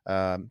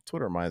 It's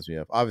what it reminds me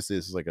of. Obviously,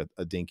 this is like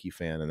a dinky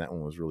fan, and that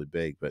one was really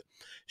big. But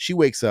she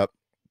wakes up.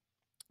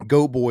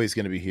 Goat Boy's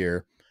going to be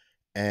here,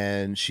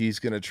 and she's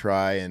going to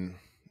try and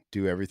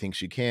do everything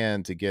she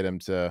can to get him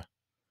to,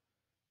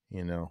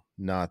 you know,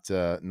 not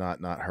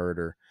hurt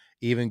her.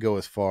 Even go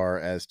as far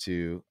as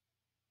to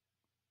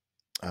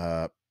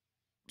uh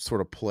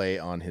sort of play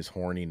on his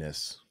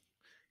horniness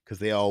because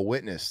they all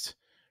witnessed,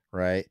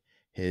 right?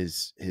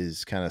 His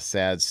kind of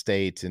sad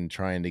state and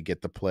trying to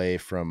get the play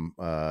from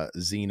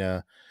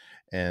Xena,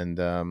 and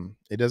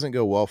it doesn't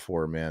go well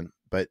for her, man.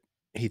 But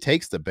he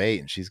takes the bait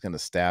and she's gonna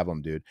stab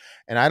him, dude.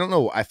 And I don't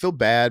know, I feel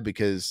bad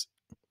because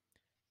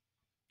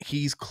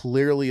he's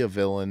clearly a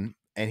villain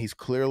and he's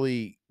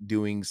clearly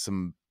doing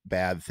some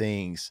bad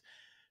things,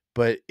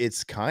 but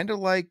it's kind of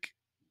like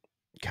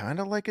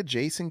a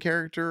Jason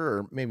character,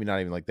 or maybe not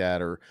even like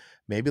that, or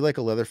maybe like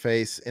a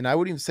Leatherface. And I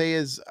wouldn't even say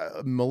as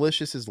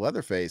malicious as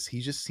Leatherface.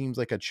 He just seems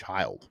like a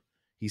child.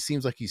 He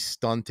seems like he's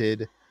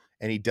stunted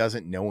and he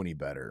doesn't know any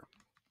better.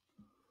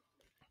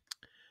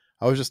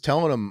 I was just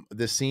telling him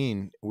this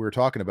scene, we were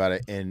talking about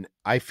it, and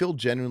I feel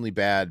genuinely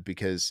bad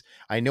because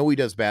I know he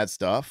does bad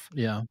stuff,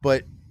 Yeah.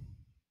 but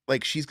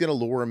like she's gonna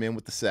lure him in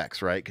with the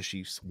sex, right? Because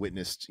she's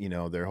witnessed,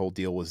 their whole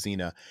deal with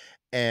Xena,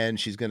 and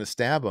she's gonna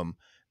stab him.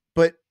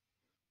 But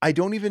I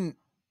don't even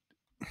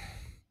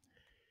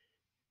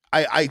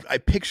I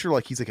picture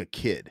like he's like a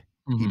kid.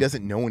 He Mhm.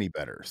 doesn't know any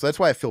better. So that's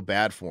why I feel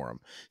bad for him.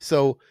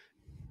 So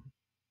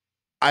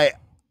I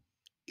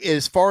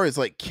as far as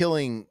like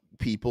killing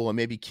people and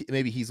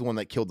maybe he's the one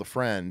that killed the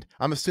friend.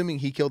 I'm assuming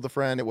he killed the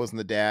friend. It wasn't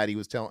the dad. He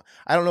was telling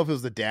I don't know if it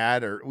was the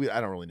dad or I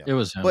don't really know. It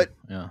was him. But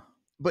Yeah.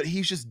 but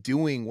he's just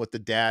doing what the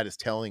dad is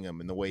telling him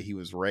and the way he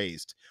was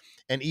raised.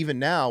 And even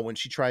now when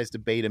she tries to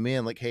bait him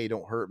in like, "Hey,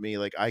 don't hurt me.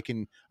 Like I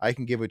can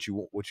give what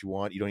you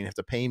want. You don't even have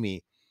to pay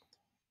me."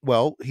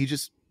 Well, he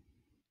just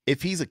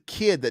if he's a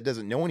kid that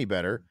doesn't know any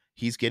better,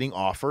 he's getting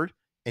offered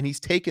and he's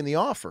taking the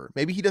offer.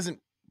 Maybe he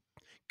doesn't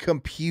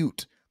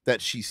compute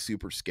that she's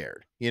super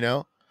scared, you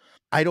know?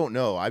 I don't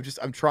know.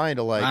 I'm trying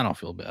to I like don't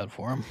feel bad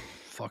for him.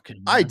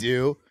 Fucking I man.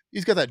 do.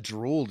 He's got that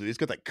drool, dude. He's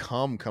got that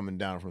cum coming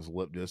down from his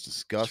lip, dude. It's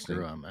Screw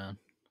disgusting. him, man.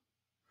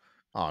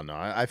 Oh no,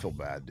 I feel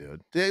bad,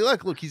 dude.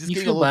 Look, he's just You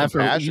getting a feel little bad for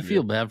compassion,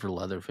 dude.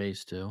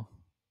 Leatherface too.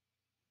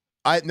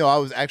 I no, I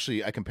was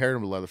actually I compared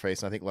him to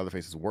Leatherface, and I think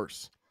Leatherface is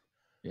worse.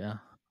 Yeah.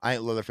 I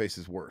think Leatherface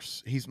is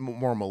worse. He's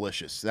more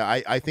malicious.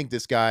 I think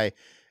this guy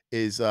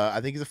is I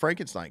think he's a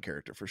Frankenstein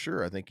character for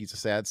sure. I think he's a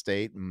sad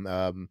state,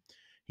 and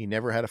he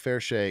never had a fair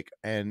shake.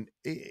 And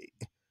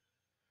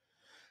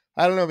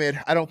I don't know,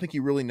 man. I don't think he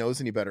really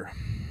knows any better,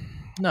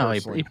 No, he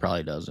personally.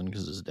 probably doesn't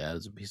because his dad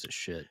is a piece of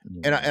shit.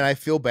 And I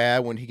feel bad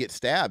when he gets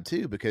stabbed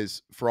too,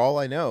 because for all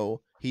I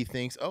know, he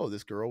thinks, "Oh,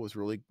 this girl was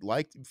really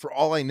liked." For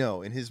all I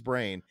know, in his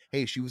brain,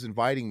 hey, she was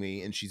inviting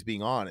me, and she's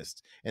being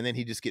honest. And then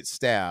he just gets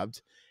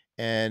stabbed,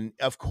 and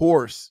of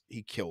course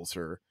he kills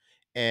her.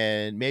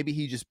 And maybe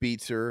he just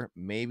beats her,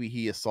 maybe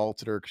he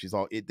assaulted her because she's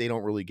all. They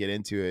don't really get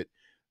into it,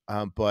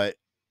 but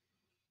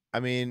I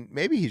mean,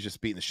 maybe he's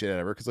just beating the shit out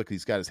of her because look,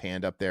 he's got his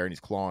hand up there and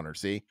he's clawing her.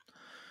 See,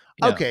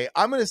 Yeah. okay,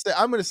 I'm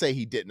gonna say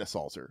he didn't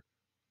assault her.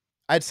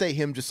 I'd say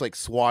him just like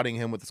swatting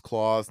him with his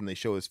claws, and they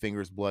show his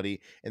fingers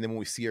bloody. And then when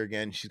we see her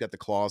again, she's got the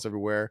claws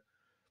everywhere.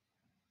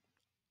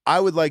 I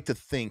would like to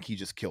think he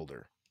just killed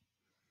her.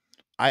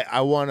 I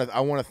want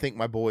to think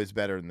my boy's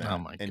better than Oh that,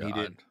 my and he god.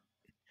 didn't.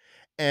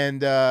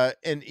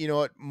 And you know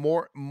what?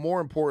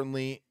 More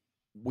importantly,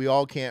 we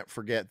all can't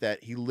forget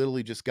that he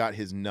literally just got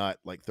his nut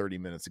like 30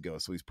 minutes ago,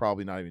 so he's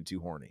probably not even too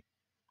horny.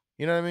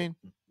 You know what I mean?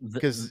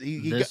 Because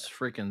he got This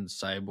freaking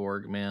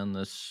cyborg, man.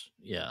 This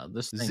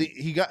thing.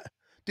 He got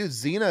dude.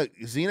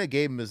 Xena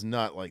gave him his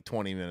nut like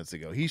 20 minutes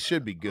ago. He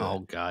should be Oh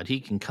good. god, he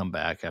can come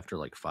back after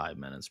like 5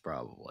 minutes,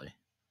 probably.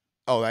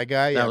 Oh, that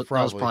guy? Yeah, That was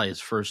probably. probably his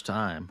first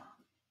time.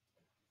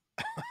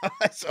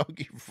 So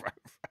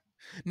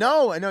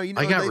no, I know. You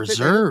I know got they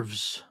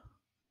reserves.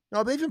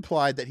 no, they've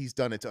implied that he's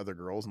done it to other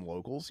girls and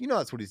locals. You know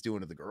that's what he's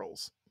doing to the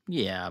girls.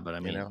 Yeah, but I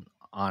You know, mean,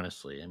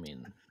 honestly, I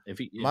mean, if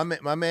he my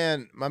if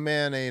man, my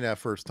man ain't a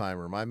first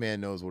timer. My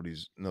man knows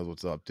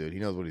what's up, dude. He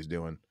knows what he's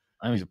doing.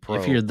 I He's a mean,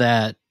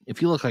 pro.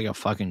 if you look like a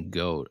fucking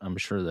goat, I'm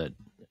sure that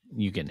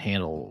you can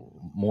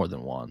handle more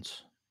than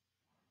once.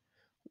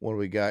 What do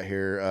we got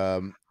here?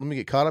 Let me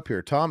get caught up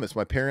here. Thomas,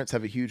 my parents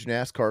have a huge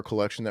NASCAR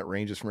collection that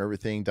ranges from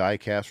everything die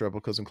cast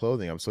replicas and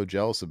clothing. I'm so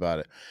jealous about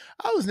it.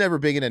 I was never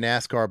big into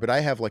NASCAR, but I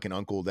have like an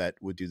uncle that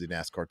would do the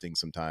NASCAR thing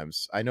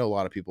sometimes. I know a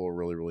lot of people are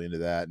really, really into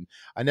that. And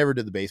I never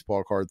did the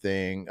baseball card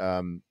thing.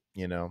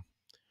 You know,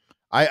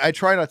 I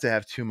try not to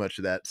have too much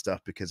of that stuff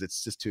because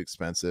it's just too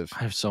expensive. I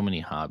have so many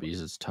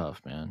hobbies. It's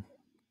tough, man.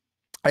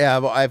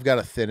 I've got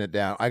to thin it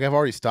down. I've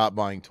already stopped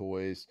buying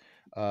toys.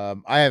 I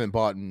haven't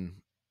bought in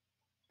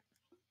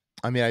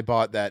I mean, I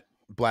bought that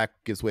Black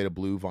Gives Way to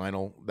Blue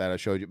vinyl that I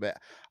showed you, but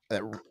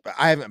that,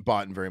 I haven't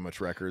bought in very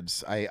much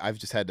records. I've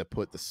just had to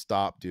put the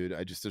stop, dude.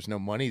 There's no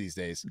money these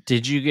days. It,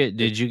 Did you get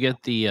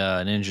the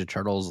Ninja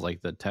Turtles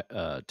like the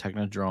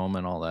Technodrome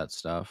and all that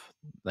stuff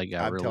that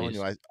got I'm telling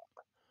you, released?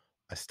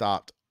 I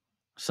stopped.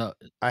 So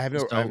I have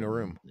no so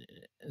room.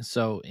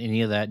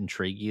 any of that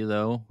intrigue you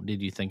though?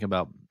 Did you think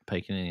about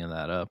picking any of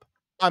that up?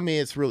 I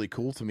mean, it's really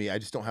cool to me. I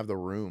just don't have the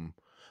room.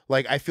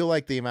 Like, I feel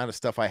like the amount of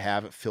stuff I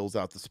have, it fills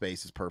out the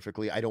spaces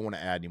perfectly. I don't want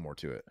to add any more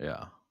to it.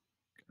 Yeah.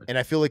 And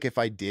I feel like if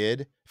I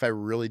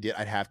really did,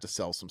 I'd have to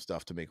sell some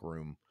stuff to make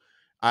room.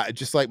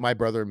 Just like my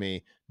brother and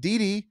me, Dee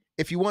Dee,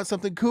 if you want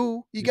something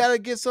cool, you gotta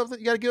get something.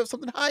 You gotta give up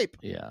something hype.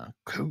 Yeah.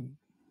 Cool.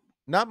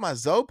 Not my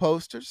Zoe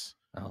posters,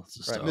 Oh,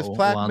 right? Miss so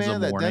Plaque Alonzo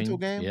Man, that dental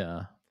Mourning. game.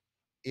 Yeah.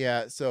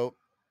 Yeah. So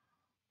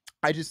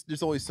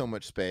there's always so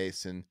much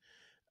space, and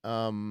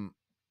um,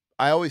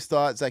 I always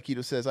thought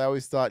Zakito says I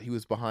always thought he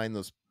was behind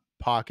those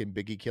Pac and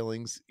Biggie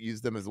killings.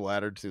 Used them as a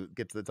ladder to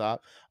get to the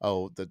top.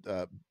 Oh,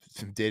 the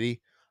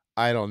Diddy.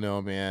 I don't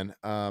know, man.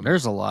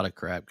 There's a lot of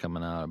crap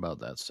coming out about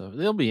that stuff.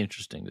 It'll be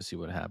interesting to see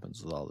what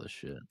happens with all this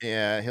shit.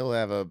 Yeah, he'll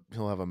have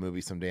a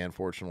movie someday.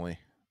 Unfortunately,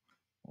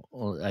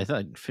 Well, I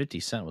thought 50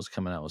 Cent was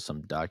coming out with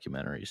some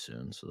documentary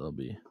soon, so there'll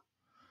be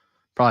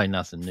probably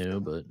nothing new,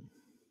 but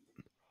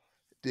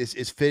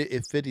is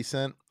 50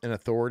 Cent an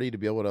authority to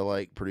be able to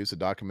like produce a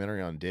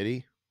documentary on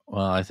Diddy?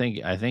 well, I think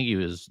he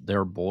was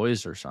their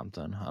boys or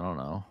something. I don't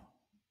know.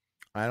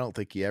 I don't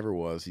think he ever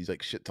was. He's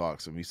like shit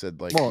talks him. He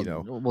said like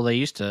Well, they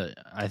used to.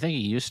 I think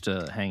he used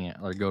to hang out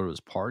or go to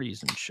his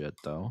parties and shit,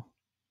 though.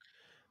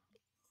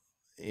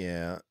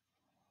 yeah.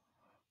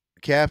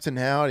 Captain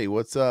Howdy,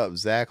 what's up?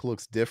 Zach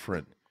looks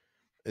different.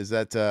 Is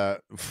that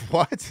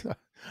what?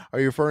 Are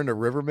you referring to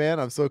Riverman?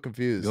 I'm so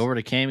confused. Go over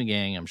to Kami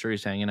Gang. I'm sure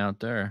he's hanging out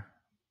there.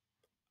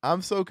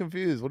 I'm so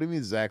confused. What do you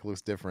mean Zach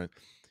looks different?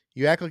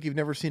 You act like you've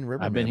never seen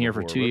Riverman. I've been here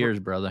before. for 2 years,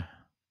 brother.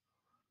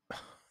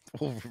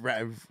 Well,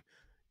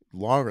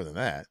 longer than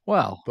that.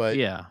 Well, But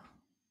yeah.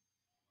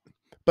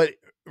 But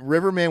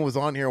Riverman was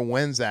on here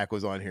when Zach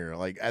was on here,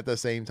 like at the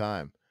same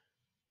time.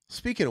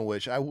 Speaking of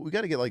which, we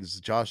got to get like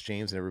Josh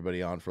James and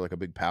everybody on for like a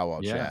big powwow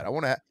Yeah.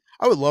 chat.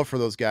 I would love for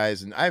those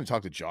guys, and I haven't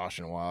talked to Josh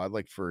in a while. I'd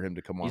like for him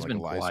to come on He's like a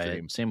been live quiet.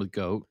 stream. Same with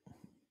Goat.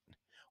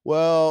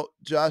 Well,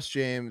 Josh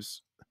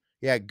James,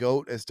 yeah,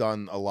 Goat has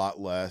done a lot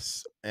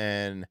less,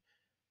 and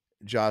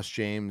Josh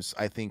James,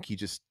 I think he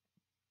just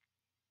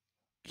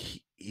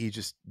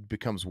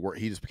becomes work.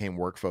 He just became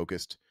work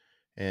focused,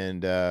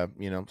 and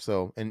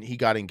so and he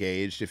got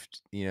engaged.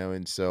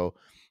 And so,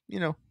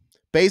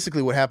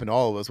 basically what happened to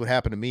all of us, what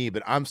happened to me,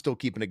 but I'm still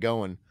keeping it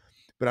going.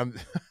 But I'm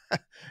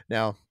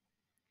now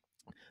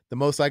the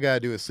most I gotta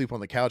do is sleep on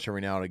the couch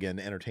every now and again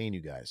to entertain you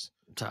guys.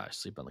 I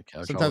sleep on the couch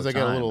all Sometimes the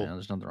time, man.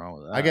 There's nothing wrong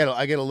with that.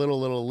 I get a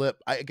little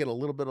lip. I get a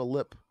little bit of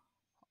lip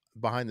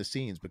behind the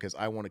scenes because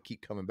I want to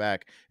keep coming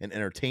back and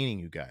entertaining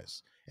you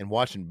guys and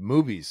watching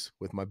movies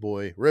with my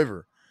boy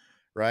River,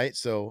 right?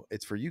 So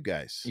it's for you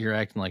guys. You're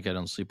acting like I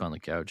don't sleep on the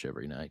couch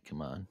every night.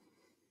 Come on.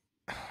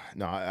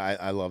 No,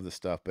 I love this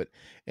stuff. But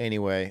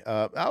anyway,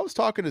 I was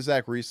talking to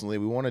Zach recently.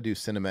 We want to do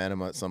cinema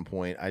enema at some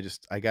point.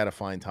 I got to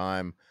find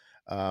time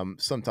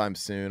sometime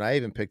soon. I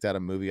even picked out a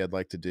movie I'd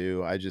like to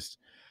do. I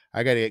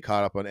got to get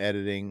caught up on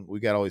editing. We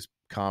got all these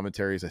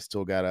commentaries I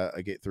still got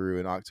to get through,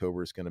 and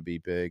October is going to be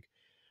big.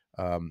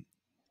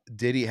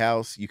 Diddy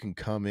House, you can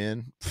come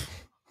in.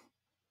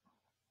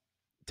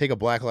 Take a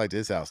black light to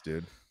his house,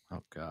 dude.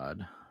 Oh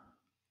God.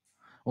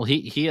 Well,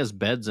 he has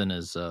beds in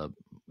his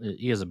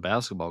he has a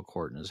basketball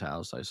court in his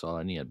house. I saw,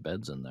 and he had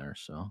beds in there.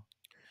 So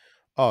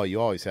Oh,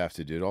 you always have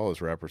to, dude. All those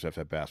rappers have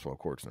to have basketball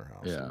courts in their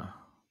house. yeah.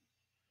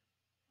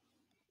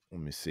 Let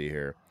me see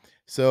here.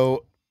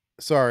 So,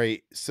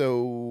 sorry.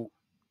 So,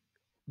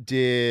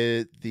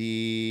 did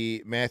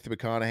the Matthew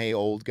McConaughey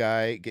old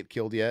guy get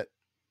killed yet?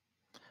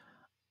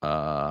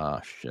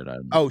 Shit.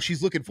 Oh,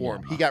 she's looking for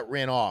Yeah. him. He got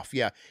ran off.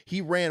 Yeah,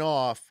 he ran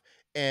off,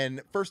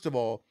 and first of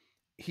all,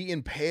 he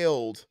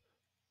impaled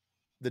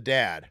the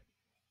dad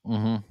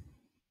Mm-hmm.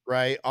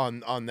 right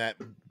on that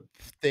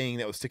thing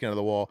that was sticking out of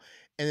the wall,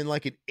 and then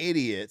like an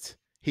idiot,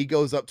 he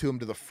goes up to him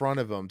to the front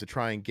of him to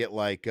try and get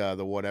like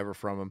the whatever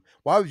from him.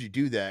 Why would you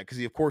do that?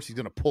 Because of course he's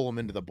gonna pull him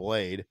into the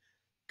blade.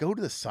 Go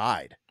to the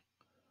side.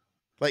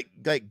 Like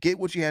get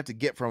what you have to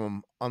get from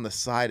him on the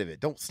side of it.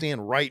 Don't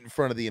stand right in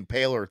front of the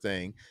impaler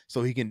thing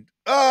so he can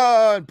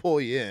and pull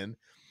you in.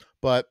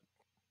 But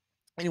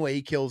anyway,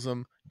 he kills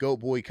him. Goat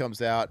Boy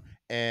comes out,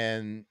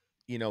 and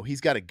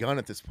he's got a gun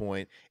at this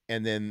point,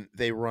 and then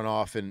they run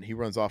off, and he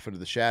runs off into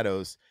the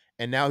shadows,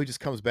 and now he just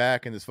comes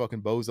back, and this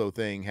fucking bozo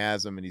thing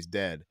has him, and he's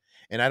dead.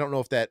 And I don't know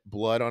if that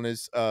blood on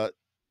his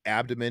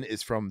abdomen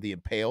is from the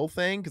impale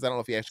thing, because I don't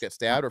know if he actually got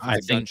stabbed or if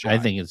it's a I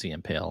gunshot. think it's the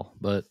impale,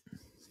 but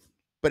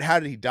But how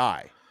did he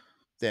die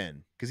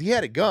then? Because he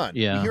had a gun.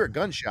 We yeah. hear a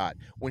gunshot.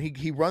 When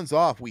he runs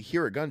off, we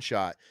hear a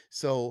gunshot.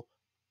 So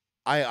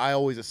I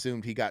always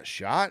assumed he got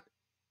shot,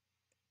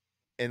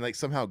 and like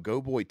somehow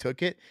Go Boy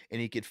took it, and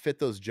he could fit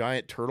those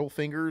giant turtle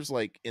fingers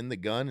like in the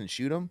gun and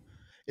shoot him.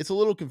 It's a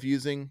little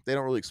confusing. They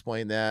don't really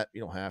explain that.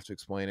 You don't have to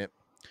explain it.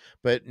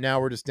 But now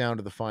we're just down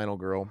to the final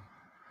girl.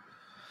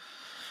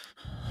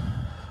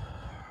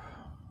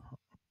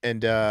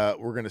 And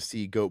we're gonna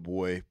see Goat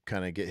Boy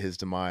kind of get his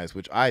demise,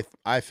 which I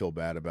feel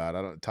bad about.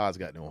 I don't. Todd's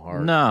got no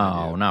heart. I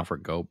No, do. not for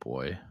Goat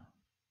Boy.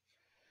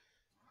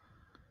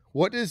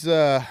 What is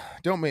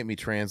Don't make me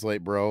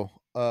translate, bro.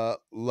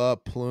 La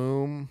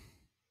plume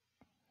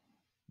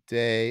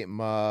de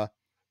ma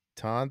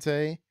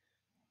tante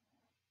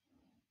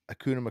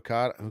Hakuna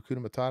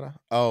Matata.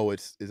 Oh,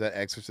 is that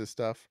Exorcist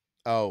stuff?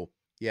 Oh,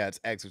 yeah, it's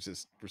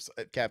Exorcist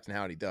Captain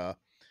Howdy, duh.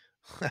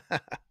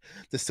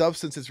 The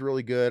Substance is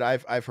really good.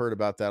 I've heard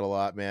about that a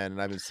lot, man,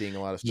 and I've been seeing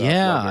a lot of stuff, a lot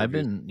Yeah, of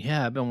interviews.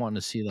 I've been wanting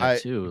to see that I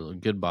too.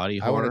 Good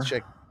body I want to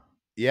horror. check.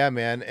 Yeah,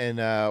 man, and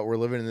we're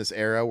living in this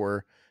era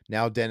where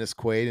now Dennis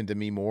Quaid and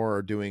Demi Moore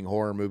are doing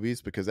horror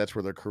movies because that's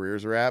where their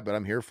careers are at. But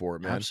I'm here for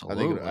it, man. I think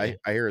Absolutely.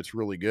 I hear it's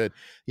really good.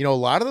 A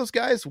lot of those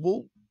guys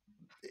will.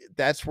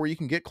 That's where you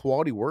can get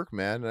quality work,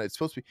 man. And it's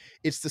supposed to be.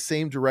 It's the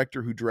same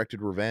director who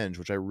directed Revenge,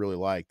 which I really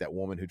like. That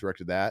woman who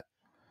directed that.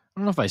 I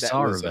don't know if I That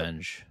saw was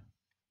Revenge.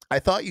 I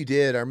thought you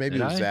did, or maybe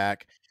Did it was I?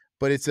 Zach.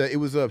 But it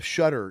was a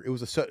Shutter. It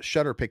was a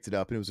Shutter picked it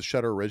up, and it was a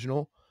Shutter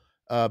original.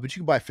 But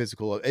you can buy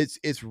physical.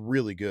 It's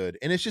really good,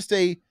 and it's just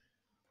a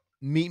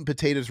meat and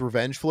potatoes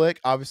revenge flick.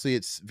 Obviously,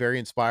 it's very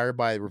inspired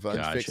by revenge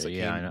flicks Gotcha. that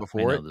Yeah, came I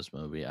before know it. this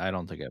movie. I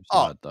don't think I've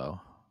saw Oh, it though.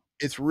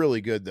 it's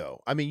really good though.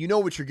 I mean, you know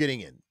what you're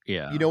getting in. You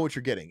Yeah. know what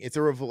you're getting. It's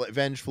a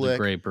revenge The flick.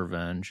 Great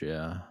Revenge,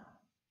 yeah.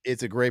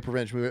 It's a great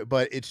revenge movie,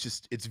 but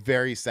it's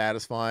very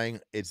satisfying.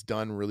 It's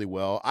done really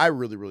well. I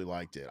really, really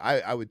liked it.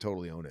 I would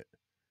totally own it.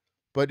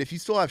 But if you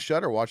still have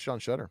Shutter, watch it on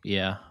Shutter.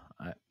 Yeah.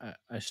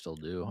 I still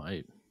do.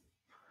 I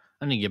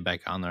need to get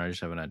back on there. I just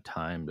haven't had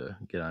time to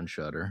get on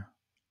Shutter.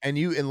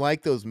 And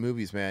like those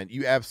movies, man,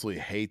 you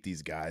absolutely hate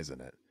these guys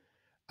in it.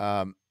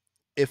 Um,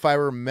 if I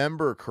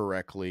remember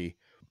correctly,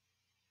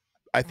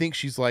 I think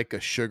she's like a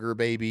sugar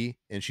baby,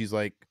 and she's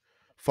like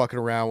fucking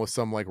around with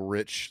some like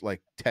rich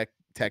like tech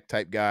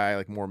type guy,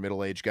 like more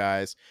middle-aged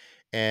guys.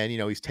 And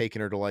he's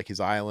taking her to like his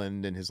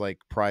island and his like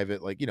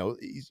private, like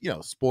he's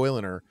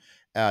spoiling her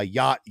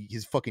yacht,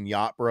 his fucking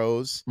yacht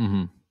bros.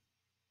 Mm-hmm.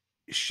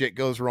 Shit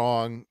goes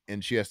wrong,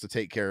 and she has to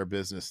take care of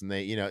business, and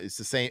they it's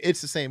the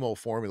same old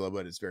formula,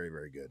 but it's very,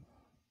 very good.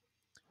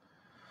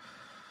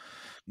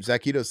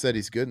 Zakito said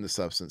he's good in The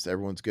Substance.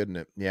 Everyone's good in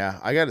it. Yeah,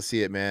 I got to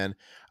see it, man.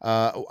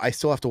 I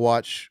still have to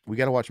watch. We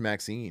got to watch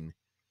Maxine.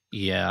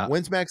 Yeah.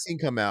 When's Maxine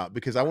come out?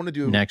 Because I want to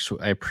do.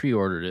 I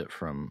pre-ordered it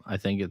from, I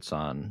think it's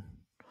on,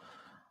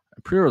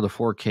 I pre-ordered the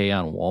 4K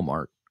on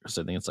Walmart because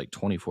I think it's like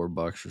 $24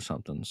 or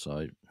something. So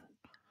it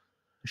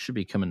should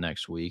be coming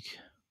next week.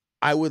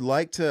 I would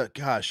like to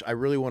gosh, I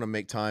really wanna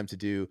make time to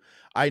do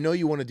I know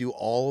you wanna do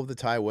all of the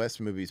Ty West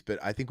movies, but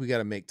I think we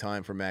gotta make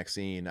time for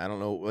Maxine. I don't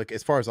know, like,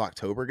 as far as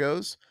October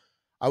goes,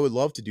 I would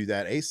love to do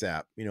that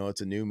ASAP. You know,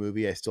 it's a new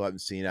movie, I still haven't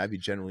seen it. I'd be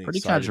generally Pretty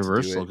excited to do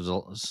controversial it.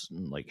 because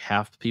like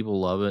half the people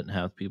love it and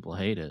half the people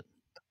hate it.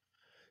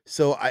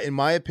 So, in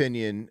my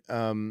opinion,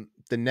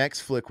 the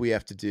next flick we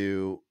have to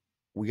do,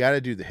 we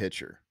gotta do The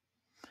Hitcher.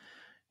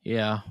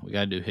 Yeah, we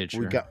gotta do We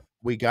Hitcher. got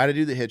we gotta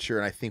do The Hitcher,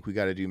 and I think we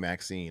gotta do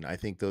Maxine. I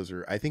think those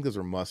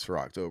are musts for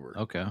October.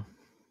 Okay.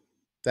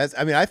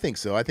 I mean, I think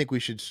so. I think we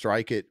should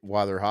strike it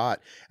while they're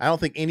hot. I don't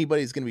think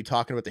anybody's gonna be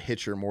talking about The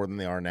Hitcher more than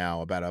they are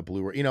now about a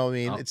Blu-ray, you know what I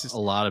mean? It's A just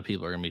lot of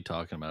people are gonna be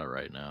talking about it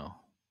right now.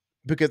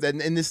 because and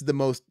this is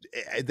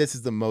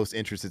the most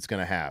interest it's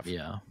gonna have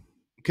Yeah.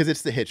 because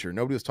it's The Hitcher.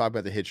 Nobody was talking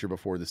about The Hitcher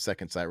before the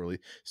second site release,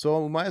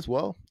 so we might as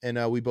well, and,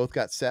 we both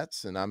got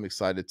sets, and I'm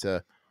excited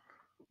to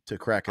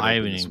crack it I open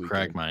haven't this even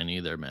cracked weekend. mine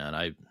either,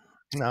 man.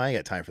 No, I ain't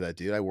got time for that,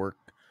 dude. I work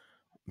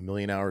a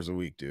million hours a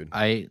week, dude.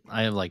 I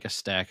have like a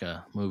stack of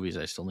movies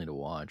I still need to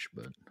watch,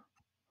 but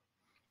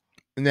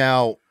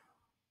Now,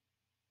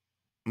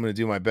 I'm gonna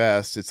do my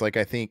best. It's like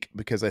I think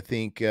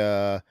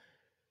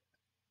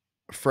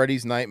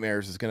Freddy's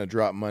Nightmares is gonna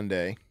drop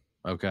Monday,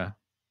 okay.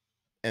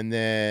 and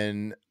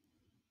then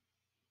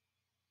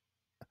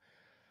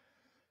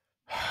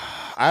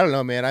I don't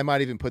know, man. I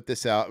might even put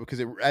this out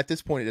because at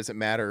this point it doesn't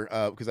matter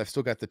because I've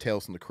still got the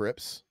Tales from the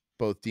Crypts,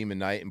 both Demon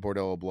Knight and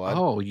Bordello of Blood.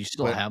 Oh, you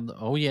still But have the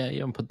oh yeah, you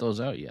haven't put those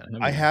out yet,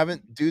 have I you?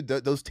 haven't, dude.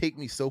 Those take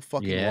me so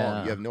fucking long. You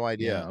Yeah. have no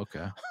idea. Yeah,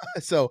 okay.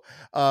 So,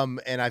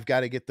 and I've got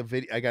to get the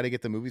video. I got to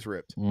get the movies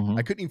ripped. I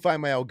Mhm. couldn't even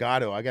find my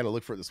Elgato. I got to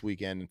look for it this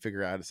weekend and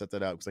figure out how to set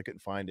that up because I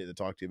couldn't find it to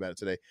talk to you about it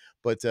today.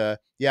 But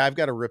yeah, I've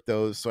got to rip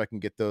those so I can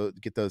get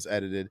those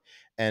edited.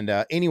 And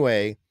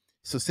anyway,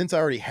 so since I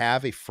already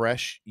have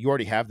you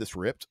already have this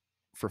ripped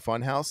for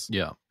Funhouse.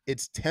 Yeah.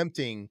 It's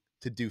tempting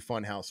to do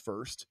Funhouse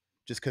first,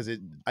 just because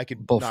I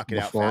could knock it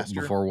out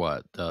faster. Before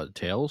what?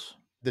 Tales?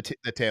 The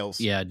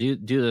tails. Yeah, do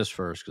this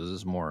first because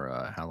this is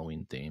more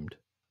Halloween themed.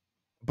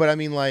 But I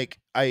mean, like,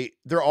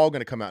 they're all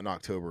gonna come out in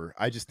October.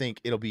 I just think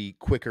it'll be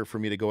quicker for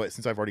me to go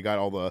since I've already got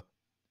all the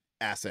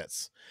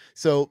assets.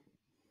 So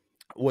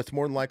what's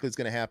more than likely is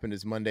gonna happen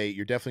is Monday,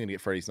 you're definitely gonna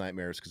get Freddy's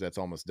Nightmares because that's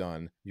almost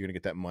done. You're gonna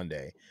get that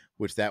Monday,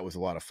 which that was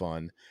a lot of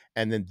fun.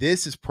 And then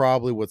this is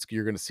probably what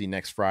you're gonna see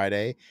next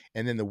Friday.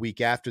 And then the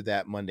week after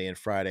that, Monday and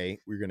Friday,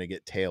 we're gonna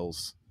get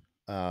Tales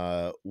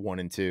 1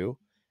 and 2.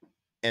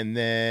 And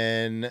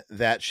then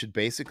that should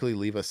basically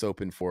leave us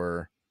open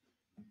for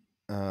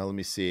let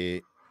me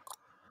see.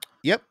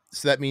 Yep.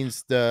 So that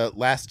means the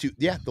last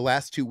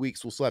 2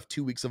 weeks, we'll still have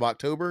 2 weeks of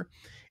October.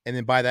 And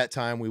then by that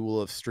time, we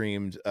will have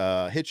streamed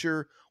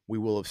Hitcher, we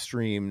will have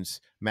streamed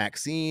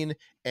Maxine,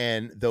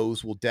 and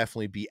those will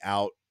definitely be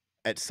out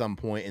at some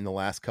point in the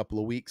last couple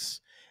of weeks.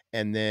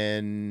 And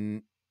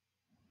then,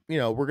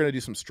 we're gonna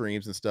do some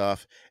streams and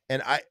stuff.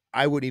 And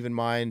I wouldn't even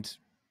mind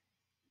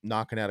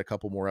knocking out a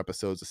couple more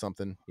episodes of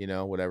something,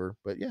 whatever.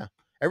 But yeah,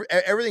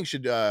 everything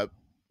should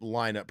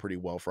line up pretty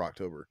well for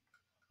October.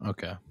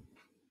 Okay.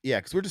 Yeah,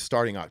 because we're just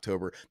starting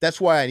October. That's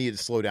why I needed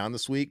to slow down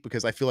this week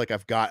because I feel like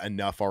I've got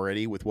enough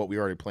already with what we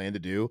already planned to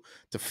do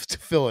to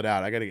fill it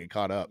out. I got to get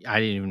caught up. I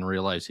didn't even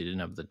realize he didn't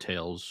have the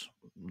Tales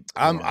going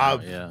I'm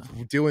out. Yeah.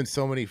 doing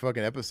so many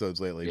fucking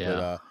episodes lately,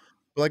 Yeah.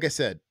 but like I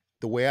said,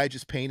 the way I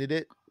just painted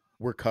it,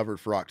 we're covered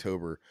for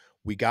October.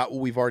 We got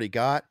what we've already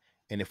got,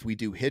 and if we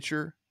do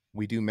Hitcher,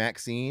 we do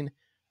Maxine,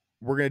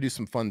 we're gonna do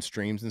some fun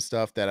streams and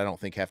stuff that I don't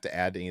think have to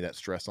add any of that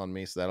stress on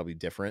me, so that'll be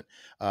different.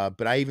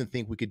 But I even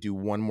think we could do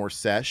one more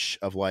sesh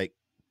of like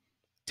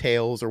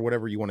Tails or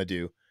whatever you want to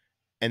do,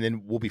 and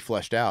then we'll be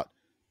fleshed out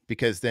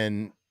because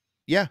then,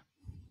 yeah.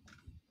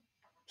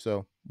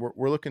 So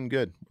we're looking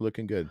good. We're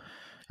looking good.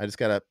 I just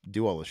gotta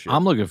do all this shit.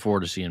 I'm looking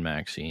forward to seeing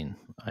Maxine.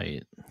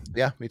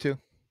 Yeah, me too.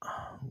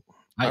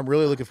 I'm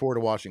really looking forward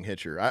to watching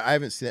Hitcher. I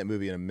haven't seen that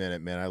movie in a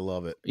minute, man. I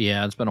love it.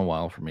 Yeah, it's been a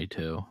while for me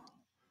too.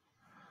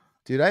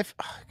 Dude, I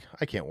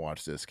can't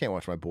watch this. Can't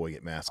watch my boy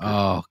get massacred.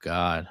 Oh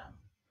God.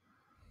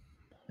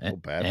 So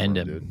bad for End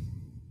him, dude.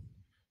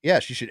 Yeah,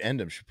 she should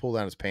end him. She should pull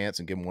down his pants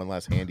and give him one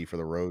last handy for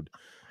the road.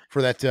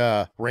 For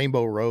that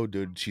Rainbow Road,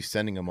 dude, she's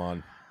sending him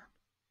on.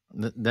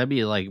 That'd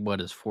be like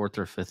what his fourth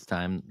or fifth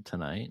time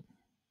tonight,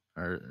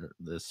 or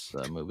this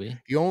movie.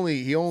 He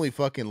only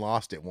fucking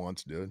lost it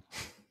once, dude.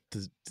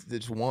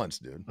 Just once,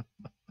 dude.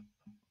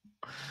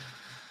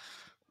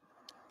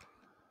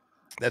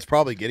 That's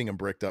probably getting him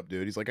bricked up,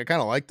 dude. He's like, I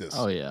kind of like this.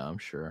 Oh yeah, I'm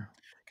sure.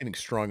 Getting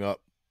strung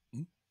up.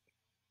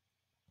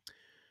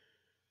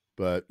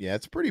 But yeah,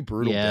 it's pretty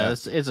brutal. Yeah,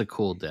 death. it's a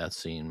cool death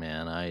scene,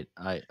 man.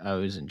 I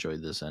always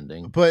enjoyed this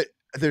ending. But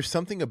there's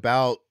something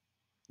about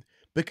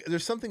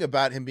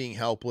him being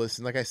helpless,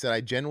 and like I said,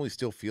 I generally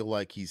still feel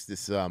like he's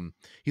this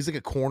he's like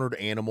a cornered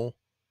animal,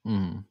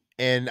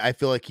 and I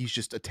feel like he's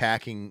just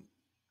attacking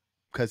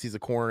because he's a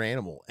cornered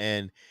animal,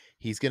 and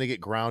he's gonna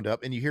get ground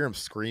up. And you hear him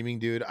screaming,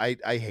 dude. I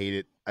hate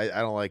it. I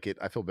don't like it.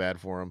 I feel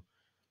bad for him.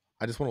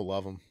 I just want to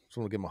love him. Just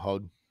want to give him a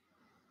hug.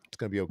 It's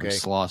gonna be okay.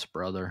 Sloth's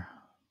brother.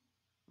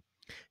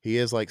 He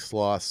is like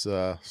Sloth's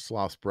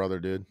brother,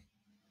 dude.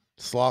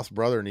 Sloth's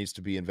brother needs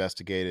to be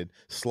investigated.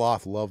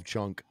 Sloth love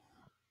chunk.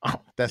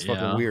 That's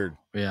fucking Yeah. weird.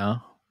 Yeah.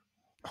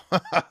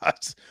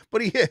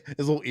 But his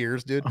little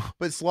ears, dude.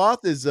 But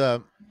Sloth is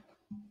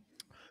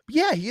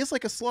yeah, he is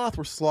like a sloth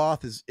where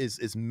Sloth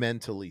is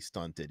mentally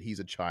stunted. He's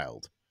a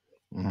child.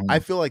 I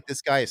Mhm. feel like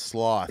this guy is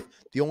Sloth.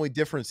 The only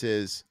difference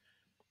is,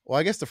 well,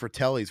 I guess the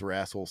Fratellis were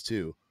assholes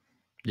too.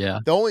 Yeah.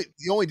 The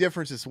only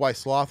difference is why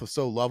Sloth was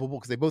so lovable,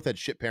 because they both had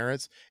shit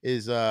parents,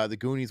 is the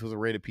Goonies was a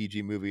rated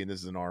PG movie and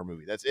this is an R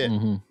movie. That's it.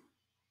 Mhm.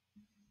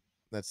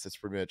 That's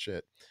pretty much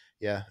it.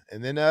 Yeah.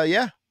 And then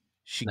yeah,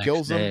 she Next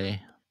kills him.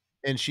 day.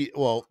 And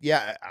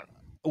yeah,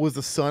 was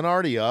the sun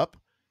already up?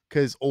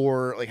 Cause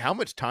or like how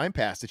much time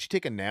passed? Did she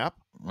take a nap?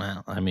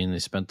 Well, I mean, they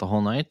spent the whole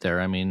night there.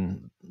 I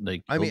mean,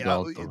 they I mean, killed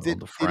all the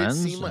did it friends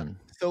seem like, and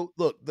so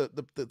look,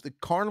 the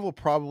carnival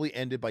probably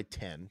ended by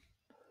 10,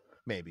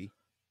 maybe.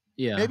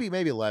 yeah.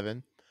 Maybe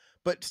 11.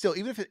 But still,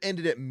 even if it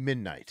ended at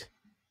midnight,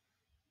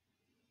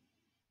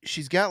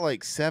 she's got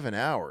like 7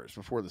 hours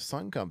before the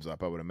sun comes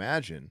up, I would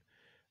imagine.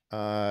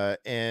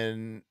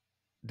 And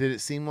did it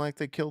seem like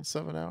they killed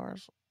 7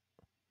 hours?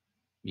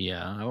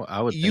 Yeah,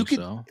 I would You think could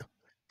so.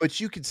 But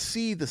you could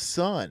see the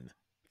sun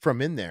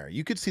from in there.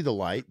 You could see the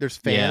light. There's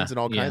Yeah, fans and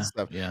all kinds yeah, of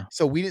stuff. yeah.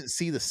 So we didn't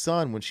see the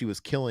sun when she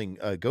was killing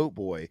Goat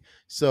Boy.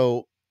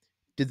 So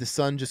did the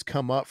sun just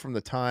come up from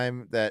the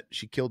time that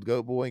she killed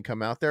Goat Boy and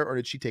come out there, or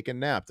did she take a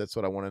nap? That's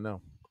what I want to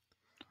know.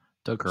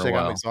 Took her She's a like,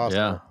 I'm while. exhausted.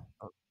 Yeah.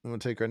 I'm gonna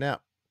take her a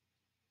nap.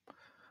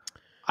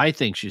 I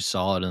think she's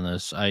solid in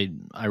this. I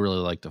really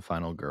like the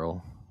final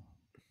girl.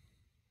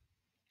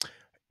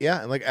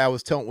 Yeah, and like I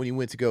was telling when you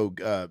went to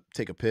go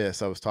take a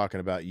piss, I was talking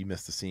about you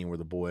missed the scene where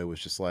the boy was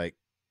just like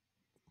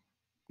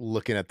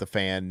looking at the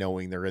fan,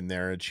 knowing they're in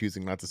there and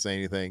choosing not to say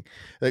anything.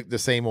 Like the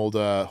same old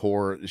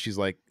horror. She's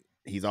like,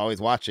 he's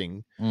always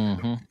watching.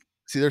 Mhm.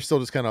 See, they're still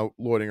just kind of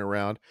loitering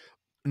around.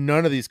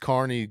 None of these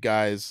Carney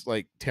guys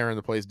like tearing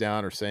the place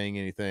down or saying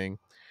anything,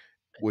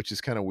 which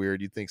is kind of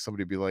weird. You'd think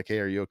somebody would be like, "Hey,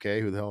 are you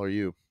okay? Who the hell are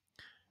you?"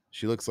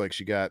 She looks like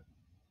she got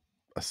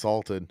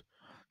assaulted,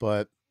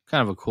 but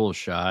Kind of a cool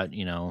shot,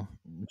 yeah,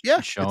 it's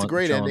a showing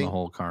great showing the ending.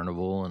 whole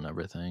carnival and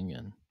everything,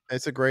 and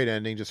It's a great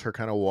ending. Just her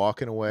kind of yeah.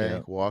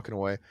 walking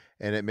away,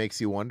 and it makes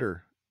you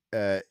wonder.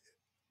 Uh,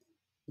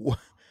 wh-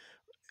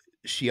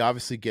 she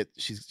obviously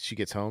she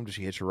gets home. Does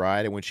she hitch a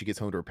ride? And when she gets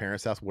home to her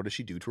parents' house, what does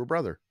she do to her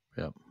brother?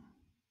 Yep.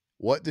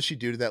 What does she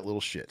do to that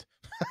little shit?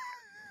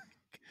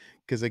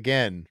 Because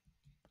again,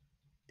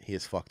 he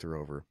has fucked her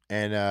over.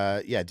 And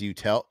yeah, do you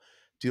tell?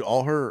 Dude,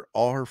 all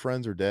her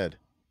friends are dead.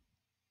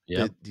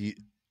 Yep.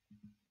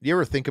 Do you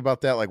ever think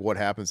about that? Like, what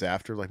happens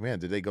after? Like, man,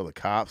 did they go to the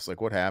cops?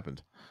 Like, what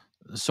happened?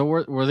 So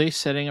were they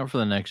setting up for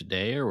the next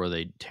day, or were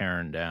they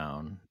tearing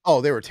down Oh,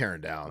 they were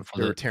tearing down. for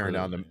They were the tearing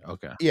down the.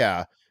 okay.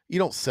 Yeah, you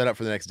don't set up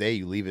for the next day.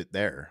 You leave it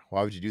there.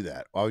 Why would you do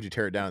that? Why would you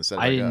tear it down and set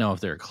it I back didn't up? know if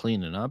they were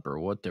cleaning up or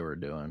what they were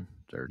doing.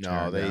 They were No,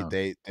 tearing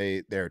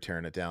down. they're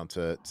tearing it down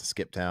to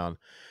skip town.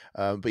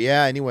 But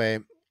yeah, anyway,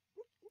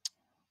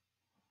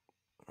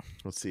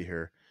 let's see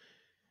here.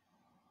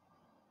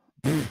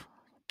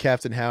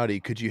 Captain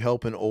Howdy, could you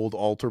help an old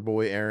altar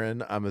boy,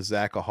 Aaron? I'm a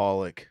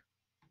Zachaholic.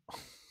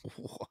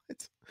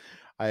 What?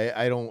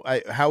 I don't.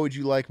 How would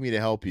you like me to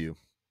help you?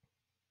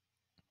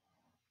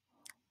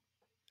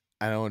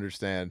 I don't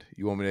understand.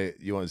 You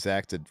want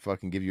Zach to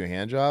fucking give you a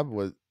hand job?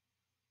 What?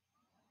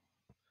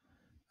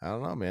 I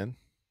don't know, man.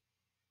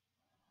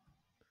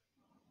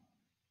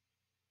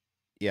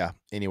 Yeah.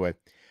 Anyway,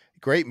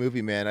 great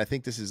movie, man. I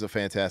think this is a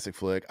fantastic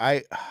flick.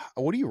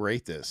 What do you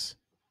rate this?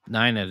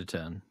 9 out of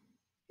 10.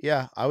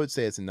 Yeah, I would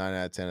say it's a 9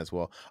 out of 10 as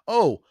well.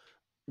 Oh,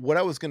 what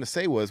I was going to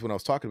say was when I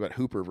was talking about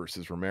Hooper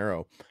versus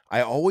Romero,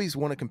 I always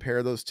want to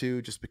compare those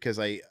two just because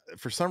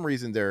for some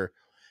reason,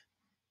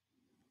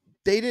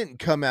 they didn't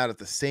come out at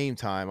the same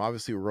time.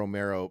 Obviously,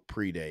 Romero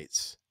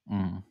predates,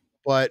 Mm.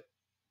 but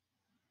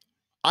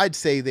I'd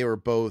say they were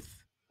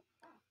both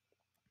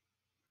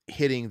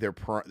hitting their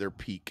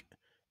peak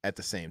at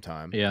the same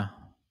time. Yeah.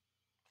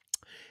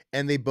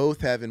 And they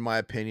both have, in my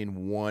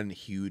opinion, one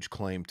huge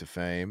claim to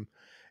fame.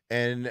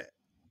 And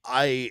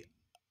I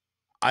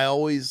I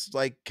always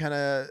like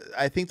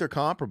I think they're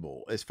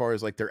comparable as far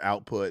as like their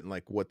output and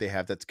like what they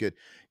have that's good.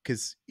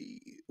 Cause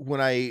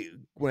when I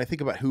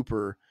think about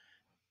Hooper,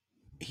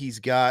 he's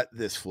got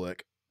this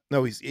flick.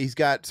 No, he's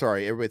got,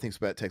 sorry, everybody thinks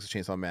about Texas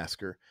Chainsaw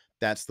Massacre.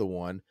 That's the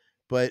one.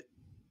 But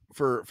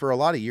for a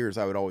lot of years,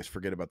 I would always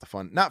forget about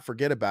not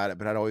forget about it,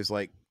 but I'd always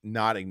like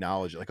not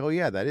acknowledge it. Like, oh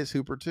yeah, that is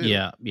Hooper too.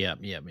 Yeah, yeah,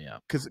 yeah, yeah.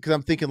 Because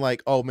I'm thinking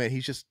like, oh man,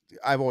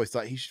 I've always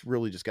thought he's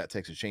really just got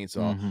Texas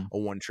Chainsaw, Mhm. a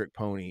one trick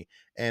pony,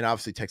 and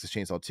obviously Texas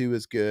Chainsaw 2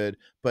 is good,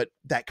 but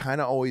that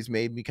kind of always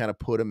made me kind of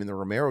put him in the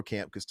Romero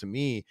camp because to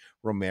me,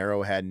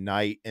 Romero had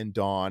night and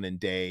dawn and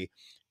day.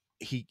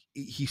 He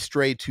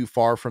strayed too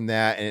far from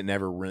that, and it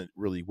never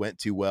really went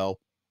too well.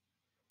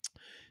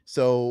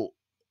 So,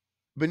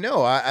 but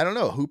no, I don't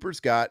know.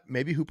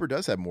 Maybe Hooper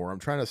does have more. I'm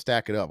trying to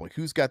stack it up. Like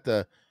who's got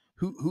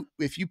who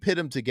if you pit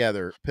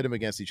them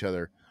against each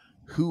other,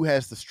 who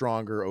has the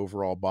stronger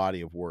overall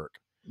body of work?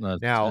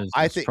 That's Now, it's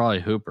I it's think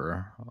probably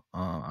Hooper,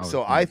 I would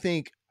so. I think.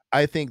 think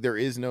I think there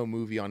is no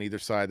movie on either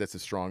side that's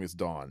as strong as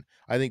Dawn.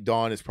 I think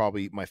Dawn is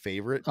probably my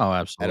favorite. Oh, I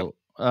don't, absolutely.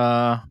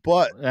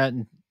 but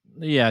And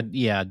yeah,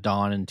 yeah,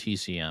 Dawn and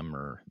TCM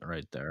are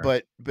right there.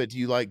 do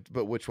you like?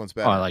 But which one's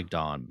Oh, I better? like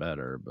Dawn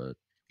better, but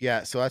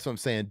Yeah, so that's what I'm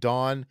saying.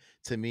 Dawn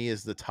to me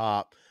is the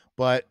top,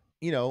 but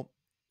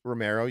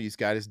Romero, he's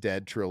got his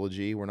Dead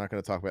trilogy. We're not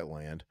going to talk about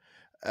Land.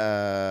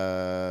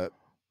 Uh,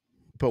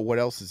 but what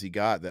else has he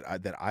got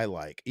that I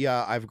like?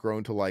 Yeah, I've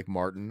grown to like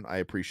Martin. I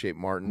appreciate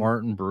Martin.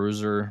 Martin,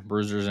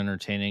 Bruiser's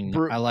entertaining.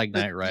 Bru- I like but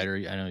Knight Rider.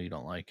 I know you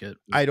don't like it.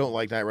 I don't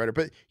like Knight Rider,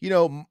 but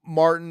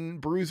Martin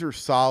Bruiser's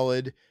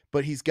solid,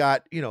 but he's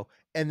got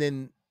and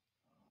then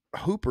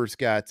Hooper's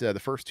got the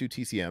first two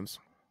TCMs,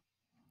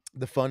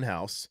 the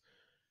Funhouse.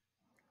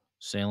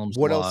 Salem's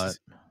What else Lot, is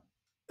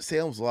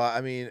Salem's Lot?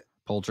 I mean,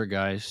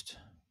 Poltergeist.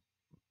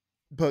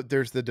 but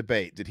there's the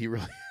debate. Did he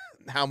really?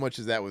 How much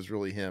of that was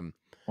really him?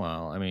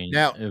 Well, I mean,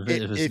 Now, if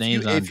his if you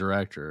name's on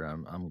director,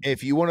 I'm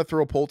if you want to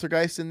throw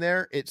Poltergeist in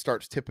there, it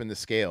starts tipping the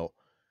scale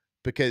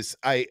because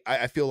I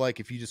feel like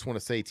if you just want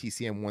to say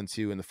TCM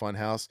 1-2 in the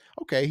Funhouse,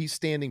 okay, he's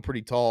standing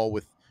pretty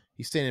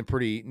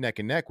neck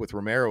and neck with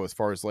Romero as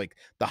far as like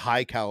the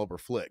high caliber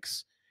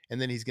flicks, and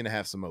then he's going to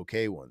have some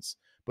okay ones.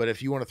 But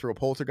if you want to throw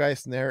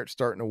Poltergeist in there, it's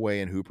starting to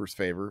weigh in Hooper's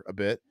favor a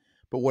bit.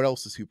 But what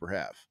else does Hooper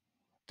have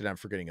that I'm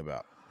forgetting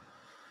about?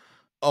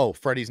 Oh,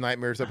 Freddy's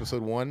Nightmares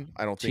episode 1?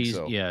 I don't think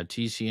so.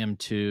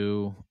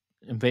 TCM2,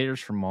 Invaders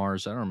from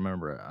Mars. I don't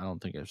remember it. I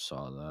don't think I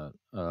saw that.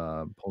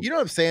 You know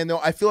what I'm saying though?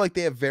 I feel like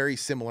they have very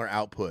similar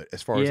output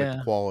as far as like the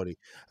Yeah, quality.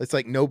 It's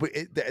like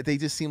they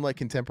just seem like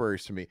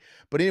contemporaries to me.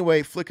 But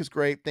anyway, Flick is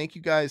great. Thank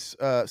you guys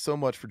so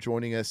much for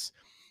joining us.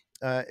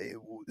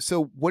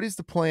 So what is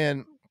the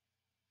plan?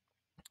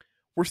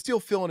 We're still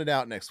filling it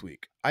out next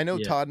week. I know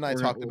yeah. Todd and I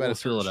talked about We'll a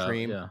certain fill it out.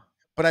 stream, Yeah,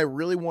 but I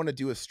really want to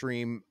do a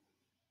stream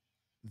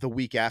the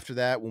week after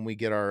that when we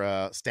get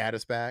our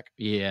status back.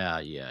 yeah,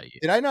 yeah, yeah.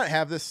 Did I not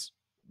have this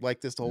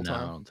like this the whole No, I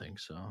time? don't think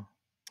so.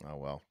 Oh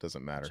well,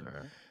 doesn't It's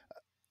matter.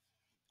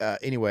 all right.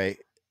 Anyway,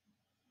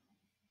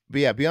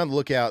 but yeah, be on the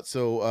lookout.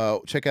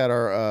 So check out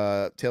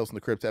our Tales from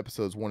the Crypt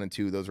episodes 1 and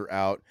 2. Those are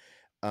out.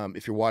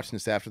 If you're watching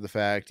this after the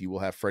fact, you will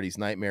have Freddy's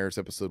Nightmares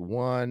episode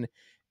 1,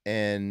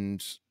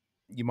 and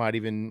you might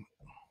even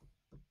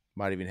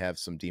have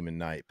some Demon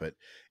Night. But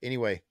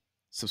anyway,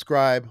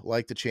 subscribe,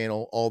 like the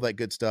channel, all that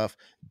good stuff.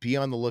 Be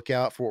on the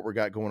lookout for what we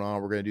got going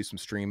on. We're going to do some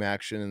stream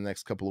action in the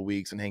next couple of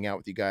weeks and hang out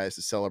with you guys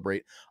to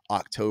celebrate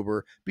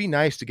October. Be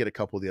nice to get a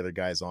couple of the other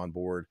guys on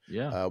board.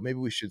 Yeah. Maybe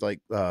we should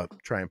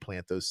try and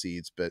plant those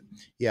seeds. But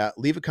yeah,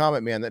 leave a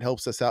comment, man. That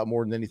helps us out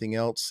more than anything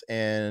else.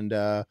 And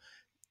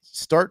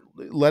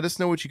let us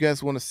know what you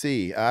guys want to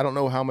see. I don't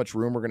know how much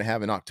room we're going to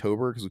have in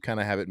October because we kind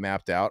of have it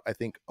mapped out, I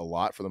think, a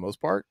lot for the most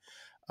part.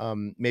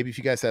 Maybe if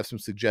you guys have some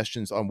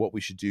suggestions on what we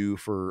should do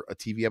for a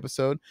TV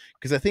episode,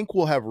 because I think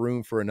we'll have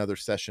room for another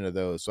session of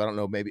those. So I don't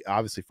know, maybe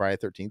obviously Friday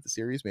 13th, the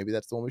series, maybe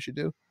that's the one we should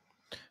do.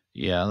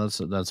 Yeah,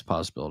 that's a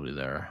possibility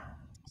there.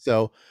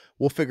 So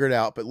we'll figure it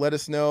out, but let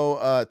us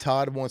know.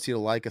 Todd wants you to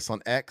like us on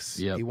X.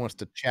 Yep. He wants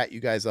to chat you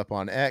guys up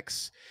on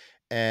X.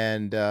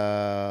 And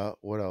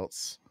what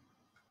else?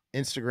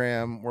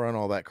 Instagram, we're on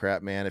all that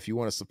crap, man. If you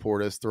want to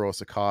support us, throw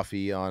us a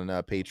coffee on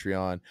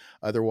Patreon.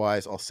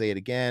 Otherwise, I'll say it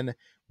again.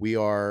 We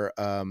are,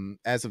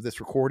 as of this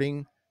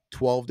recording,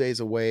 12 days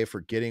away for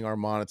getting our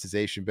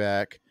monetization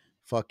back.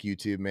 Fuck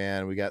YouTube,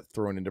 man. We got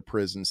thrown into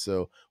prison.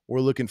 So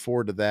we're looking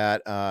forward to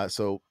that.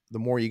 So the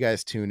more you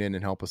guys tune in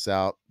and help us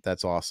out,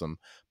 that's awesome.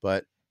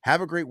 But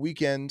have a great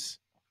weekend.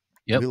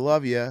 Yep. We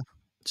love you.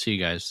 See you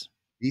guys.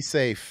 Be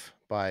safe.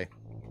 Bye.